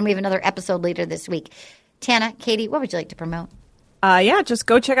 MYRIN, and we have another episode later this week. Tana, Katie, what would you like to promote? Just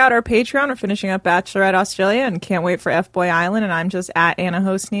go check out our Patreon. We're finishing up Bachelorette Australia and can't wait for F-Boy Island. And I'm just at Anna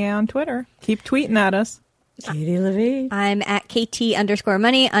Hosnia on Twitter. Keep tweeting at us. Katie Levine. I'm at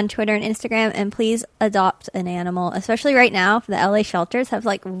KT_money on Twitter and Instagram. And please adopt an animal, especially right now. The LA shelters have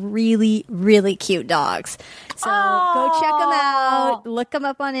like really, really cute dogs. So go check them out. Look them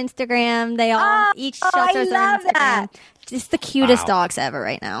up on Instagram. They all, each shelter's on Instagram. That. Just the cutest dogs ever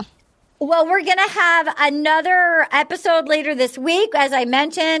right now. Well, we're going to have another episode later this week, as I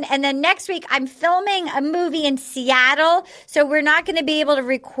mentioned. And then next week, I'm filming a movie in Seattle. So we're not going to be able to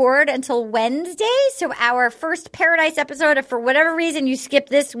record until Wednesday. So our first Paradise episode, if for whatever reason you skip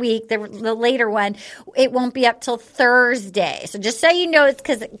this week, the later one, it won't be up till Thursday. So just so you know, it's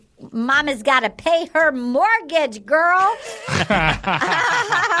because Mama's got to pay her mortgage, girl. All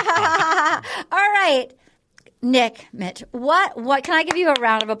right. Nick, Mitch, what can I give you a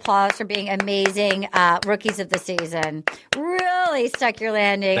round of applause for being amazing rookies of the season? Really stuck your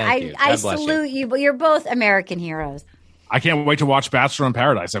landing. I salute you, but you're both American heroes. I can't wait to watch Bachelor in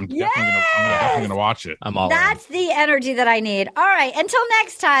Paradise. I'm definitely going to watch it. That's the energy that I need. All right, until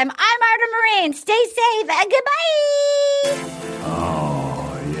next time, I'm Arta Marine. Stay safe and goodbye.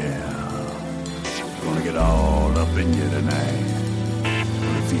 Oh, yeah. Gonna get all up in you tonight.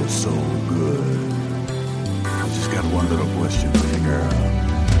 It feels so good. Just got one little question for you, girl.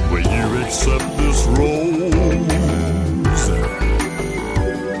 Will you accept this rose?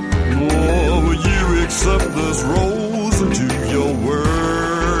 Oh, will you accept this rose into your world?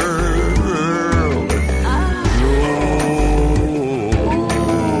 Oh,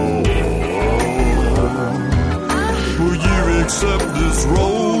 will you accept this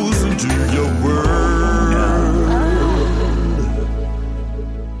rose into your world?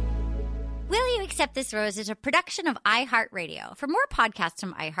 Accept This Rose is a production of iHeartRadio. For more podcasts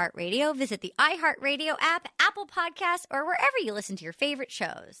from iHeartRadio, visit the iHeartRadio app, Apple Podcasts, or wherever you listen to your favorite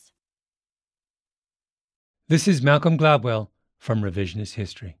shows. This is Malcolm Gladwell from Revisionist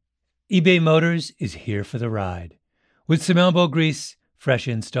History. eBay Motors is here for the ride. With some elbow grease, fresh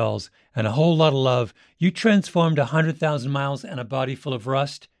installs, and a whole lot of love, you transformed 100,000 miles and a body full of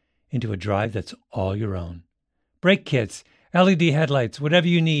rust into a drive that's all your own. Brake kits, LED headlights, whatever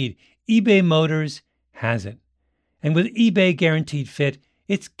you need, eBay Motors has it. And with eBay Guaranteed Fit,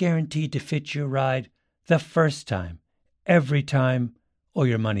 it's guaranteed to fit your ride the first time, every time, or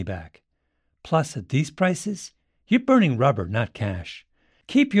your money back. Plus, at these prices, you're burning rubber, not cash.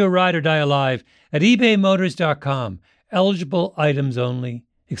 Keep your ride or die alive at ebaymotors.com. Eligible items only.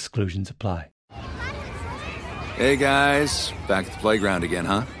 Exclusions apply. Hey, guys. Back at the playground again,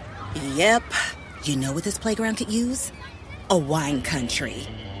 huh? Yep. You know what this playground could use? A wine country.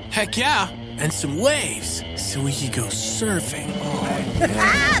 Heck yeah, and some waves, so we could go surfing. Oh,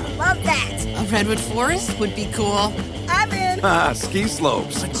 yeah. Love that. A redwood forest would be cool. I'm in. Ski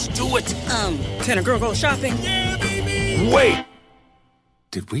slopes. Let's do it. Can a girl go shopping? Yeah, baby. Wait.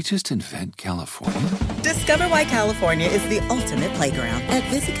 Did we just invent California? Discover why California is the ultimate playground at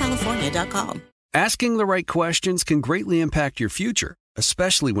visitcalifornia.com. Asking the right questions can greatly impact your future,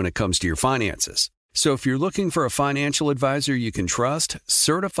 especially when it comes to your finances. So if you're looking for a financial advisor you can trust,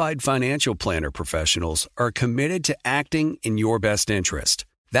 certified financial planner professionals are committed to acting in your best interest.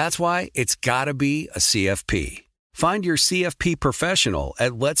 That's why it's got to be a CFP. Find your CFP professional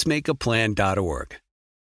at letsmakeaplan.org.